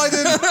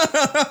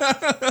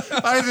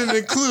I didn't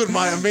include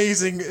my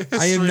amazing history.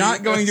 I am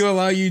not going to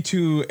allow you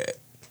to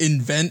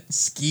invent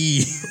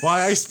ski.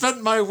 Why I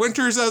spent my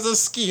winters as a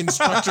ski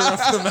instructor up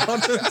the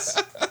mountains.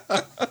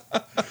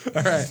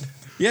 All right.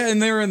 Yeah,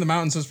 and they were in the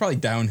mountains, so it's probably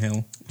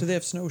downhill. Do they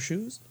have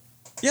snowshoes?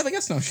 Yeah, they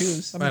got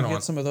snowshoes. I'm I gonna don't get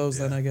want- some of those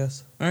then, I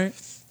guess. All right.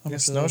 How Yeah,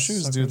 much are those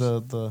snowshoes do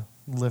suckers? the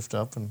lift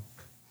up and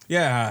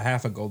Yeah,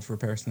 half a gold for a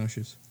pair of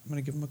snowshoes. I'm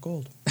gonna give them a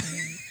gold.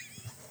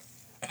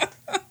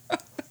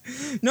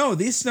 No,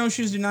 these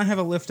snowshoes do not have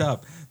a lift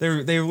up.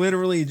 They're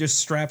literally just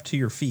strapped to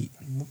your feet.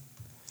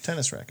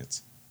 tennis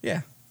rackets.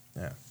 Yeah.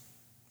 Yeah.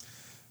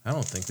 I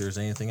don't think there's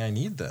anything I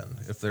need then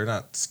if they're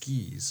not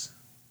skis.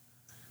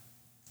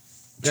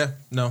 Yeah,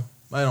 no,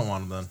 I don't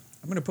want them then.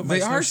 I'm gonna put my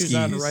They are snowshoes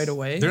on skis. right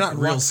away. They're not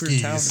and real walk through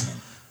town skis. in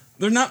them.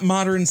 They're not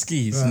modern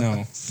skis,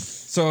 no.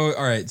 So,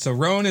 all right. So,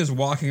 Rowan is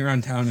walking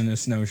around town in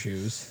his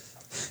snowshoes.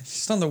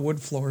 Just on the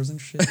wood floors and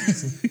shit. What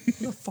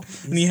the fuck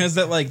is And he has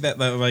that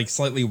like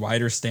slightly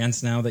wider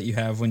stance now that you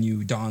have when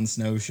you don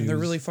snowshoes. And they're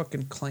really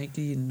fucking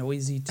clanky and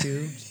noisy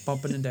too, just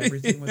bumping into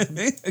everything with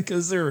them.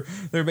 because they're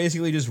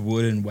basically just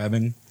wood and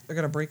webbing. I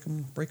gotta break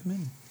them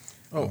in.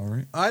 Oh, All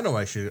right. I know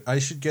I should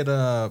get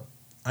I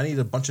need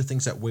a bunch of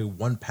things that weigh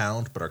 1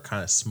 pound but are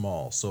kind of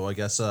small. So I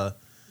guess I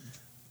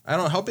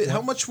don't know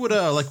how much would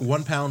like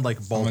 1 pound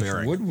like ball How much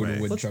bearing wood would a weigh?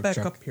 wood Let's chuck back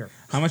chuck? up here.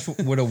 How much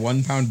would a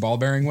 1 pound ball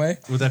bearing weigh?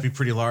 Would that be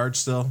pretty large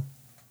still?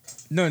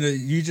 No,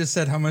 you just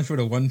said how much would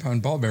a 1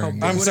 pound ball bearing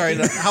weigh? I'm sorry.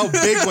 How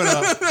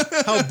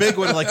big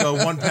would like a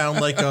 1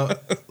 pound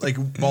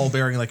like ball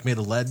bearing like made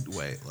of lead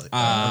weigh? Like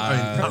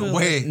probably not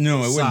weigh.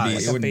 No, it wouldn't be.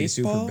 size. It wouldn't be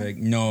baseball? super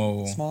big.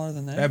 No, Smaller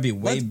than that. That'd be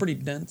way Lead's pretty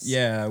dense.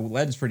 Yeah,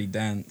 lead's pretty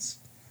dense.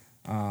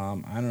 I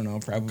don't know,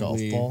 probably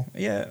Golf ball?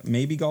 Yeah,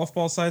 maybe golf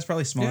ball size.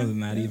 Probably smaller Yeah, than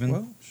that yeah, even.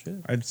 Well, shit.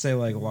 I'd say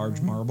like a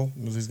large marble.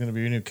 Was these going to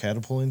be your new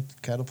catapulting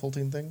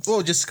things?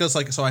 Well, just because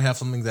like so I have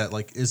something that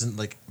like isn't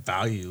like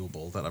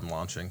valuable that I'm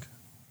launching.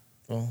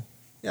 Well,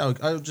 Yeah,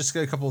 I'll just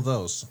get a couple of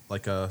those.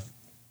 Like it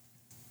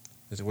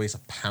weighs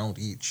 1 pound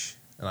each,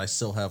 and I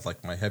still have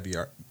like my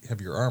heavier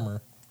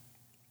armor.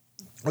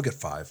 I'll get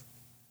 5.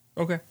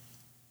 Okay.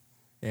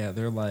 Yeah,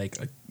 they're like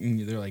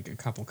a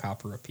couple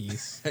copper a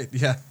piece. Hey,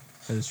 yeah,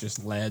 But it's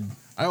just lead.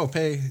 I will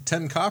pay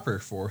 10 copper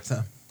for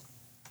them.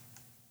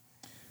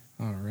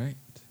 All right.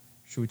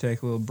 Should we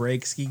take a little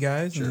break, ski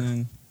guys, Sure. and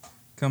then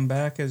come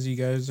back as you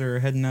guys are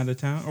heading out of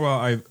town?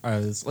 Well,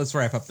 let's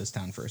wrap up this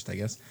town first, I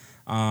guess.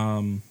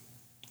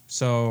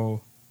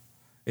 So,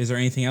 is there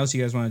anything else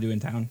you guys want to do in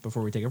town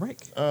before we take a break?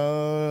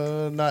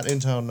 Not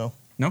in town, no.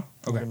 No?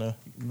 We're Okay. gonna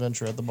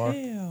venture at the bar.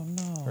 Hell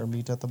no. Or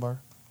meet at the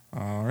bar.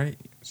 All right.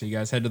 So you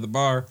guys head to the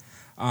bar.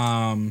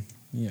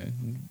 Yeah.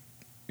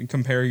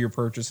 Compare your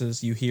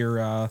purchases. You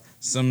hear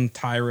some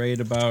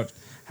tirade about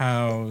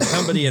how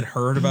somebody had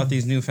heard about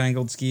these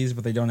newfangled skis,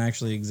 but they don't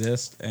actually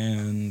exist,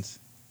 and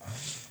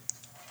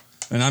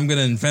I'm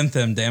gonna invent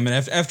them. Damn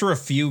it! After a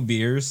few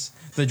beers,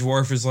 the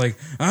dwarf is like,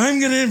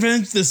 "I'm gonna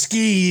invent the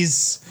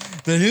skis,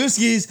 the new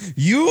skis.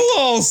 You'll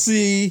all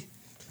see."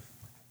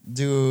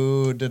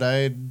 Did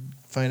I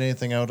find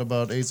anything out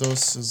about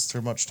Azos? Is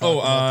there much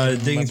talk about that in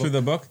digging my through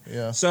the book.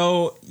 Yeah.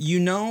 So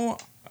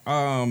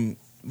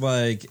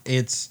like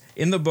it's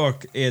in the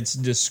book. It's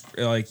just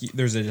like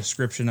there's a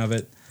description of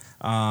it,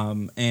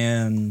 but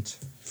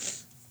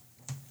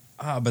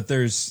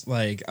there's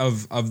like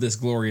of this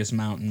glorious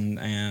mountain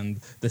and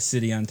the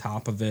city on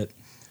top of it.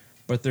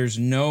 But there's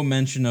no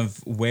mention of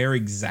where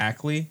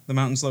exactly the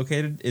mountain's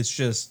located. It's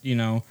just,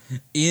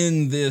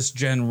 in this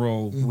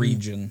general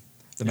region,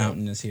 the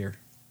mountain is here.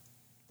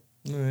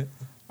 All right.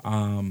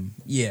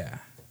 Yeah.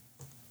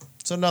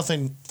 So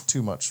nothing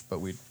too much, but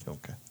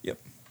okay. Yep.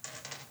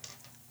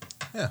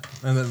 Yeah,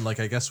 and then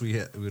I guess we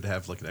would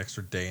have an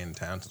extra day in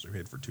town since we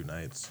paid for 2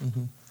 nights,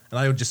 and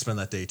I would just spend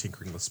that day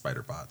tinkering with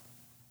Spider-Bot.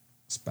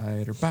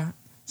 Spider-Bot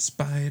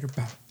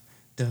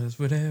does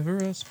whatever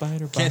a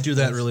spider-bot Can't do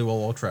that does. really well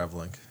while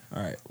traveling.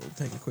 All right, we'll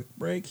take a quick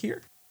break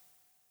here.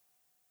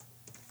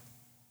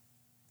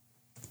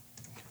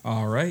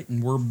 All right,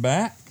 and we're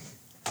back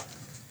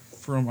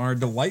from our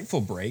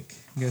delightful break.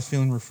 You guys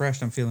feeling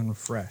refreshed? I'm feeling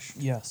refreshed.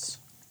 Yes.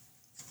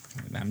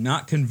 I'm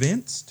not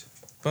convinced,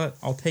 but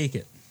I'll take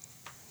it.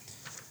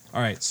 All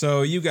right,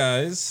 so you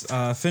guys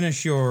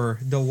finish your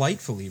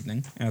delightful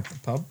evening at the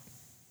pub,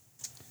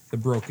 the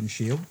Broken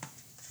Shield.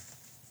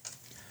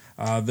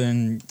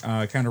 Then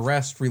kind of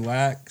rest,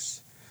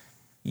 relax,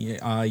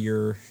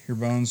 your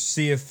bones.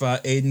 See if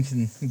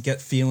Aiden can get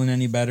feeling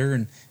any better,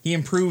 and he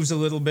improves a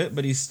little bit,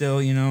 but he's still,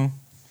 a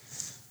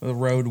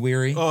road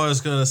weary. Oh, I was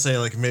gonna say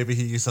maybe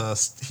he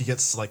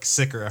gets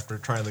sicker after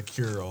trying the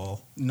cure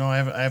all. No, I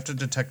have to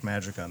detect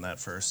magic on that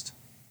first.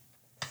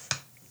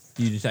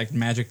 You detect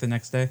magic the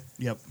next day.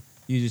 Yep.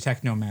 You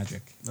detect no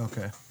magic.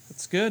 Okay.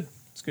 That's good.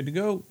 It's good to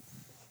go.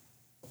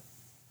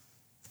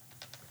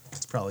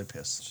 It's probably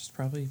piss. It's just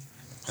probably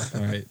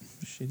All right.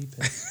 shitty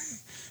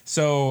piss.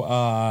 So,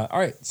 all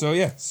right. So,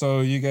 yeah. So,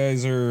 you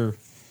guys are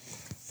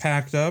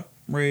packed up,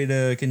 ready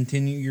to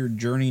continue your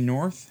journey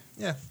north.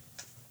 Yeah.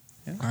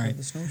 Yeah, All right.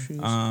 The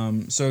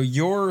snowshoes. So,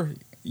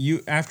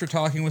 you after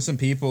talking with some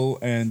people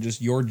and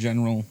just your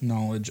general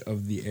knowledge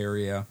of the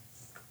area,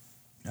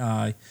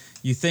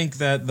 you think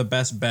that the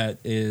best bet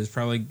is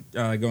probably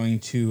going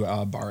to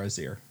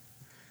Barazir,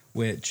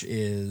 which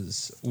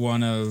is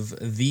one of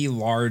the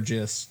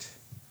largest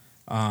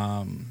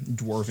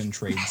dwarven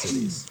trade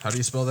cities. How do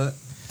you spell that?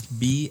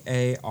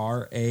 Barazir.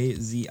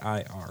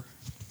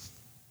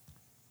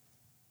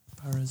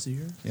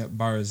 Barazir. Yep,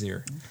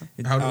 Barazir.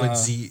 It, How do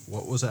Z?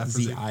 What was after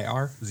Z?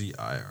 ZIR.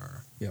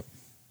 ZIR. Yep.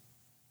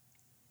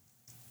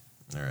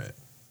 All right.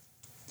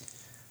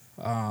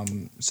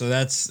 So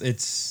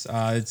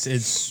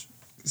it's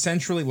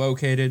centrally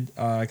located,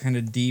 kind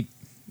of deep,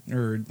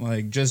 or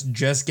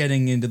just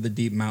getting into the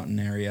deep mountain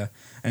area,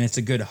 and it's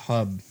a good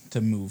hub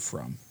to move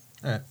from.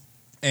 All right.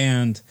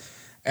 And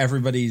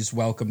everybody's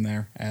welcome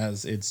there,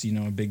 as it's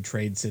a big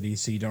trade city,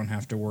 so you don't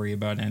have to worry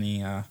about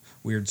any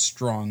weird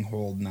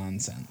stronghold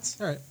nonsense.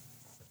 All right.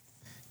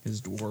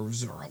 Because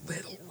dwarves are a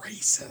little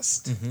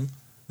racist. Mm-hmm.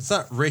 It's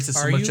not racist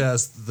so Are much you?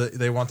 as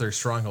they want their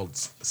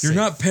strongholds You're safe.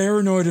 not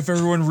paranoid if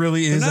everyone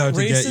really They're is not out to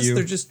racist. get you.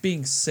 They're just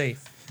being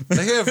safe.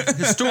 They have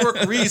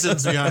historic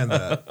reasons behind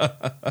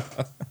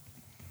that.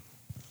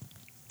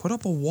 Put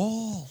up a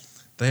wall.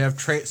 They have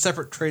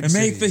separate trade and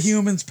make the cities.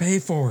 humans pay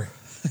for it.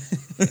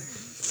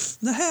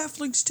 The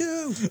halflings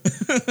too.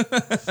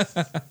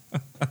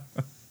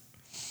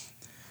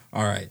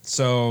 All right,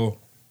 so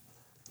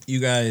you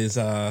guys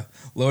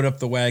load up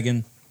the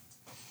wagon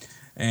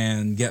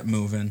and get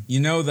moving. You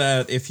know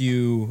that if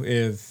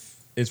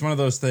it's one of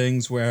those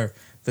things where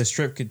this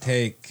trip could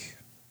take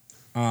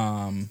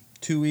 2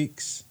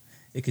 weeks,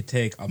 it could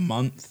take a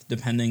month,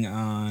 depending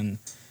on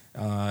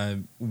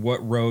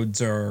what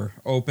roads are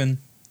open,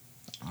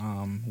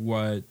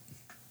 what.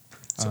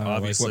 So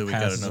obviously what we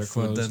got passes enough are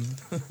food then.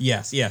 closed.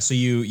 Yes, yeah. So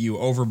you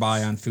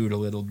overbuy on food a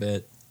little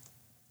bit.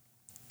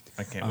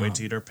 I can't wait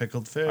to eat our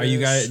pickled fish. Are you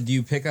guys? Do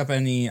you pick up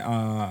any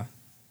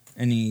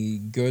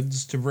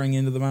goods to bring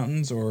into the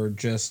mountains, or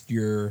just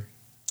your?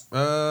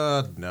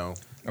 No.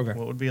 Okay.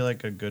 What would be a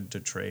good to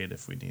trade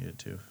if we needed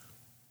to? You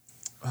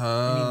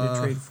need to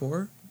trade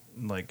for?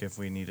 If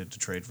we needed to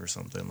trade for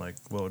something, what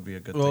would be a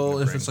good Well, thing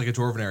to if bring? it's a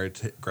dwarven area,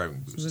 grabbing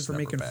boots This is is for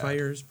never making bad.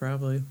 fires,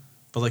 probably.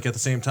 But at the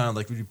same time,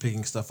 we'd be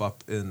picking stuff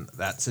up in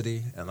that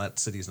city, and that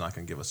city's not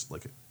going to give us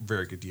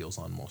very good deals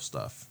on most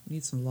stuff.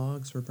 Need some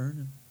logs for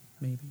burning,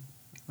 maybe.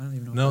 I don't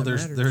even know. No, if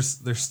that matters.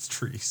 there's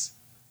trees.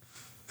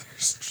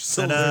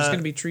 So And, There's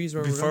gonna be trees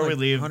where Before we're we like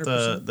leave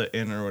 100%. the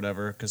inn or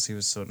whatever, because he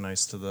was so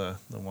nice to the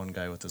one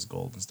guy with his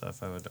gold and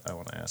stuff, I want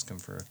to ask him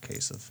for a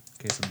case of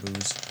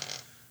booze.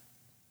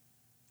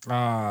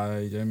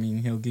 I mean,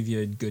 he'll give you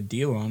a good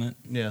deal on it.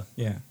 Yeah,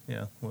 Yeah.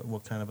 yeah.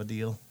 What kind of a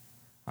deal?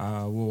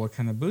 Well, what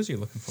kind of booze are you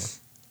looking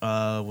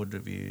for? Would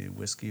it be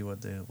whiskey?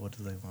 What do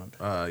they want?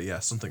 yeah,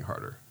 something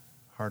harder.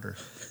 Harder.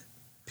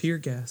 Pure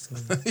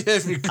gasoline. Yeah,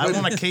 if you could. I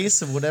want a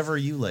case of whatever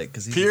you like,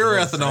 because Pure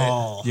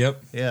ethanol.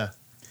 Yep. Yeah.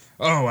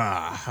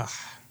 Oh,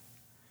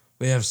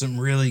 we have some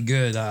really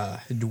good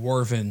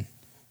dwarven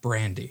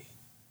brandy.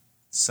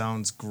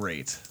 Sounds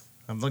great.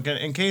 I'm looking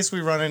in case we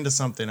run into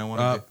something. I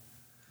want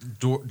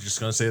to. Just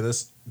gonna say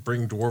this: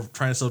 trying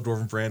to sell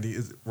dwarven brandy.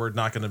 We're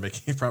not gonna make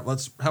any problem.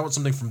 How about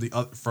something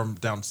from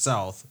down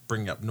south,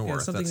 bringing up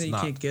north? something that you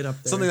can't get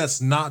up there. Something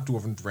that's not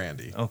dwarven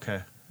brandy.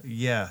 Okay.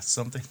 Yeah,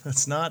 something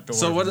that's not. Dwarven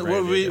So what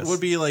brandy, I guess. would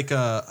be like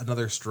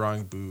another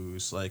strong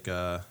booze like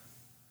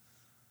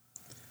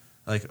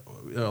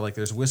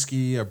there's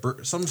whiskey,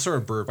 some sort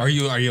of bourbon. Are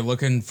you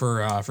looking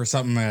for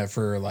something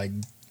for like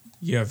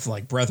you have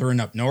like brethren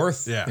up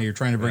north? Yeah. And you're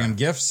trying to bring them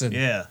gifts and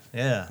Yeah.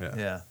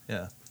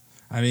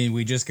 I mean,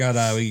 we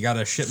got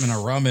a shipment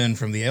of rum in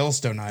from the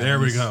Aylstone Islands. There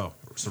we go.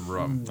 Some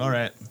rum. All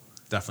right.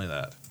 Definitely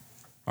that.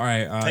 All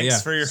right. Thanks yeah.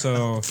 for your-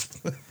 So,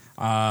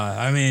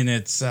 I mean,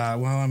 it's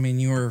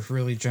you were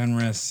really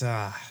generous.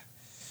 I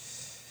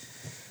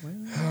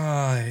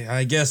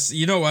guess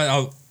you know what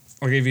I'll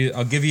give you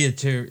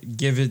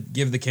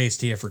the case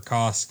to you for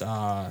cost.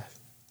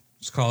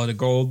 Just call it a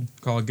gold.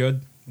 Call it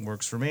good.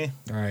 Works for me.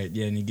 All right.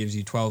 Yeah, and he gives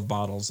you 12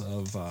 bottles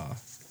of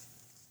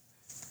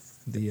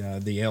the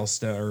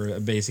Aylstone, or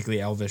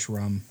basically Elvish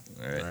rum.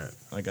 All right.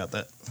 I got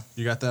that.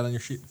 You got that on your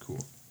sheet?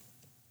 Cool.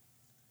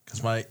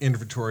 Because my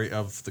inventory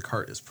of the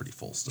cart is pretty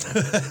full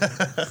still.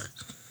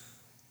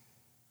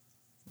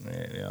 All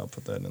right, yeah, I'll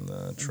put that in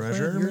the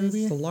treasure. You're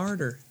Maybe. the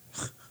larder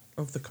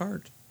of the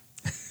cart.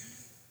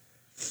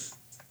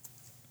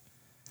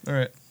 All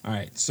right. All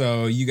right,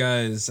 so you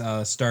guys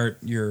start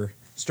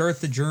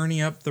the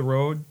journey up the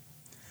road.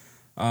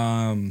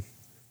 The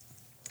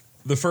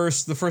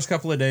first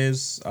couple of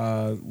days,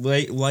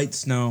 light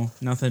snow,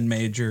 nothing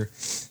major.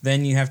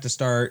 Then you have to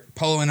start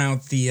pulling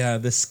out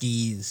the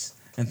skis,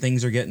 and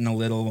things are getting a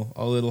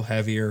little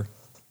heavier.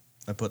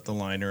 I put the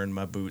liner in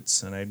my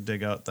boots, and I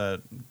dig out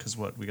that because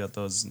we got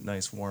those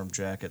nice warm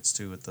jackets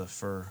too with the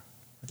fur.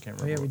 I can't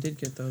remember. Oh yeah, we did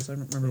get those. I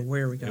don't remember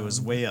where we got It was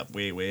them. way up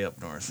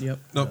north. Yep.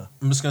 Nope. Yeah.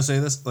 I'm just gonna say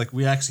this: like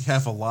we actually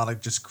have a lot of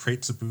just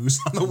crates of booze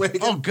on the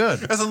wagon. Oh,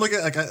 good. As I'm looking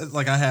at,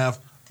 I have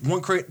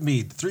 1 crate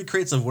mead, 3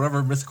 crates of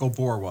whatever mythical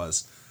boar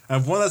was. I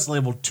have one that's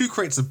labeled 2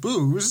 crates of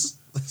booze.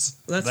 That's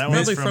That was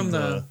probably from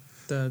from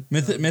the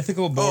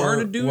Mythical Boar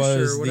Arnaduce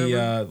or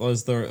whatever.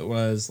 was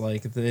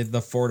like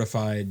the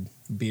fortified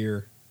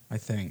beer, I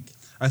think.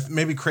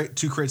 Maybe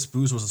 2 crates of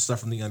booze was the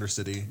stuff from the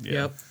Undercity. Yeah.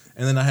 Yep.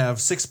 And then I have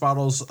 6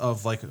 bottles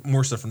of like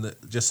more stuff from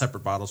just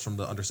separate bottles from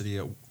the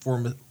Undercity.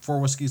 4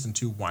 whiskeys and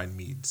 2 wine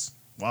meads.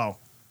 Wow.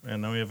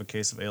 And now we have a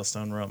case of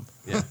Aylstone rum.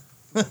 Yeah.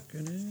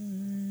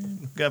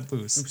 Got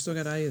booze. We still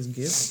got Aya's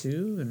gift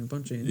too, and a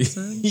bunch of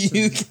incense.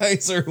 You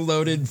guys are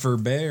loaded for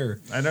bear.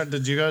 I know.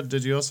 Did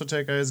you also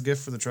take Aya's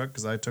gift for the truck?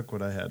 Because I took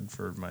what I had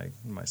for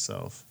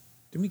myself.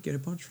 Didn't we get a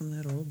bunch from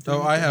that old dude?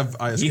 Oh, I have.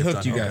 He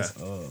hooked you guys.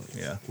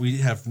 Yeah. We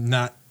have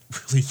not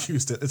really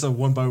used it. It's a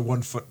 1 by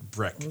 1 foot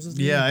brick. What was his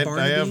Yeah, name?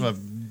 I have Barnaby? a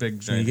big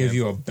And he giant. gave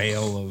you a handful.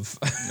 bale of.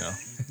 No.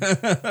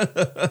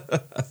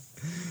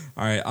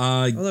 All right.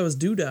 Oh, that was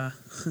Doodah.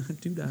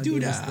 Doodah.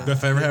 gave us Doodah. the-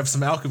 If I ever have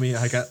some alchemy,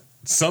 I got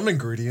some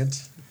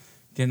ingredient.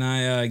 Can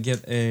I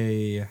get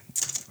a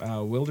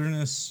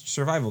wilderness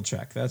survival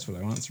check? That's what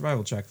I want.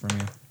 Survival check from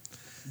you.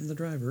 The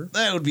driver.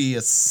 That would be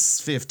a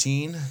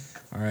 15.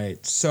 All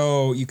right.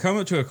 So you come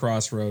up to a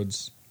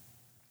crossroads,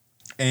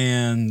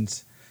 and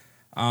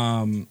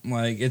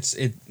it's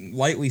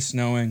lightly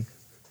snowing,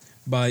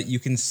 but you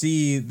can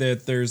see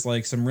that there's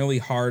like some really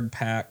hard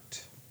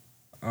packed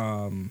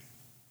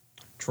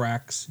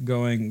tracks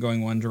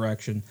going one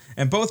direction,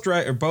 and both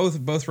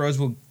roads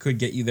could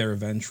get you there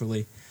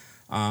eventually.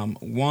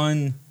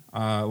 One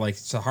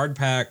it's a hard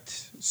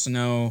packed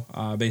snow,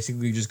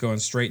 basically just going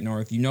straight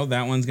north. You know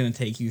that one's going to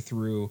take you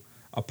through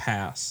a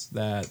pass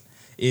that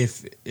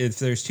if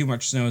there's too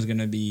much snow is going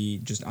to be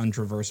just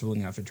untraversable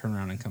enough to turn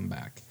around and come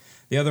back.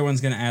 The other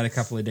one's going to add a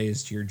couple of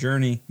days to your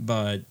journey,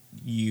 but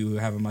you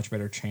have a much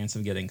better chance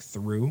of getting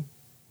through.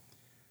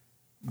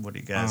 What do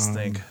you guys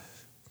think?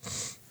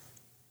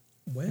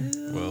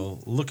 Well,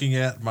 looking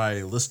at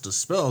my list of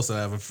spells that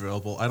I have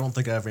available, I don't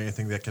think I have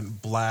anything that can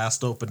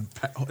blast open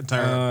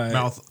entire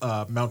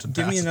mountain.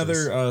 Give me passages.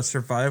 another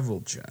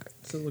survival check.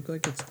 Does it look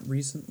like it's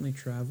recently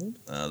traveled?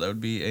 That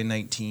would be a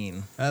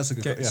 19. That's a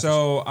good. Okay, Yeah.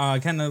 so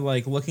kind of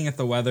like looking at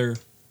the weather,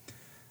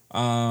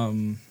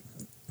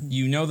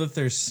 you know that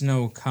there's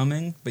snow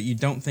coming, but you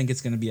don't think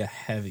it's going to be a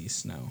heavy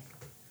snow.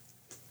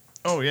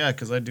 Oh, yeah,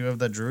 because I do have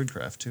that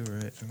druidcraft too,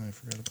 right? I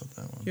forgot about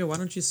that one. Yeah, why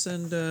don't you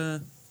send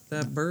that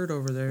bird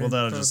over there? Well,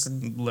 that'll talking-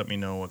 just let me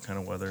know what kind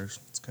of weather is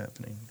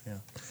happening. Yeah.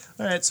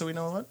 All right, so we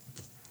know what?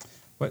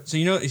 But so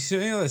you know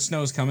that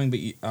snow is coming, but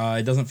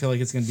it doesn't feel like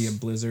it's going to be a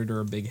blizzard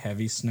or a big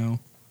heavy snow.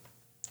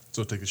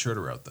 So we'll take the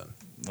shorter route then.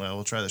 Well,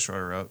 we'll try the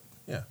shorter route.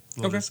 Yeah.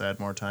 We'll Okay. just add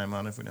more time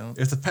on if we don't.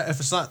 If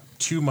it's not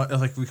too much,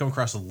 like we come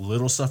across a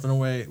little stuff in a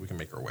way, we can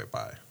make our way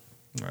by.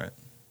 All right.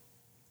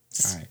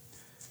 All right.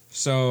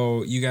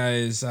 So you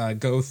guys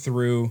go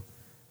through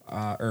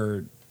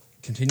or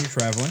continue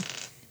traveling,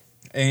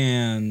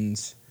 and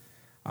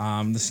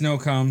the snow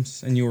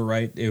comes, and you were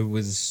right. It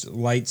was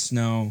light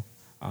snow,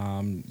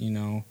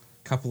 a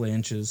couple of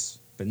inches,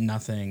 but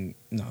nothing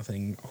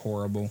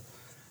horrible.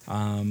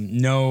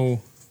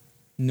 No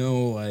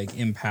like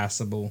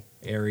impassable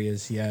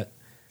areas yet.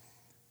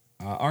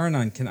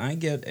 Arnon, can I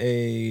get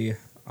a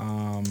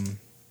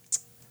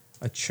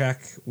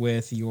check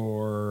with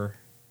your?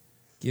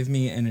 Give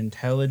me an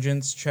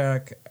intelligence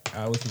check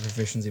with your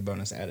proficiency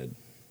bonus added.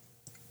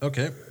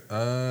 Okay.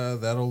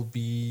 That'll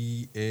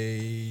be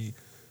a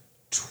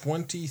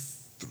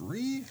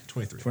 23?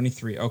 23.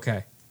 23.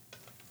 Okay.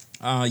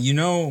 You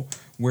know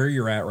where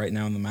you're at right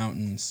now in the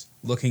mountains,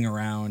 looking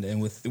around,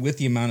 and with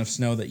the amount of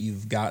snow that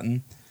you've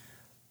gotten,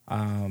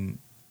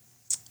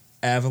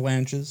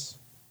 avalanches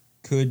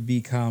could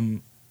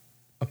become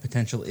a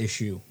potential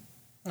issue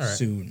All right.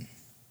 soon.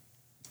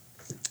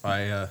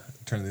 I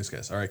turn to these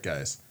guys. All right,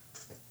 guys.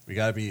 We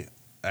got to be...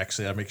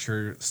 Actually, I make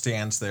sure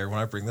Stan's there when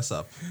I bring this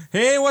up.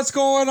 Hey, what's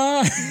going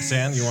on?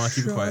 Stan, you want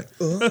to keep it quiet?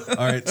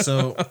 All right,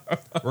 so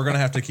we're going to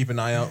have to keep an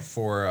eye out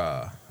for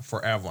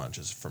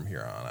avalanches from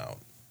here on out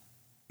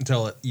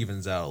until it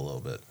evens out a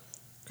little bit.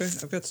 Okay,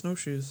 I've got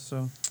snowshoes,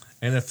 so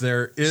And if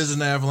there is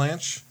an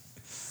avalanche,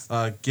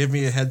 give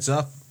me a heads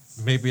up.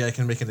 Maybe I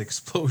can make an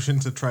explosion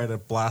to try to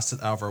blast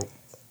it out of our...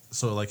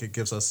 So, like, it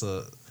gives us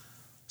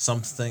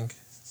something.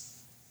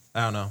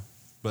 I don't know.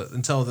 But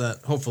until then,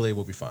 hopefully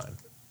we'll be fine.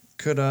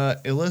 Could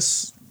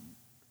Illis,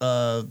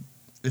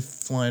 if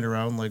flying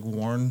around,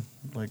 warn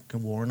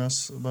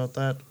us about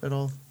that at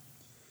all?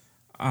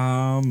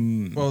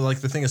 Well,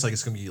 like, the thing is, like,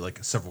 it's going to be,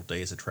 like, several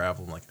days of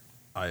travel. And,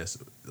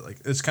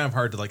 it's kind of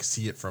hard to, like,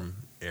 see it from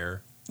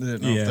air. I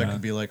didn't know if that Yeah.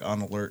 could be,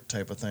 on alert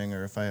type of thing,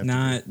 or if I have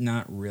to...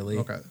 Not really.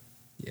 Okay.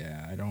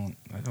 Yeah, I don't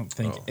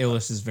think Oh.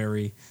 Illis is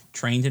very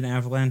trained in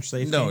avalanche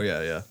safety. No,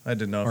 yeah. I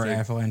didn't know Or if they...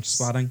 avalanche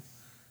spotting.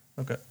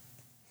 Okay.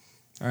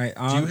 All right.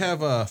 Do you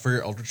have, for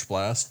your Eldritch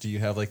Blast, do you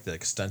have, like, the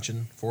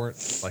extension for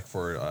it? Like,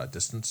 for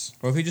distance?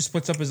 Well, if he just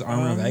splits up his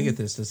armor of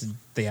Agathis, does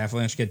the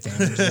avalanche get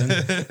damaged then?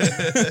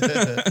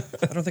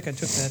 I don't think I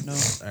took that. No,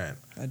 All right.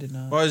 I did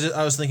not. Well,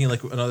 I was thinking,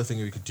 like, another thing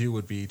we could do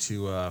would be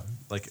to,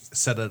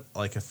 set it,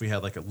 like, if we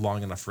had, like, a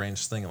long enough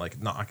range thing,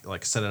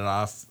 set it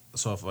off,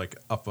 so if, like,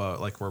 up,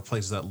 where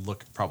places that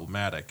look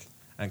problematic,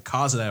 and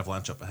cause an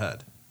avalanche up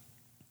ahead.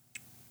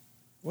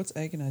 What's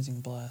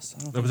agonizing blast?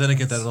 I don't But think then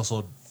again, that's- that'd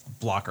also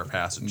block our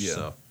passage, Yeah.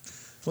 so...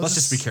 Well, Let's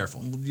just be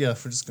careful. Yeah,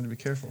 if we're just going to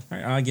be careful. All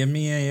right, give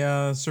me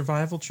a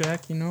survival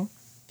check,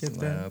 Get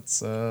that. That's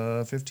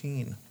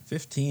 15.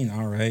 15,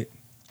 all right.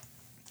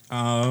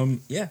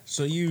 Yeah,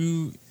 so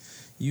you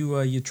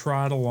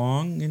trot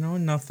along,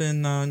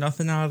 nothing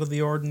out of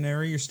the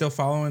ordinary. You're still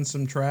following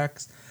some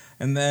tracks.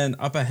 And then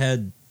up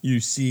ahead, you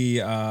see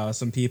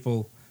some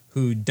people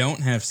who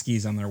don't have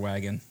skis on their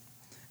wagon.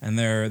 And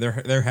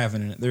they're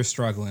having it. They're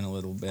struggling a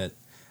little bit.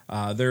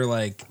 They're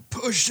like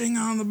pushing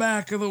on the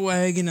back of the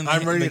wagon, and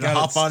I'm ready they to got it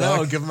hop on stuck.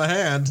 out and give him a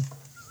hand.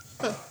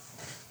 All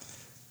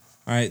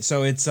right,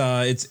 so it's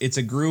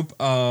a group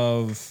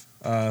of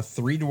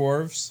 3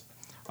 dwarves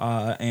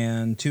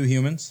and 2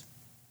 humans,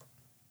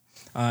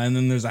 and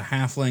then there's a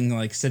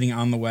halfling sitting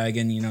on the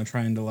wagon,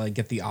 trying to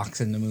get the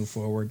oxen to move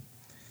forward.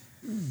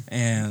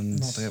 And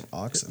Well, they have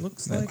oxen. It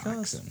looks They have like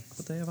us, oxen.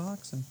 but they have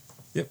oxen.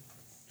 Yep.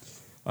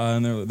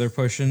 And they're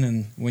pushing,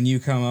 and when you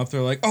come up,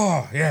 they're like,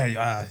 "Oh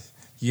yeah,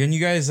 can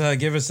you guys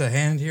give us a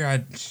hand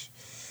here?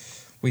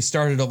 We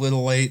started a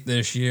little late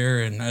this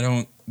year,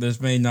 and this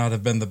may not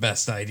have been the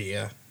best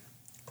idea."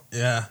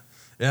 Yeah.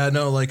 Yeah,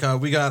 no,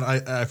 we got...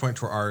 I point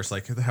to ours,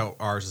 how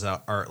ours is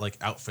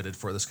outfitted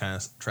for this kind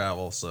of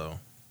travel, so...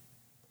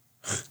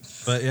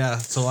 But, yeah,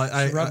 so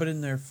I Rub it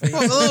in their face. a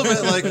little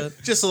bit,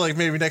 just so,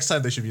 maybe next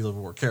time they should be a little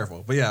bit more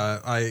careful. But, yeah,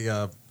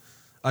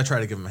 I try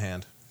to give them a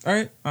hand. All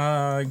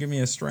right, give me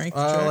a strength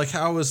check.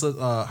 how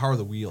are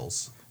the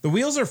wheels? The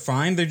wheels are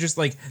fine. They're just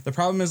the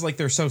problem is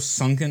they're so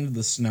sunk into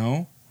the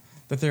snow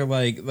that they're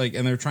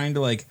and they're trying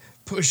to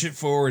push it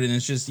forward, and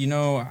it's just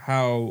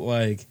how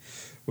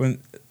when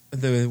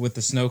with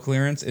the snow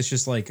clearance, it's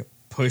just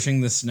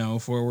pushing the snow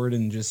forward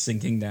and just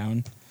sinking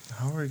down.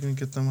 How are we going to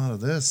get them out of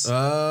this?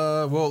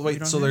 Well, wait.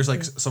 don't So have there's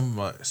to-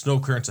 some snow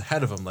clearance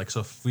ahead of them.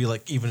 So if we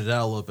even it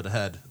out a little bit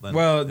ahead, then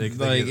Well, they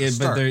get a but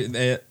start.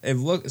 it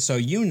look so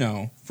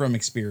from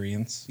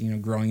experience,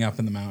 growing up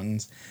in the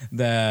mountains,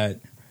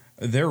 that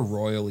they're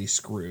royally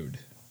screwed.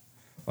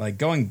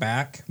 Going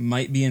back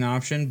might be an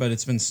option, but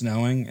it's been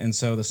snowing, and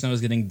so the snow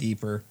is getting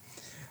deeper.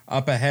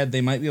 Up ahead,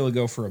 they might be able to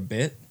go for a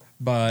bit,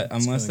 but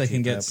unless gonna they can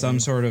keep get some happening.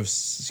 sort of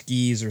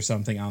skis or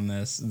something on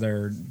this,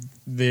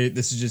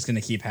 this is just going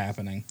to keep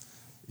happening.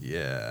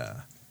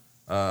 Yeah.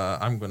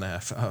 I'm gonna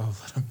have. I'll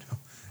let them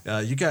know.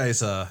 You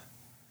guys.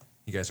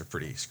 you guys are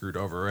pretty screwed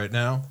over right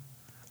now.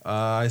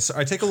 I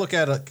take a look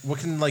at what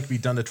can like be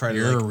done to try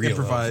You're to a real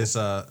improvise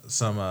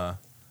some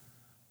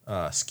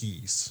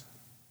skis.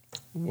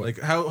 Like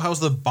how's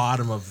the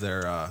bottom of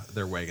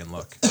their wagon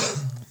look?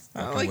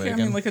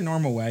 Like a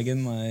normal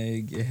wagon.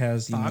 Like it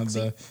has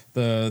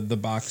the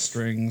box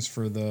strings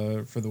for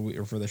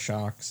the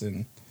shocks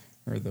and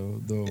or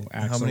the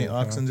axle. How many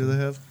oxen do they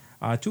have?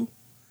 2.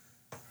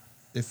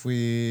 If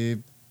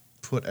we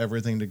put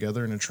everything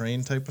together in a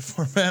train type of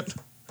format,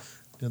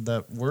 did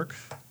that work?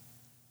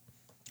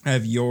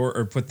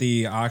 Put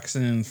the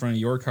oxen in front of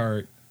your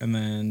cart and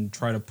then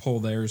try to pull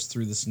theirs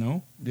through the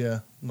snow. Yeah,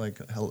 like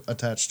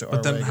attached to our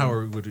But then wagon. how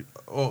would we,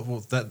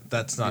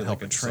 that's not Yeah, like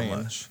helping a train. so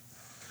much.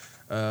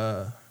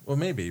 Well,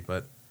 maybe,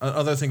 but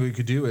other thing we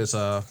could do is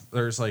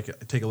there's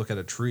like take a look at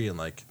a tree and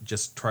like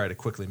just try to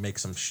quickly make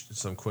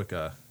some quick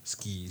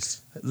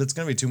skis. That's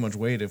gonna be too much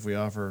weight if we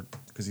offer,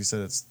 because you said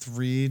it's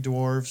 3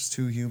 dwarves,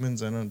 2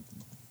 humans, and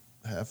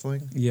a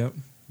halfling. Yep.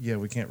 Yeah,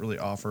 we can't really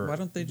offer Why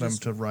don't they them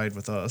just to ride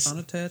with us.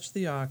 Unattach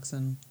the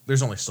oxen,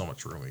 There's only so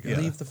much room we can.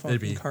 leave the It'd fucking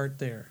be- cart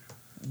there,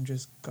 and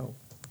just go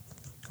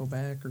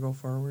back or go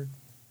forward.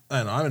 I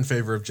don't know. I'm in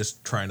favor of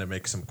just trying to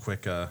make some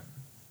quick.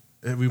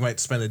 We might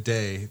spend a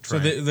day So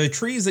trying. the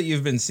trees that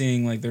you've been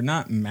seeing, like they're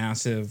not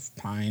massive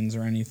pines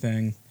or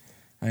anything.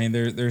 I mean,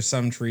 there's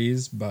some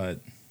trees, but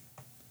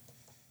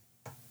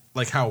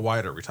like how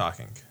wide are we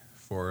talking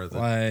for the?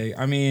 like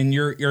I mean,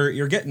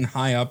 you're getting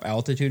high up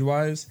altitude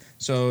wise,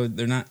 so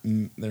they're not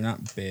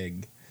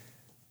big.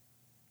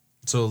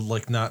 So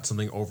like not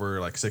something over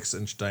like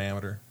 6-inch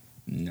diameter.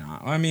 No,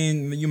 I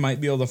mean you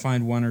might be able to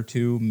find 1 or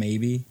 2,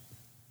 maybe.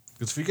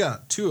 Because if we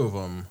got 2 of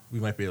them,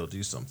 we might be able to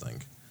do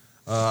something.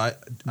 Do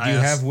you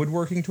have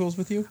woodworking tools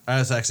with you? I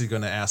was actually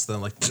going to ask them,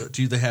 like,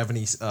 do they have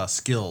any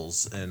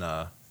skills and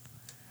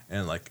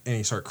like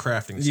any sort of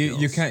crafting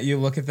skills? You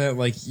look at that,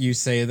 like you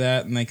say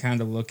that, and they kind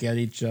of look at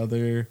each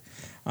other,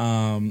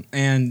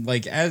 and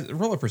like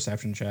roll a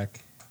perception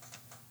check.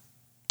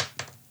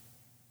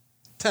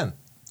 10.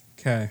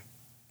 Okay.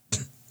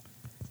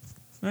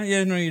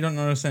 Yeah, no, you don't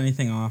notice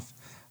anything off.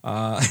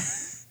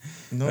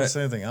 Notice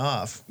anything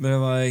off. They're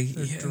like,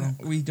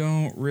 drunk. we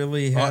don't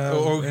really have.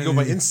 Or we can go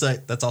by any-"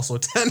 insight. That's also a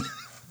 10.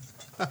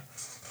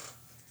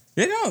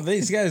 Yeah, no,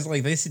 these guys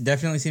like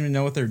definitely seem to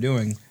know what they're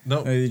doing.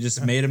 Nope. They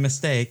just made a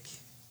mistake.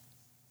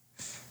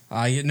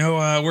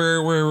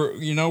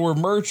 We're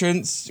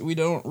merchants. We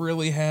don't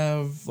really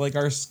have like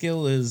our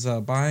skill is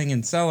buying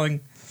and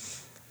selling.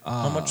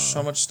 How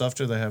much stuff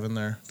do they have in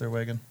their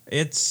wagon?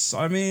 It's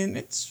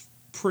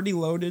pretty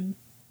loaded.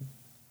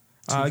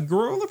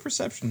 Roll a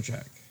perception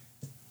check.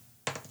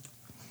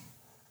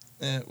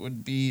 It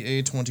would be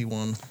a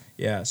 21.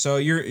 Yeah, so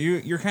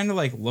you're kind of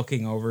like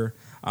looking over.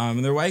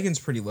 Their wagon's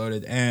pretty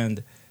loaded,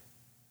 and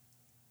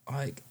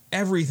like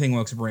everything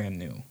looks brand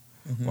new.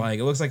 Mm-hmm. Like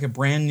it looks like a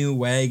brand new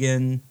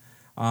wagon.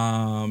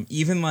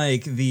 Even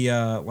like the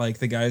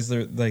guys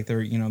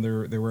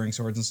they're wearing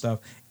swords and stuff.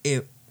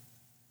 It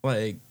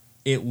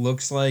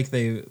looks like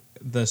the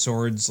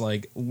swords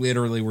like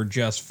literally were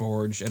just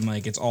forged, and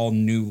like it's all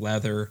new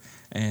leather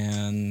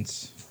and.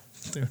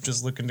 They're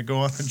just looking to go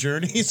on a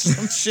journey,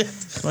 some shit.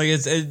 Like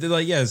it's the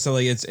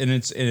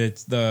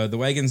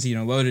wagon's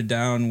loaded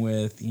down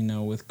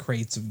with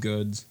crates of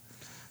goods.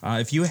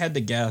 If you had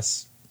to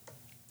guess,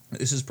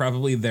 this is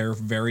probably their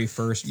very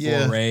first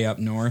foray up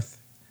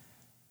north.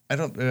 I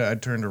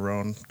turned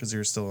around because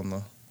you're still in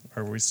the.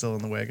 Are we still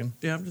in the wagon?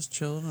 Yeah, I'm just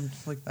chilling. I'm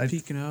like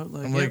peeking out.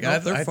 Like, I'm like,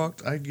 they're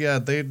fucked.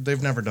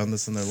 They've never done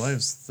this in their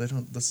lives. They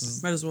don't. This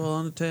is. Might as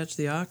well unattach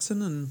the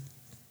oxen and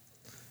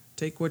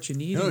take what you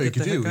need. You know and what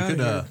get we could the do? heck out of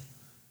here.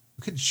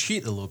 We could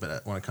cheat a little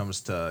bit when it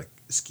comes to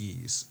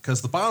skis,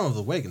 because the bottom of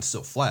the wagon's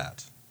still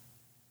flat.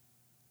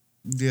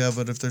 Yeah,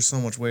 but if there's so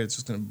much weight, it's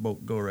just gonna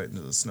go right into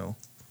the snow.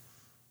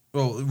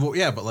 Well,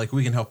 yeah, but like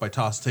we can help by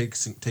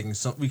taking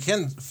some. We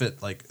can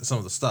fit like some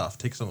of the stuff,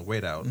 take some of the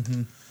weight out,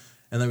 and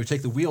then we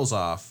take the wheels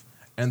off,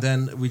 and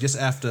then we just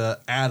have to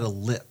add a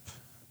lip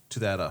to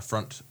that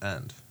front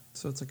end.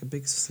 So it's like a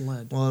big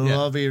sled. Well,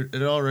 Yeah.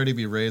 it'll already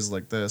be raised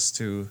like this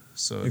too.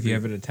 So If you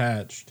have it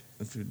attached.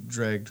 if you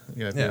dragged, if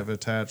you Yeah. have it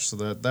attached, so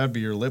that'd be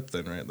your lip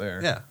then right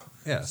there.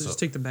 Yeah. So just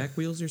take the back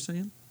wheels, you're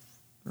saying?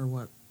 Or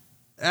what?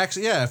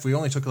 Actually, yeah. If we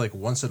only took like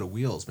one set of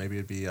wheels, maybe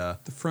it'd be The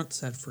front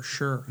set for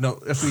sure.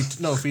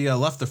 If we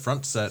left the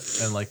front set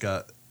and like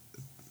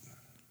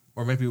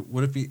or maybe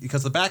would it be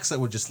because the back set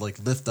would just like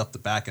lift up the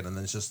back end and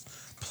then it's just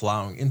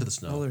plowing into the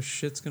snow. All their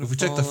shit's gonna If we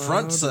fall took the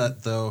front out.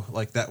 set though,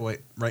 like that way,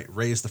 right,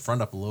 raise the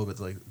front up a little bit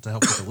to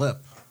help with the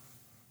lip.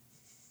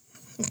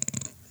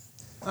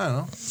 I don't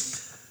know,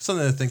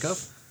 something to think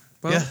of.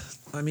 Well, Yeah.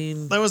 I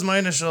mean, That was my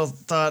initial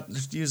thought.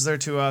 Just use their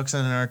 2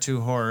 oxen and our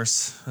 2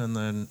 horse, and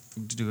then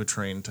do a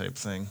train type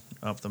thing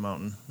up the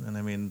mountain. And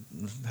I mean,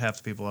 half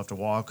the people have to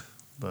walk,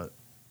 but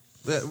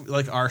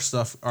Like our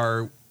stuff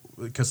are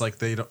because like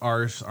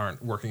ours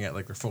aren't working at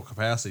like their full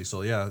capacity.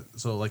 So yeah,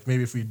 so like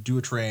maybe if we do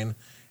a train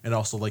and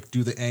also like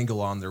do the angle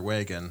on their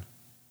wagon,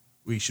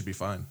 we should be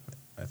fine.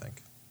 I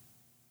think.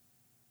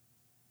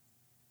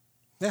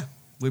 Yeah.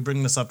 we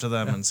bring this up to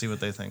them and see what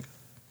they think.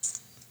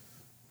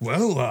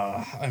 Well,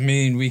 I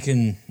mean, we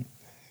don't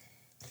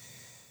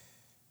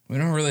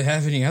really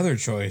have any other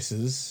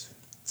choices.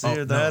 It's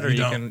either that, or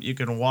you you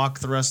don't. can walk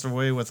the rest of the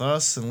way with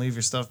us and leave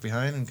your stuff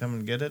behind and come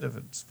and get it.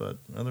 But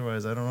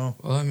otherwise, I don't know.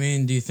 Well, I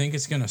mean, do you think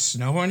it's gonna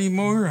snow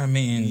anymore? I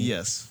mean,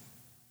 Yes.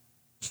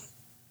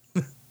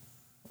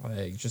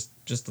 like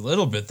just a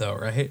little bit though,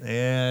 right?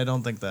 Yeah, I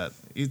don't think that.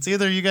 It's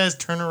either you guys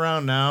turn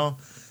around now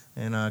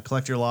and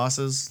collect your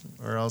losses,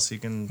 or else you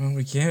can. Well,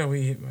 we can't.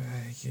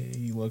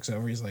 He looks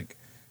over. He's like,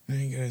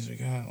 "Hey guys,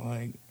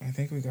 I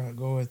think we gotta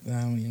go with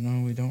them. You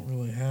know, we don't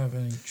really have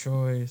any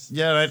choice."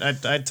 Yeah,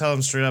 I'd tell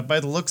him straight up. By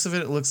the looks of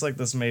it, it looks like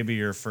this may be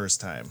your first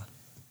time.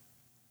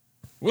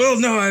 Well,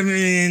 no, I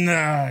mean,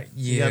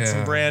 You got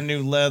some brand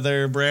new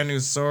leather, brand new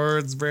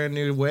swords, brand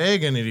new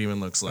wagon. It even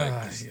looks like.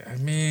 I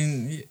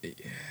mean,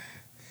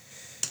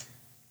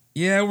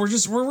 yeah, we're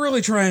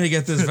really trying to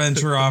get this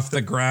venture off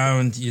the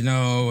ground, you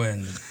know,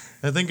 and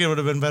I think it would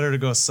have been better to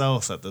go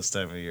south at this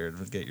time of year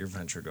to get your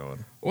venture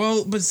going.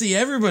 well, but see,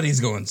 everybody's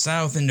going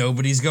south and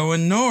nobody's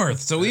going north,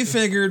 so we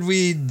figured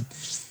we'd.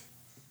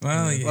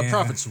 Well, yeah. Our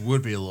profits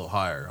would be a little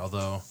higher,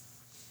 although,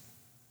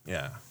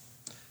 yeah.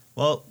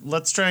 Well,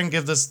 let's try and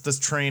give this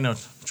train a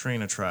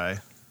try.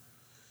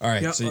 All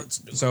right. Yeah,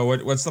 So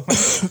what's the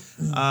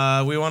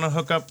plan? We want to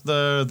hook up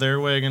their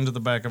wagon to the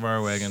back of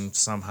our wagon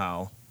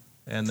somehow,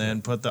 and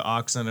then put the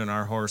oxen and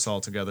our horse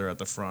all together at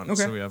the front.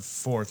 Okay. So we have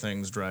 4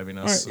 things driving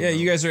All right. us. Yeah,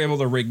 you guys are able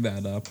to rig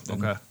that up.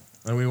 and- Okay.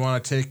 And we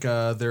want to take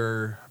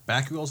their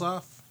back wheels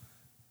off.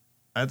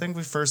 I think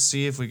we first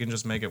see if we can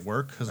just make it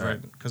work,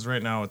 because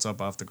right now it's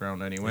up off the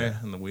ground anyway, Yeah.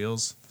 and the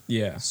wheels.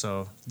 Yeah.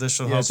 So this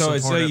should Yeah, help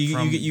support it you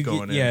from get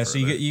going in yeah, so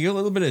you further. get a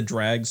little bit of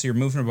drag, so you're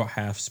moving about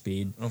half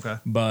speed, Okay.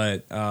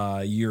 but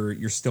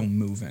you're still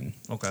moving.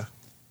 Okay.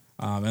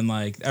 And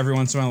like every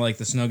once in a while, like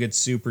the snow gets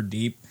super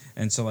deep,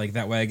 and so like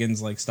that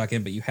wagon's like stuck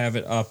in, but you have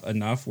it up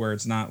enough where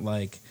it's not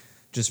like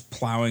just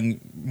plowing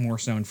more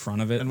snow in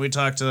front of it. And we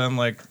talked to them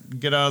like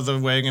get out of the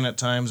wagon at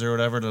times or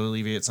whatever to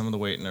alleviate some of the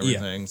weight and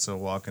everything. So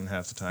walking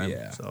half the time.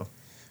 Yeah. So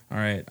All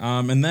right,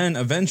 and then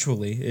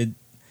eventually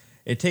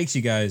it takes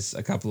you guys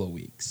a couple of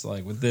weeks.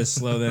 Like with this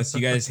slowness,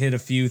 you guys hit a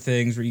few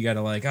things where you got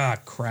to like,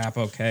 crap,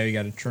 okay, you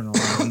got to turn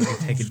around and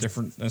take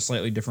a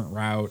slightly different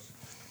route,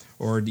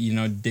 or you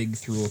know, dig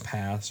through a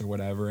pass or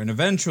whatever. And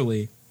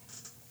eventually,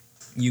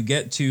 you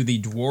get to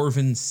the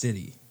dwarven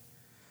city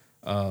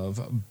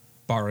of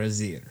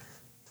Barazir.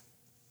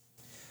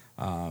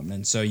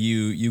 And so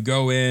you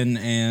go in,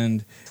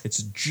 and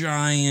it's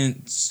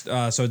giant.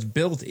 So it's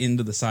built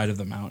into the side of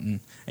the mountain,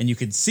 and you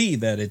can see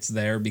that it's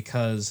there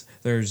because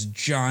there's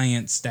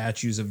giant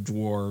statues of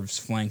dwarves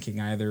flanking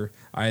either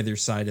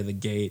side of the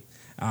gate.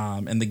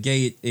 And the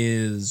gate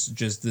is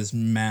just this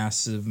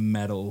massive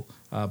metal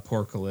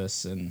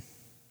portcullis, and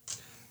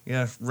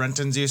yeah,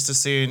 Renton's used to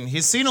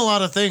he's seen a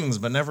lot of things,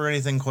 but never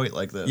anything quite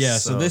like this. yeah.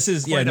 So this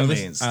is quite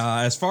amazed.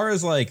 as far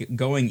as like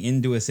going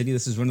into a city,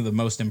 this is one of the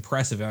most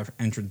impressive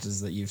entrances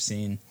that you've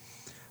seen.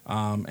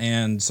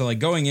 And so like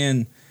going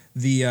in,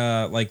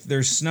 the like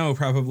there's snow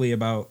probably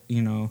about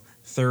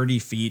 30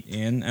 feet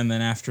in, and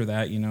then after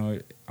that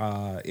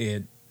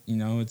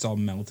it's all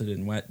melted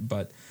and wet,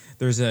 but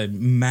there's a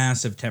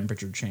massive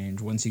temperature change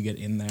once you get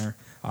in there.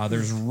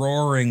 There's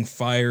roaring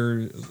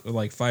fire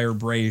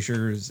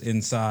braziers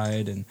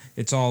inside, and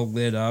it's all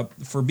lit up.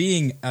 For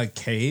being a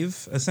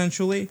cave,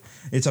 essentially,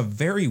 it's a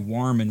very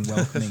warm and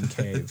welcoming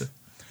cave.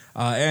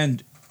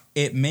 And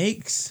it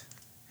makes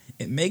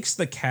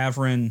the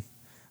cavern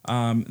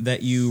that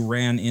you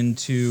ran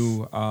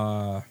into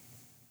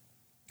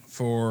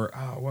for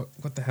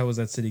what the hell was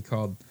that city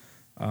called?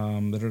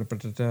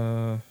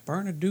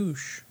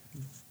 Barnadouche.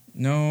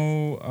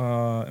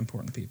 No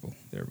important people.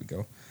 There we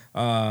go.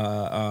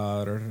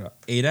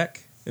 Adek.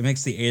 It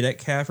makes the Adek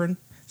cavern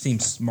seem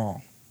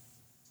small.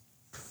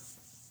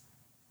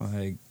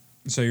 Like,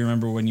 so you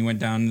remember when you went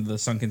down to the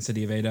sunken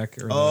city of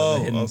Adek, or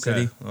the hidden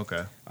city?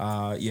 Okay.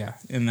 Yeah,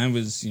 and that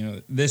was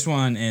this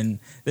one, and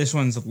this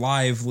one's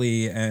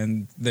lively,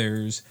 and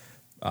there's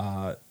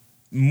more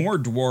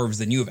dwarves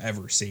than you have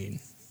ever seen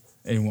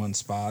in one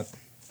spot,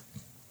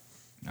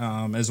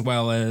 as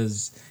well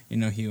as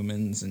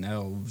humans and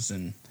elves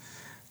and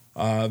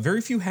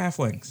very few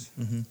halflings.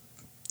 Mm-hmm.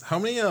 How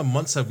many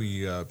months have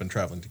we been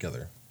traveling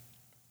together?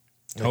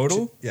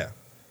 Total? Yeah.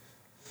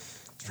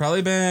 It's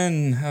probably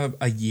been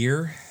a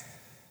year,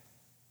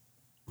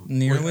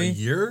 nearly. Wait, a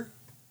year?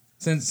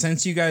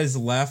 Since you guys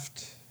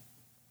left.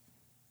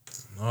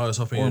 Oh, I was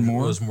hoping Or it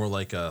more? was more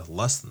like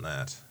less than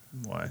that.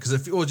 Why? Because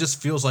it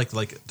just feels like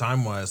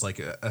time wise, like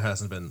it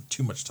hasn't been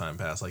too much time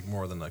past, like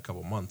more than a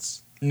couple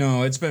months.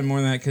 No, it's been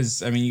more than that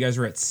because you guys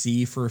were at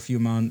sea for a few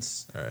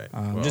months. All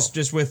right.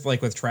 Just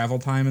with travel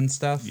time and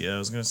stuff. Yeah, I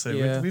was gonna say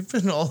Yeah. we've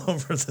been all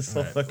over this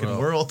whole Right, fucking well.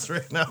 world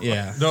right now.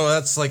 Yeah. No,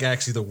 that's like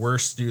actually the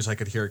worst news I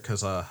could hear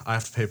because I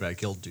have to pay back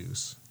guild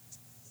dues.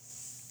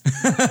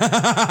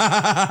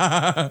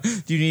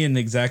 Do you need an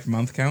exact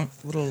month count?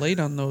 A little late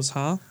on those,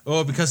 huh?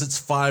 Oh, because it's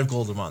 5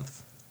 gold a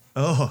month.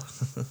 Oh,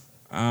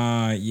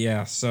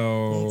 Yeah.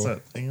 So what's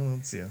that thing?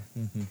 Let's see.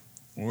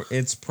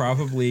 It's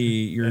probably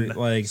you're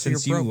like So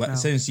since you're you broke now.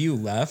 since you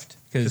left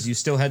because you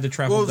still had to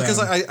travel. Well, because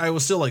down. I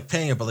was still like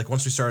paying it, but like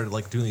once we started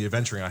like doing the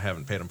adventuring, I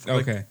haven't paid him for.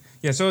 Like, Okay.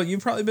 Yeah, so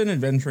you've probably been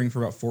adventuring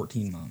for about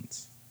 14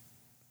 months.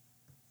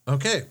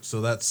 okay,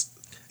 so that's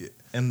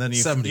And then you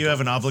 70 you have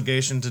an gold.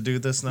 obligation to do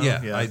this now.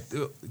 yeah. I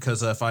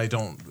because if I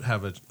don't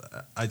have it,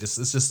 it's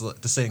just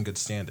to stay in good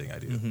standing. I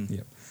do.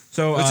 Yep.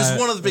 So Which is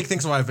one of the big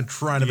things why I've been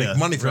trying to Yeah, make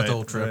money throughout the right,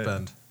 whole trip right.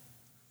 and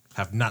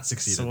have not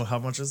succeeded. So how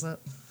much is that?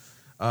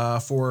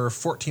 For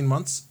 14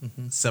 months,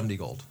 70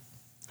 gold,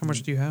 How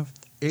much do you have?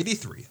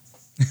 83.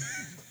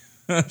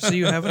 So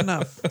you have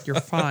enough. You're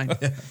fine.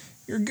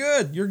 you're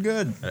good. You're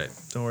good. Right.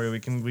 Don't worry, we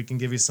can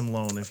give you some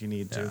loan if you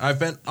need to. I've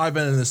been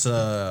in this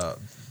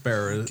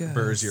bear's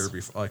Guys. ear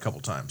before a couple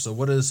times. So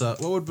what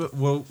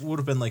would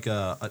have been like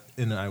a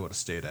inn I would have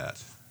stayed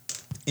at?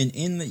 An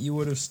inn that you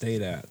would have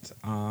stayed at.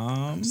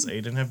 Does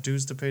Aiden have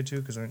dues to pay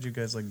too? Because aren't you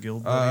guys like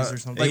guild buddies or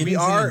something? Like we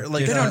Aiden's in are a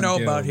like They don't know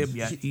Guild. about him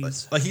yet.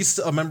 he's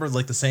a member of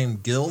like the same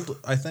guild.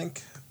 I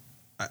think.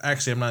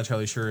 Actually, I'm not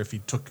entirely sure if he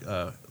took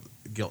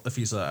guild if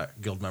he's a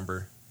guild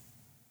member.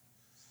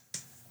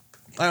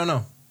 I don't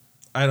know.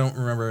 I don't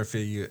remember if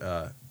he.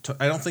 I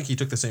don't think he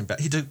took the same.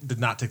 Did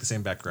not take the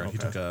same background. He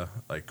Okay. took a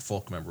like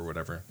folk member or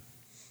whatever.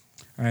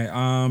 All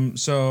right.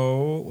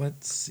 So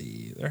let's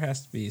see. There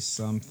has to be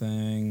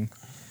something.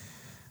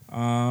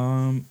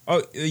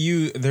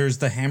 There's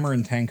the hammer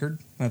and tankard.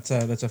 That's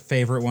a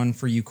favorite one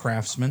for you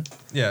craftsmen.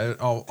 Yeah,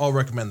 I'll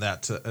recommend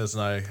that as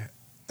I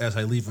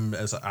leave him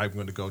as I'm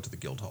going to go to the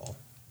guild hall.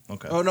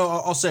 Okay. Oh no,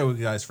 I'll stay with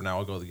you guys for now.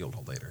 I'll go to the guild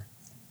hall later.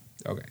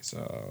 Okay.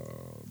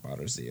 So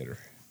Botter's Theater.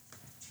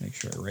 Make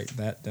sure I write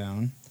that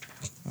down.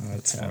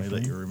 It's funny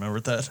that you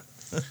remembered that.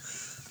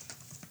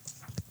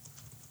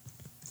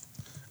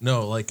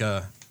 No, like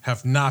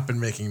have not been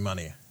making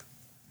money.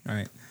 All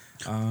right.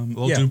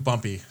 We'll do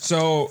bumpy.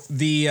 So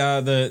the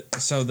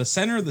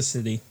center of the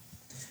city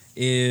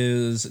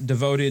is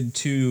devoted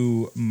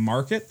to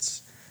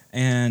markets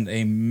and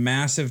a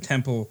massive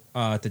temple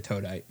to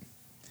Toadite.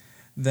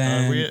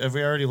 Then Have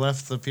we already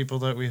left the people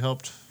that we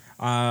helped?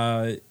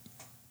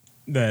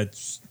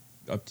 that's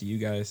up to you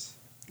guys.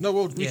 No,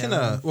 well we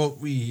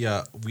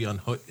Yeah. can. We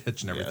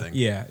unhitch and everything.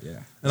 Yeah.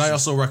 And I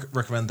also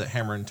recommend the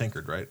hammer and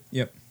tinkered. Right?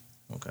 Yep.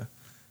 Okay.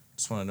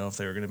 Just want to know if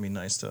they were going to be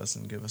nice to us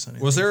and give us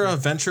anything. Was there a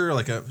venture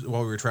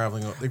while we were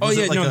traveling? Like, Oh was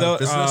yeah, it like no, a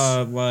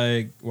business?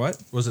 like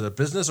what? Was it a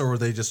business or were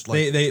they just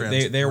like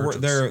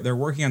They're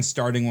working on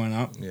starting one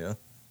up. Yeah.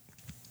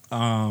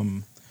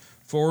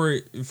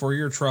 For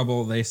your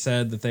trouble, they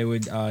said that they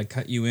would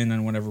cut you in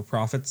on whatever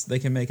profits they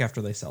can make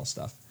after they sell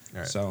stuff.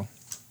 All right. So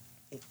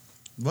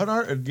What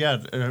are?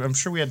 Yeah, I'm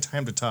sure we had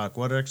time to talk.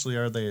 What actually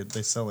are they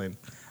selling?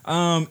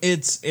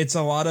 it's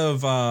a lot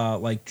of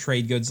like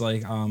trade goods,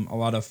 like a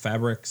lot of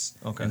fabrics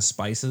Okay. and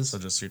spices. So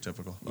just your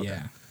typical. Okay.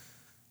 Yeah,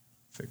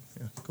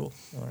 Yeah. Cool.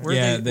 All right. Where,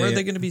 Yeah, where are they-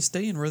 they going to be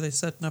staying? Where are they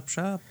setting up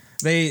shop?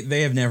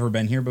 they have never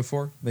been here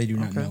before. They do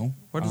not know.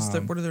 What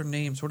are their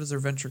names? What is their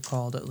venture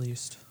called at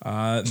least?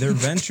 Their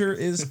venture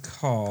is So we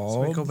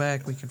called. go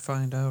back, we can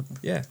find out.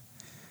 Yeah.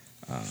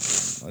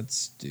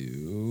 Let's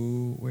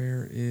do.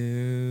 Where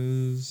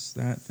is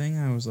that thing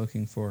I was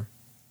looking for?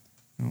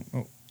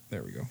 Oh,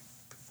 there we go.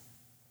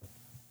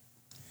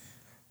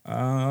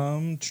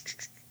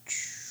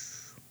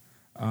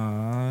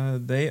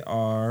 They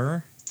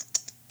are.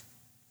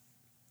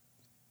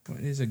 What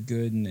is a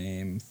good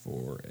name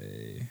for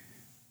a?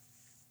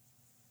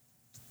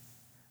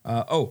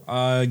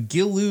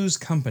 Gilu's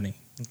Company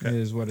Okay.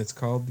 is what it's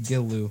called.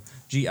 Gilu,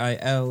 Gilews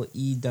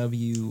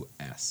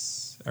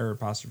or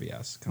apostrophe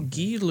S.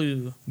 Company.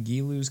 Gilu.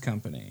 Gilu's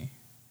Company.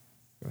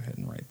 Go ahead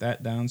and write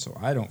that down so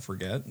I don't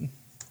forget. All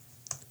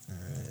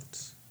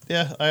right.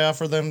 Yeah, I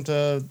offer them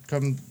to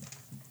come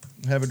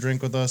have a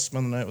drink with us,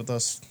 spend the night with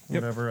us,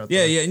 whatever. at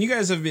Yeah, the- yeah, and you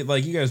guys have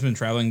been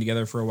traveling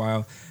together for a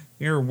while.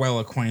 You're well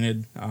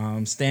acquainted.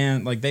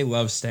 Stan, they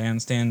love Stan.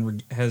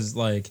 Stan has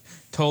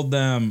told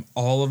them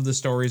all of the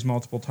stories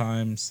multiple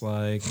times.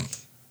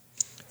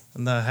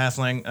 And the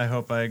halfling, I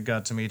hope I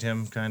got to meet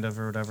him, kind of,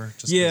 or whatever.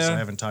 Just 'cause Yeah. I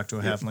haven't talked to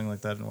a halfling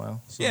like that in a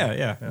while. So,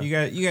 Yeah.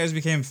 You guys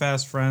became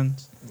fast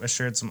friends. I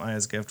shared some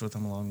Aya's gift with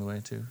him along the way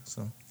too.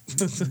 So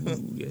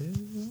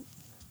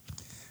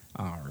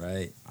All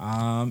right.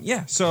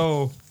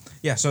 So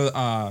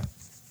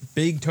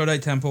big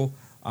Todite temple,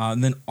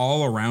 and then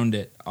all around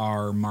it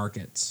are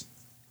markets.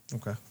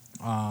 okay.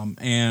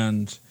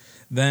 And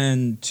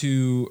then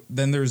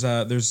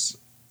there's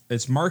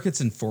it's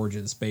markets and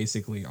forges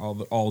basically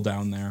all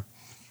down there.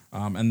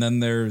 And then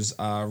there's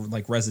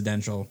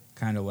residential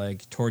kind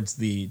of towards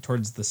the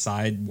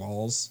side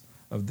walls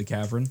of the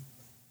cavern.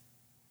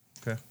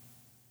 Okay.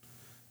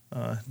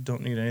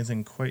 Don't need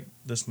anything quite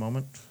this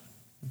moment.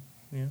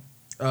 Yeah.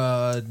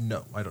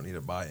 No, I don't need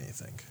to buy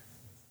anything.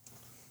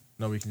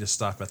 No, we can just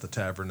stop at the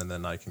tavern and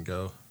then I can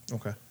go.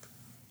 Okay.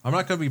 I'm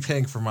not going to be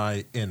paying for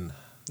my inn.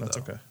 That's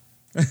though. okay.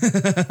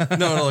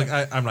 No,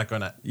 I'm not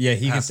going to. Yeah,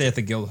 he can stay at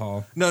the guild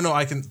hall. No,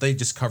 I can. They'll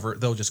just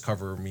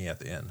cover me at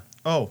the inn.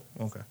 Oh,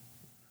 okay.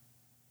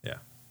 Yeah.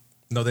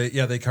 No,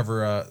 they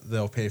cover.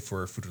 They'll pay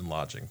for food and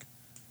lodging.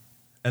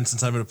 And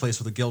since I'm in a place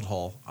with a guild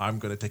hall, I'm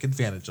going to take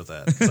advantage of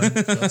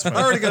that. I'm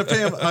already going to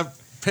pay him. I'm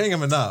paying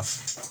him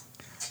enough.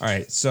 All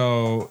right,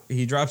 so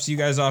he drops you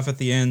guys off at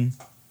the inn.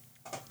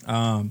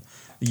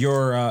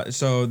 You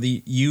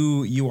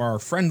are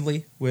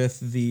friendly with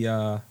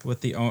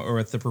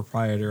the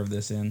proprietor of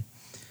this inn.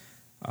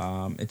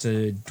 It's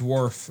a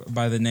dwarf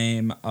by the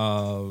name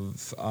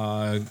of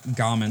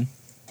Gammon.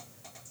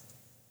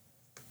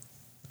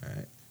 All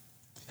right.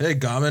 Hey,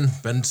 Gammon,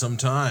 been some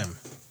time.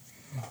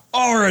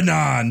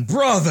 Aranon,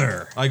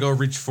 brother! I go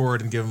reach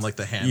forward and give him like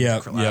the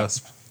hand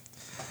clasp.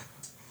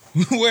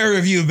 Where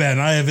have you been?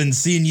 I haven't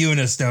seen you in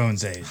a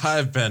stone's age.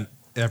 I've been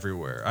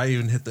everywhere. I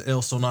even hit the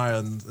Ailstone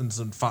Island and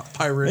some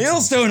pirates.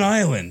 Ailstone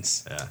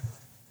Islands? Yeah.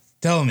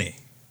 Tell me,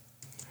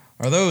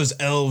 are those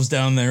elves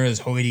down there as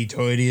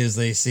hoity-toity as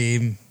they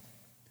seem?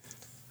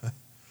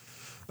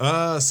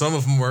 Some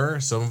of them were,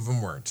 some of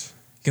them weren't.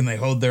 Can they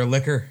hold their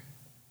liquor?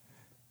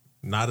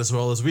 Not as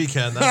well as we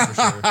can, that's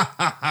for sure.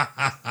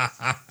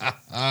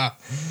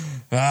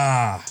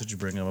 Did you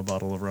bring him a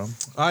bottle of rum?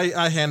 I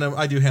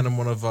do hand him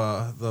one of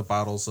the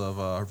bottles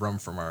of rum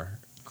from our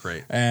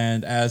crate.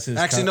 And as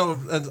his no,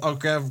 I'll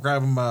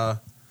grab him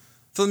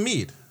some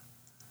mead.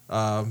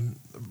 Some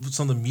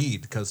of the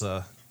mead, because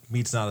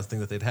mead's not a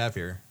thing that they'd have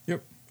here.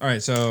 Yep. All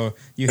right, so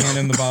you hand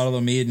him the bottle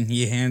of mead, and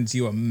he hands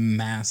you a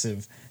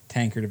massive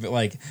tankard of it.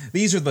 Like,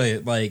 these are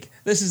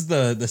this is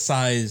the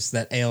size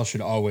that ale should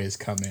always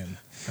come in.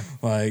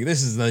 Like,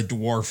 this is the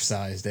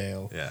dwarf-sized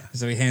ale. Yeah.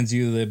 So he hands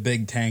you the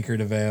big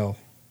tankard of ale.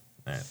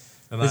 Right.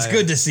 And It's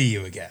good to see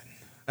you again.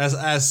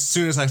 As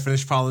soon as I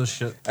finish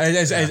polishing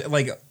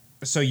it.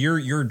 So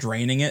you're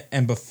draining it,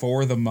 and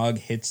before the mug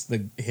hits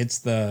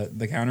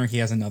the counter, he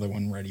has another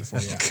one ready for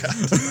you.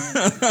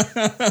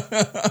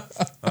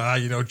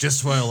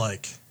 Just what I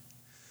like.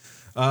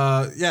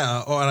 Oh,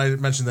 and I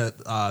mentioned that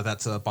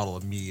that's a bottle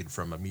of mead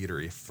from a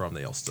meadery from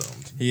the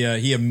Ailstone.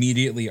 He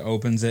immediately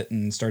opens it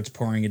and starts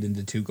pouring it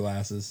into 2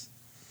 glasses.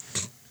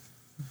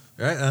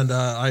 All right, and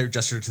I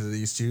gesture to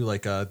these two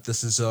like,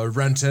 this is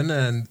Renton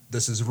and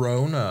this is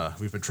Roan.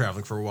 We've been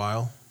traveling for a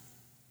while.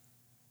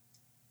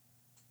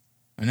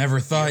 I never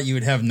thought you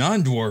would have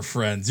non-dwarf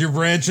friends. You're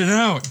branching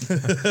out.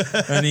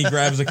 And he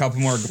grabs a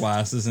couple more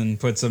glasses and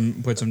puts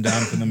them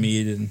down for the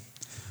mead. And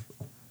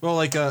well,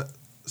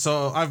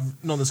 so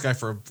I've known this guy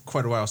for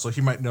quite a while, so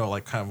he might know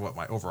like kind of what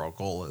my overall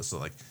goal is. So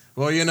like,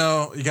 well, you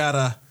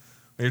gotta,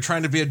 when you're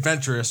trying to be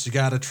adventurous, you do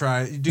have to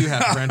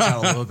branch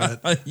out a little bit.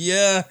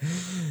 yeah.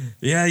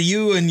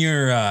 You and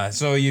your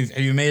so have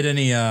you made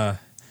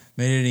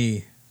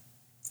any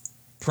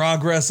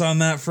progress on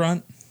that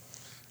front?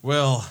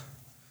 Well,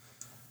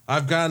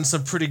 I've gotten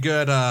some pretty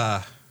good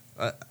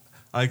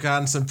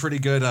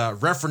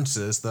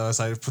references though as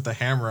I put the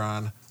hammer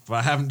on, but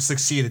I haven't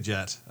succeeded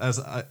yet.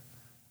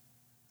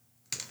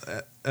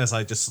 As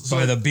I just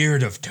by the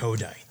beard of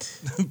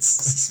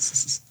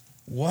Toadite.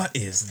 What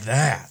is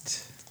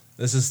that?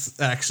 This is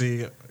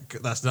actually,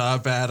 that's not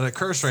a bad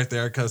curse right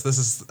there, because this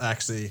is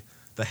actually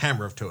the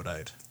hammer of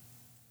Toadite.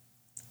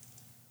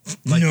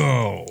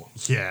 No.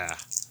 Yeah.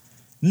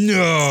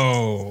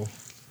 No.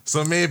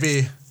 So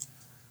maybe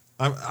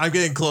I'm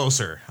getting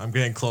closer. I'm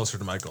getting closer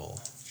to my goal.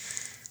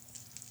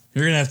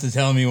 You're gonna have to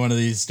tell me one of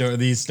these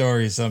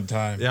stories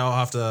sometime. Yeah, I'll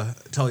have to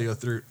tell you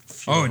through.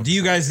 Oh, do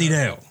you guys need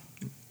ale?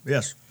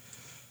 Yes.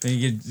 And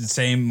you get the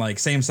same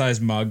size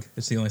mug.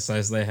 It's the only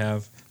size they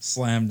have.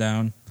 Slam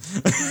down.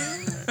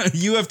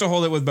 You have to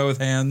hold it with both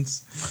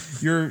hands.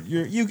 You're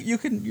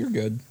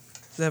good.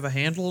 Does it have a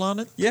handle on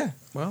it? Yeah.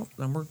 Well,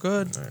 then we're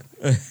good. Right.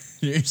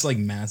 You're just like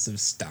massive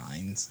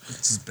steins.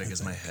 It's as big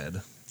as my head.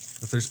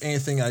 If there's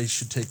anything I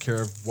should take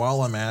care of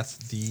while I'm at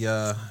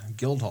the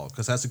guild hall,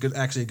 because that's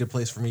actually a good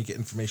place for me to get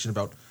information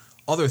about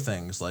other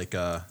things like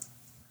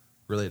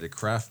related to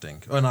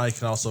crafting. Oh, and I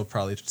can also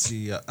probably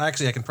see. I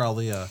can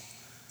probably.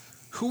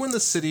 Who in the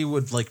city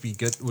would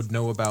would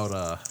know about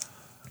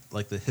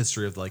the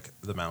history of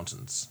the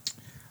mountains?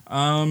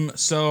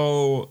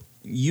 So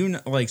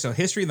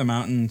history of the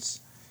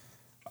mountains.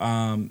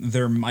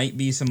 There might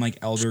be some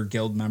elder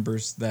guild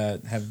members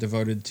that have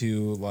devoted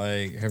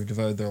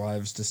their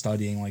lives to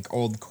studying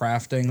old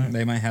crafting. Right.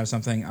 They might have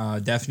something.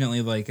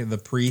 Definitely the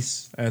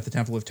priests at the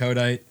Temple of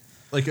Toadite.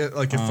 One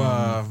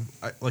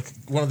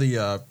of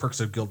the perks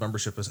of guild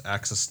membership is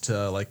access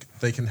to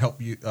they can help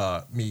you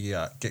me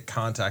get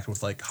contact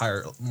with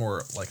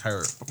more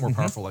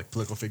powerful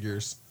political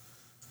figures.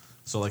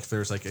 So if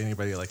there's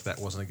anybody that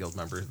wasn't a guild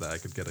member that I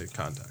could get a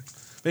contact.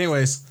 But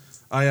anyways,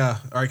 all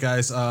right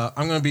guys,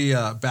 I'm gonna be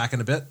back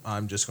in a bit.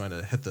 I'm just going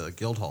to hit the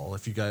guild hall.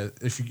 If you can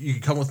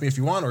come with me if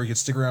you want, or you can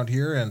stick around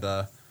here and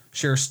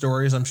share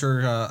stories. I'm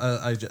sure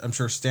I'm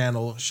sure Stan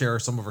will share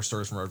some of our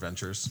stories from our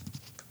adventures.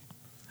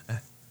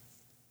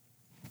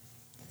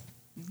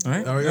 All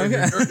right. Oh,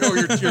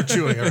 you're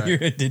chewing. All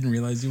right. I didn't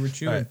realize you were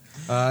chewing.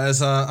 Right.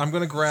 I'm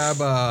going to grab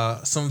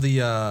some of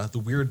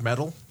the weird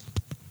metal,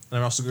 and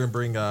I'm also going to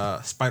bring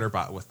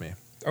Spiderbot with me.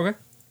 Okay.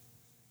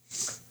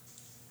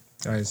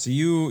 All right. So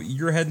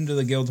you're heading to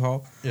the guild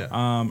hall. Yeah.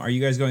 Are you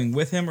guys going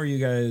with him, or are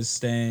you guys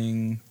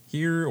staying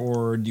here,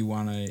 or do you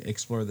want to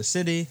explore the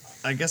city?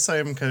 I guess I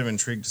am kind of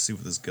intrigued to see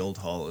what this guild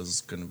hall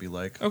is going to be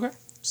like. Okay.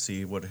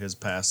 See what his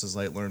past is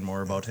like. Learn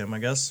more about him, I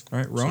guess. All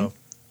right, Roan. So,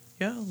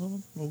 Yeah,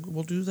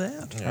 we'll do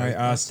that. All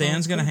right,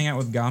 Stan's going to hang out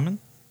with Gammon.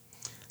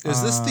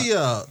 Is this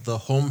the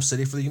home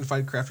city for the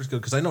Unified Crafters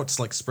Guild? Because I know it's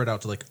like spread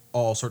out to like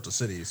all sorts of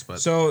cities,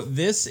 but So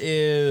this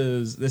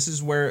is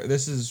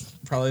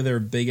probably their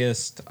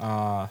biggest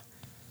quote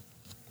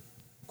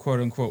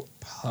unquote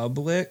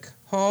public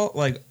hall.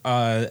 Like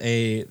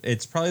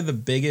it's probably the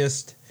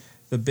biggest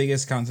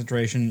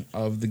concentration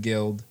of the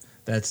guild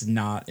that's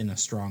not in a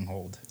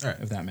stronghold. All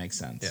right. If that makes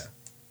sense. yeah.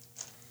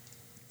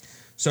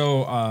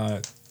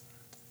 So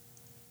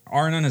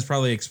Arnon has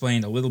probably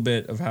explained a little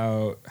bit of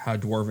how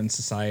Dwarven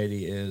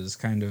society is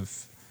kind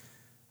of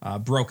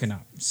broken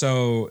up.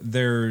 So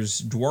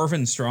there's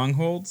Dwarven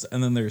strongholds,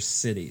 and then there's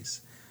cities.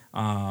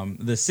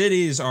 The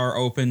cities are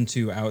open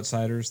to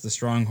outsiders. The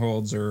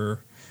strongholds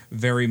are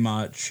very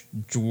much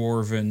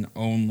Dwarven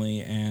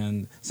only,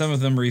 and some of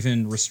them are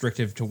even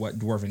restrictive to what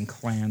Dwarven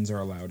clans are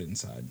allowed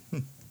inside.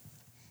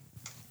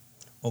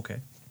 okay.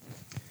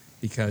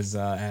 Because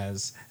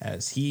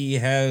as he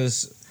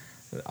has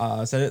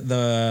said it,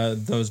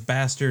 those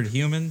bastard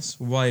humans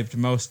wiped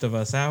most of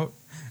us out,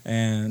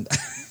 and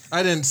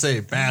I didn't say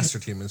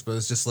bastard humans, but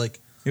it's just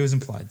like it was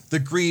implied. the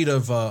greed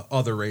of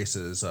other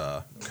races,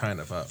 kind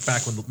of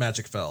back when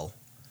magic fell,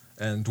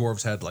 and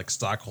dwarves had like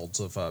stockholds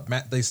of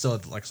they still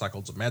had like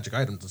stockholds of magic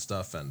items and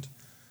stuff, and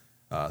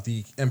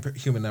the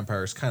human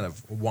empires kind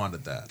of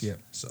wanted that. Yeah.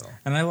 So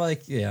And I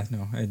like,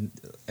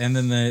 and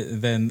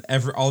then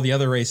all the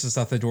other races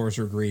thought the dwarves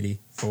were greedy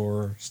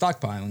for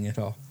stockpiling it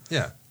all.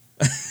 yeah.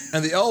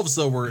 And the elves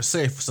though were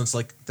safe since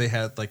like they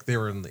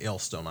were in the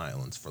Elfstone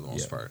Islands for the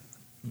most part,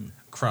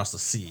 across the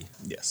sea.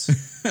 Yes.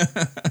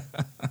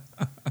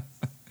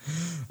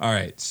 All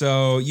right,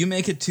 so you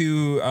make it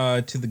to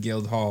the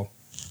guild hall,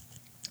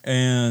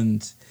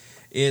 and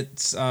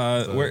it's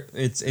where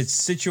it's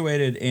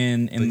situated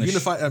in the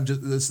unified.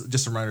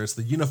 Just a reminder, it's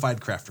the Unified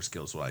Crafters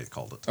Guild is what I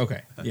called it.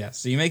 Okay, yeah.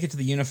 So you make it to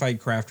the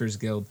Unified Crafters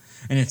Guild,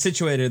 and it's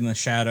situated in the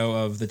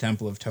shadow of the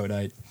Temple of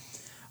Todite,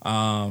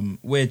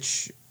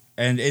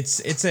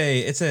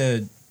 it's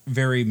a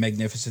very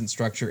magnificent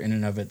structure in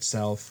and of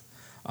itself,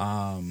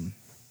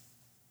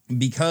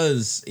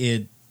 because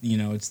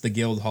it's the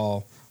guild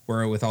hall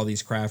where with all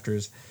these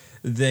crafters,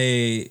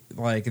 they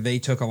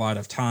took a lot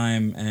of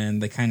time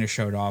and they kind of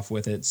showed off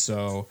with it.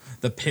 So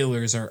the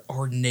pillars are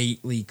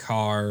ornately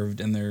carved,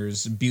 and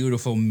there's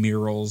beautiful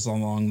murals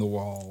along the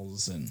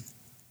walls, and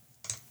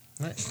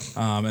Nice.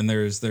 and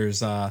there's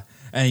a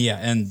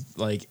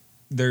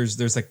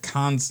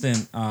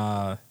constant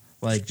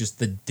just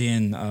the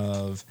din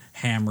of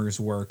hammers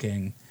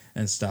working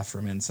and stuff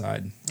from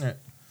inside. All right.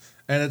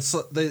 And it's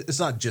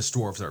not just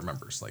dwarves that are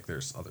members. Like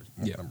there's other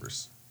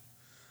members.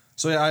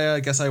 So yeah, I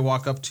guess I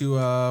walk up to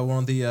one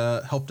of the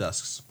help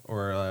desks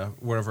or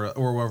whatever,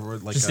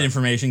 like Just an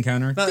information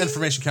counter. not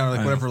information counter,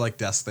 like whatever like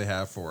desk they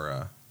have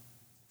for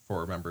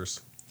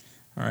members.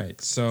 All right,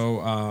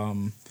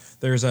 so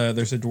there's a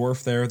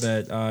dwarf there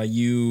that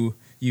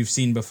you've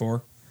seen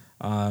before.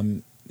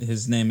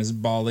 His name is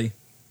Bali.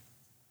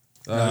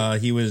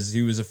 He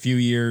was a few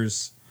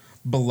years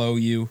below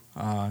you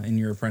in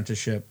your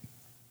apprenticeship.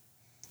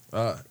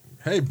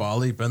 Hey,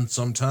 Bali, been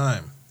some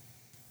time.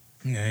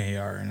 Hey,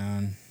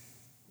 Arnon.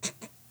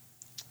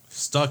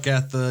 Stuck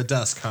at the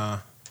desk, huh?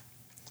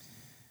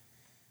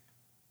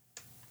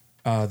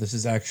 This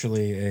is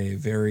actually a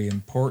very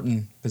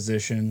important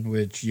position,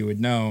 which you would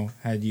know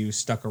had you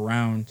stuck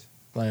around.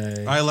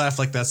 I laugh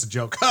like that's a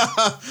joke.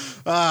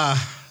 Yeah,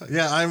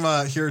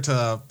 I'm here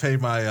to pay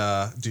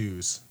my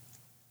dues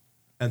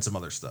and some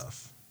other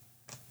stuff.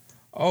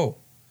 Oh.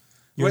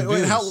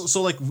 Wait, how?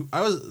 So like,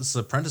 I was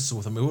apprentice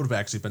with him. It would have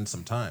actually been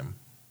some time.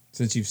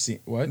 Since you've seen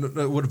what? No,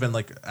 it would have been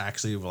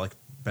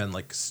been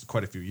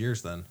quite a few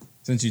years then.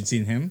 Since you'd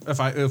seen him?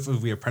 If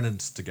we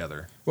apprenticed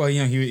together. Well,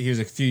 he was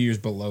a few years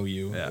below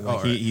you. Yeah.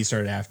 Like he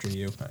started after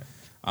you.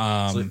 All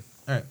right.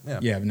 All right. Yeah.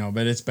 Yeah, no,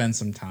 but it's been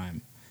some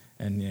time.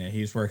 And yeah,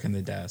 he's working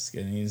the desk,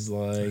 and he's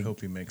like, I hope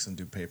he makes him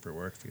do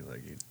paperwork. Feel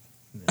like he.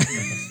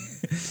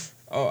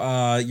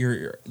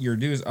 your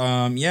dues.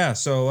 Yeah.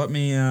 So let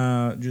me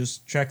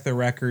just check the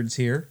records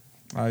here.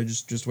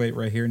 Just wait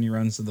right here, and he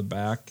runs to the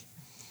back.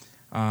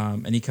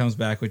 And he comes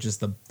back with just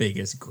the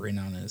biggest grin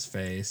on his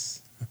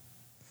face.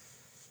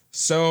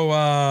 So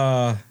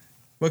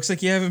looks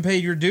like you haven't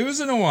paid your dues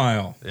in a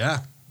while. Yeah.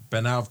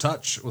 Been out of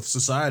touch with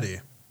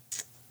society.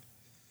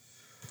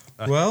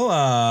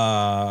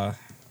 Well,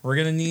 we're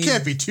gonna need.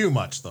 Can't be too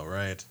much though,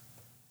 right?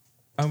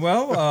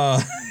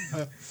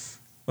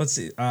 Let's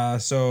see.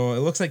 So it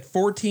looks like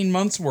 14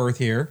 months worth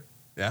here.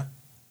 Yeah.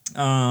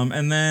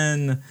 And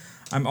then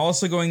I'm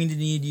also going to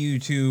need you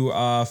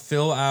to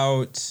fill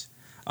out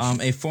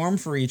a form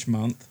for each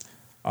month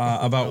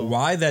about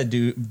why that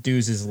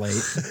dues is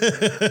late.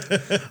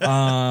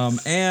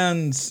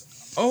 And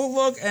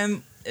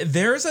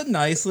there's a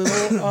nice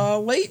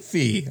little late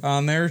fee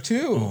on there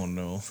too. Oh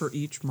no! For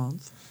each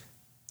month.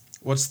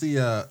 What's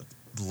the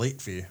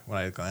late fee when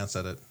I glance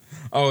at it?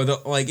 Oh,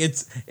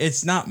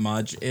 it's not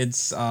much.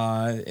 It's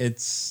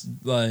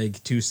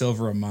like 2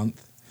 silver a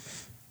month.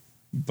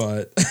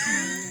 But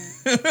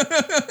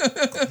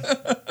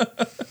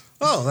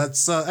Oh,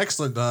 that's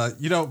excellent.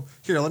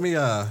 Here, let me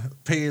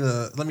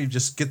let me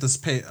just get this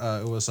pay.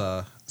 It was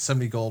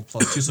 70 gold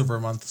plus 2 silver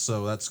a month,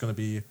 so that's going to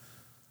be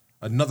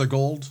another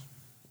gold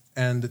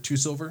and 2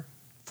 silver,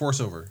 4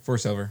 silver. 4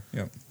 silver.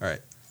 Yep. All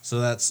right, so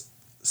that's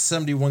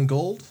 71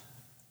 gold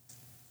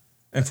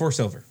And 4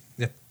 silver.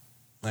 Yep.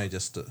 I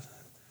just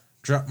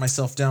dropped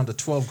myself down to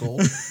 12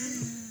 gold.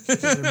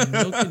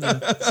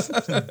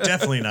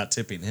 Definitely not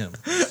tipping him.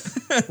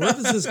 Where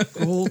does this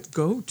gold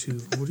go to?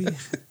 What do you?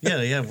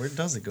 Yeah. Where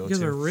does it go You guys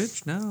to? are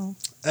rich now.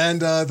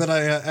 And then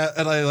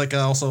I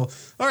also,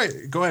 all right,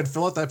 go ahead,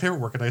 fill out that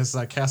paperwork, and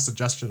I cast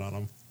suggestion on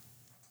him.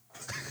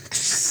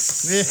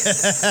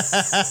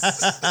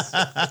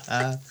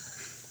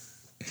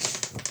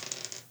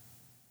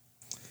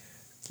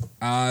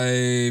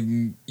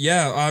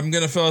 I'm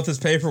gonna fill out this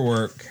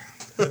paperwork.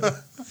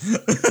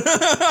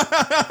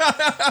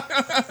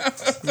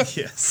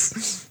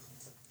 Yes.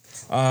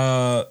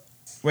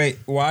 Wait,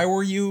 why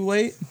were you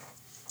late?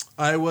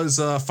 I was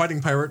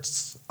fighting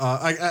pirates.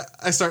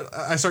 I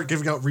start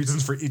giving out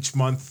reasons for each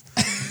month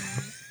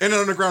in an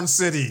underground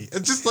city.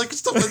 It's just like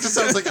stuff that just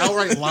sounds like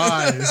outright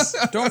lies.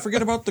 Don't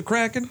forget about the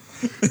Kraken.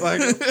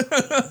 Like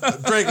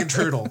dragon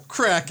turtle,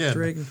 kraken,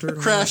 Dragon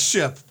turtle. crash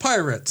ship,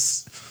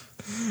 pirates.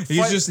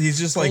 He's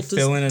just like cultist,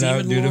 filling it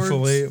out demon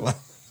dutifully.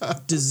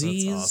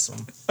 Disease. That's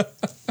awesome.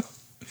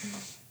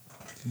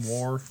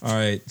 More. All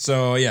right,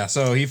 so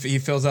he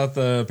fills out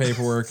the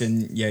paperwork,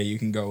 and you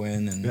can go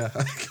in and Yeah,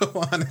 go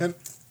on in.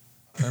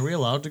 Are we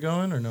allowed to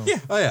go in or no? Yeah.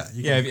 Oh yeah,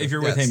 you can- if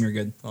you're with yes. him, you're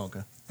good. Oh,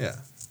 okay. Yeah.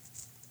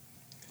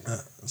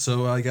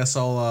 So I guess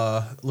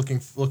I'll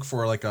look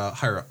for like a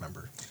higher up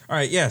member. All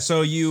right, yeah.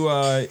 So you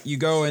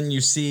go and you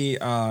see.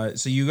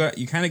 So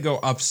you kind of go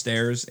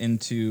upstairs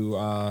into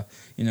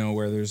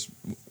where there's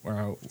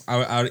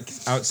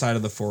outside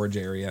of the forge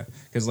area,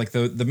 because like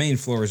the main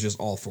floor is just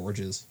all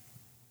forges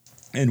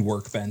and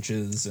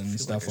workbenches and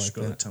stuff like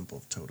Go to that. Temple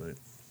of Todite.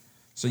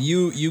 So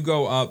you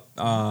go up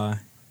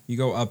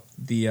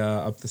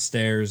the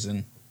stairs,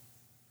 and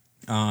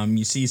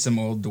you see some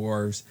old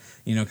dwarves,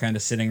 kind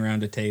of sitting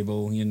around a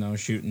table,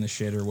 shooting the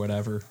shit or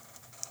whatever.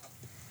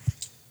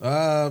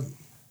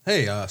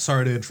 Hey,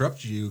 sorry to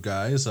interrupt you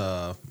guys.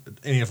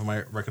 Any of them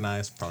I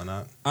recognize? Probably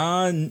not.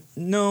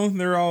 No,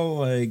 they're all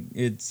like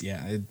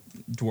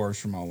dwarves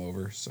from all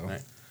over. So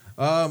Right.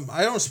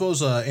 I don't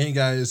suppose any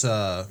guys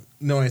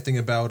know anything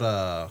about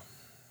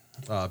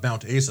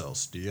Mount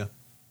Azos, do you?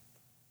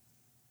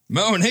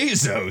 Mount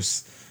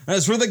Azos,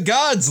 that's where the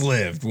gods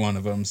lived. One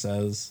of them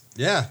says.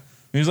 Yeah.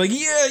 He's like,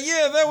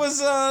 that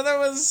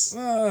was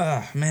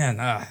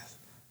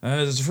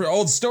it's for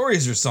old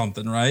stories or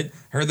something, right?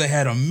 Heard they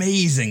had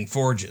amazing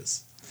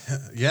forges.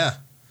 Yeah.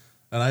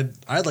 And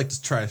I'd like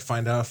to try to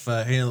find out if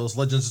any of those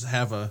legends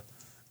have a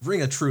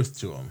ring of truth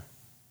to them.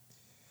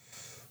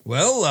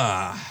 Well,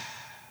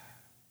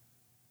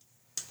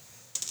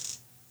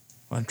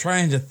 I'm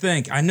trying to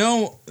think. I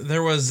know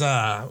there was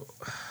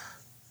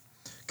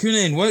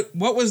Kunin,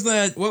 what was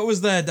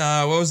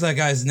that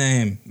guy's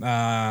name?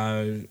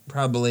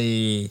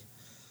 Probably,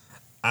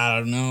 I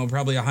don't know,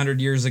 probably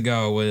 100 years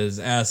ago, was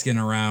asking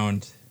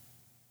around.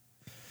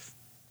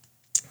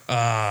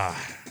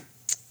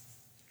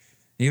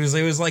 He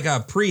was like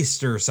a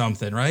priest or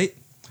something, right?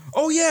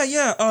 Oh yeah.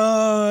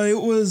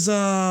 It was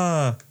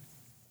damn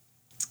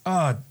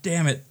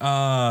it.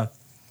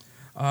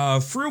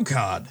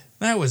 Frucod.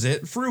 That was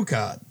it.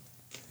 Frucod.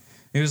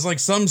 He was like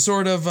some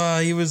sort of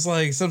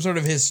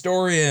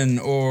historian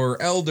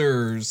or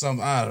elder or some,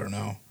 I don't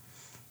know.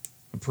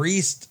 A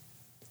priest?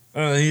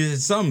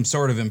 He's some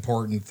sort of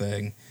important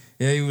thing.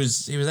 Yeah, he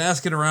was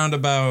asking around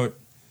about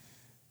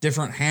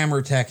different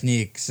hammer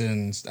techniques,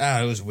 and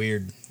it was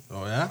weird.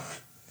 Oh, yeah?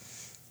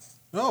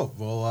 Oh,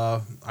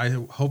 well, I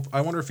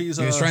wonder if he's...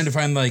 He was trying to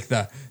find like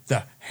the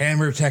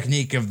hammer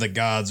technique of the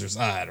gods,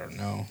 or I don't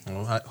know.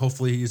 Well,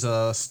 hopefully he's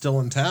still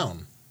in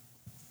town.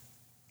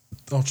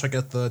 I'll check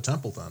out the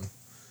temple then.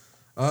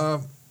 I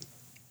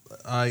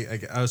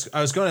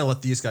was going to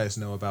let these guys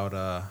know about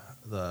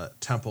the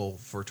temple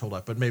for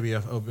Toldak, but maybe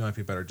it might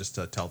be better just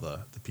to tell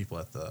the people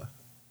at the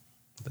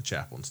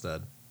chapel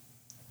instead.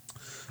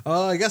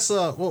 I guess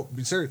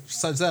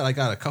besides that, I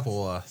got a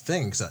couple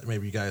things that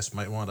maybe you guys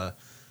might want to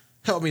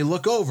help me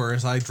look over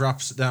as I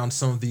drop down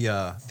some of the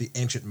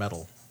ancient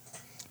metal.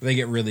 They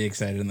get really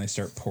excited and they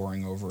start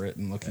poring over it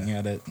and looking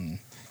at it and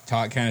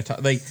talk.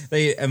 Like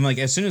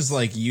as soon as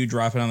like you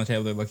drop it on the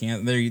table, they're looking at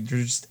it. They're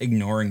just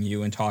ignoring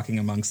you and talking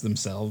amongst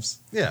themselves.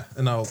 Yeah,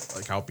 and I'll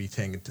be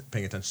paying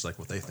attention to like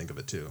what they think of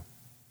it too.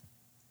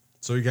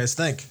 So what do you guys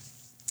think?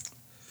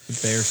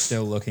 They're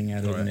still looking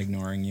at it All right. and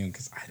ignoring you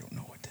because I don't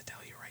know what to tell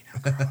you right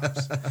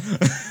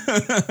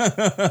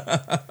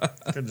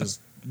now. Could just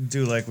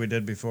do like we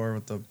did before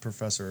with the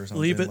professor or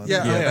something. Leave it. Let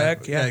Yeah, Yeah, yeah,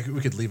 back, yeah. we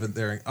could leave it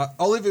there.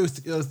 I'll leave it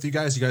with you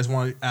guys. You guys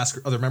want to ask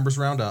other members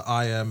around?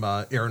 I am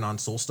Aaronon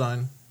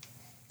Solstein.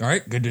 All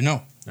right, good to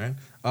know. Right.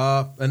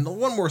 And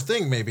one more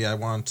thing, maybe I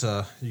want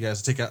you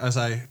guys to take out as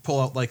I pull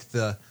out like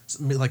the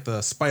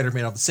spider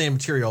made out of the same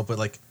material, but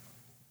like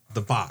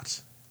the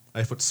bot.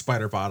 I put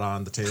spider bot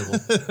on the table.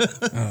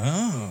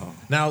 Oh.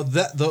 Now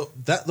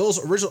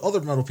those original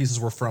other metal pieces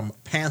were from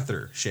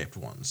panther shaped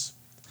ones.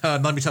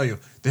 Let me tell you,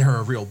 they're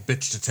a real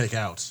bitch to take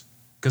out.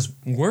 Because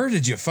Where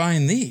did you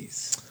find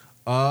these?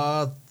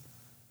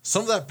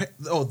 some of that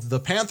the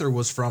panther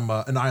was from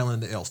an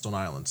island, Ailstone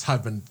Islands.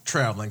 I've been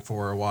traveling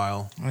for a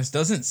while. This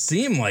doesn't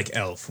seem like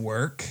elf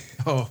work.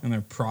 Oh And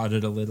I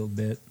prodded a little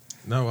bit.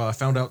 no, I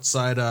found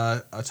outside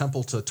a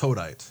temple to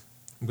Toadite.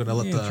 I'm gonna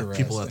let the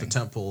people at the Interesting.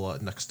 temple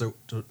next to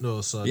know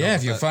us. Yeah,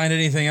 if you find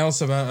anything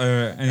else about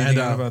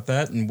about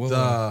that, and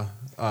we'll.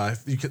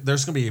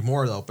 There's going to be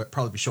more though, but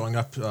probably be showing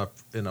up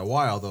in a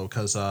while though,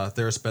 because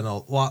there's been a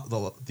lot.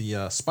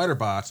 The spider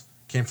bot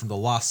came from the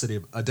lost city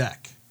of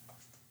Adek,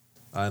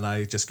 and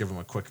I just give them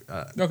a quick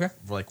Okay.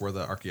 like where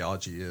the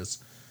archaeology is.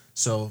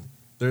 So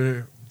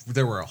there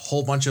were a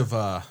whole bunch of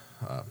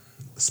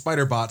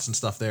spider bots and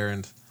stuff there,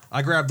 and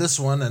I grabbed this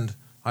one, and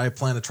I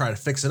plan to try to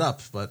fix it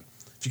up. But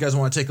if you guys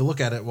want to take a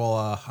look at it, well,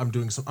 I'm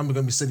going to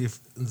be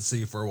in the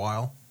city for a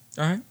while.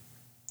 All right.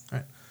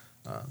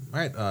 All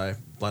right. I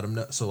let him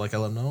know. So, like, I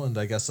let him know, and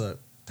I guess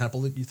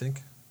temple. You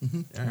think?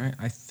 All right.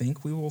 I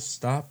think we will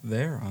stop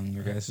there on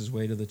your guys'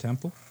 way to the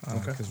temple.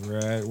 Okay. Because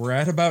we're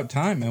at about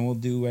time, and we'll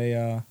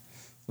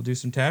do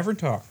some tavern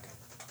talk.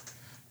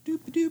 Doop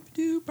doop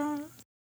doop.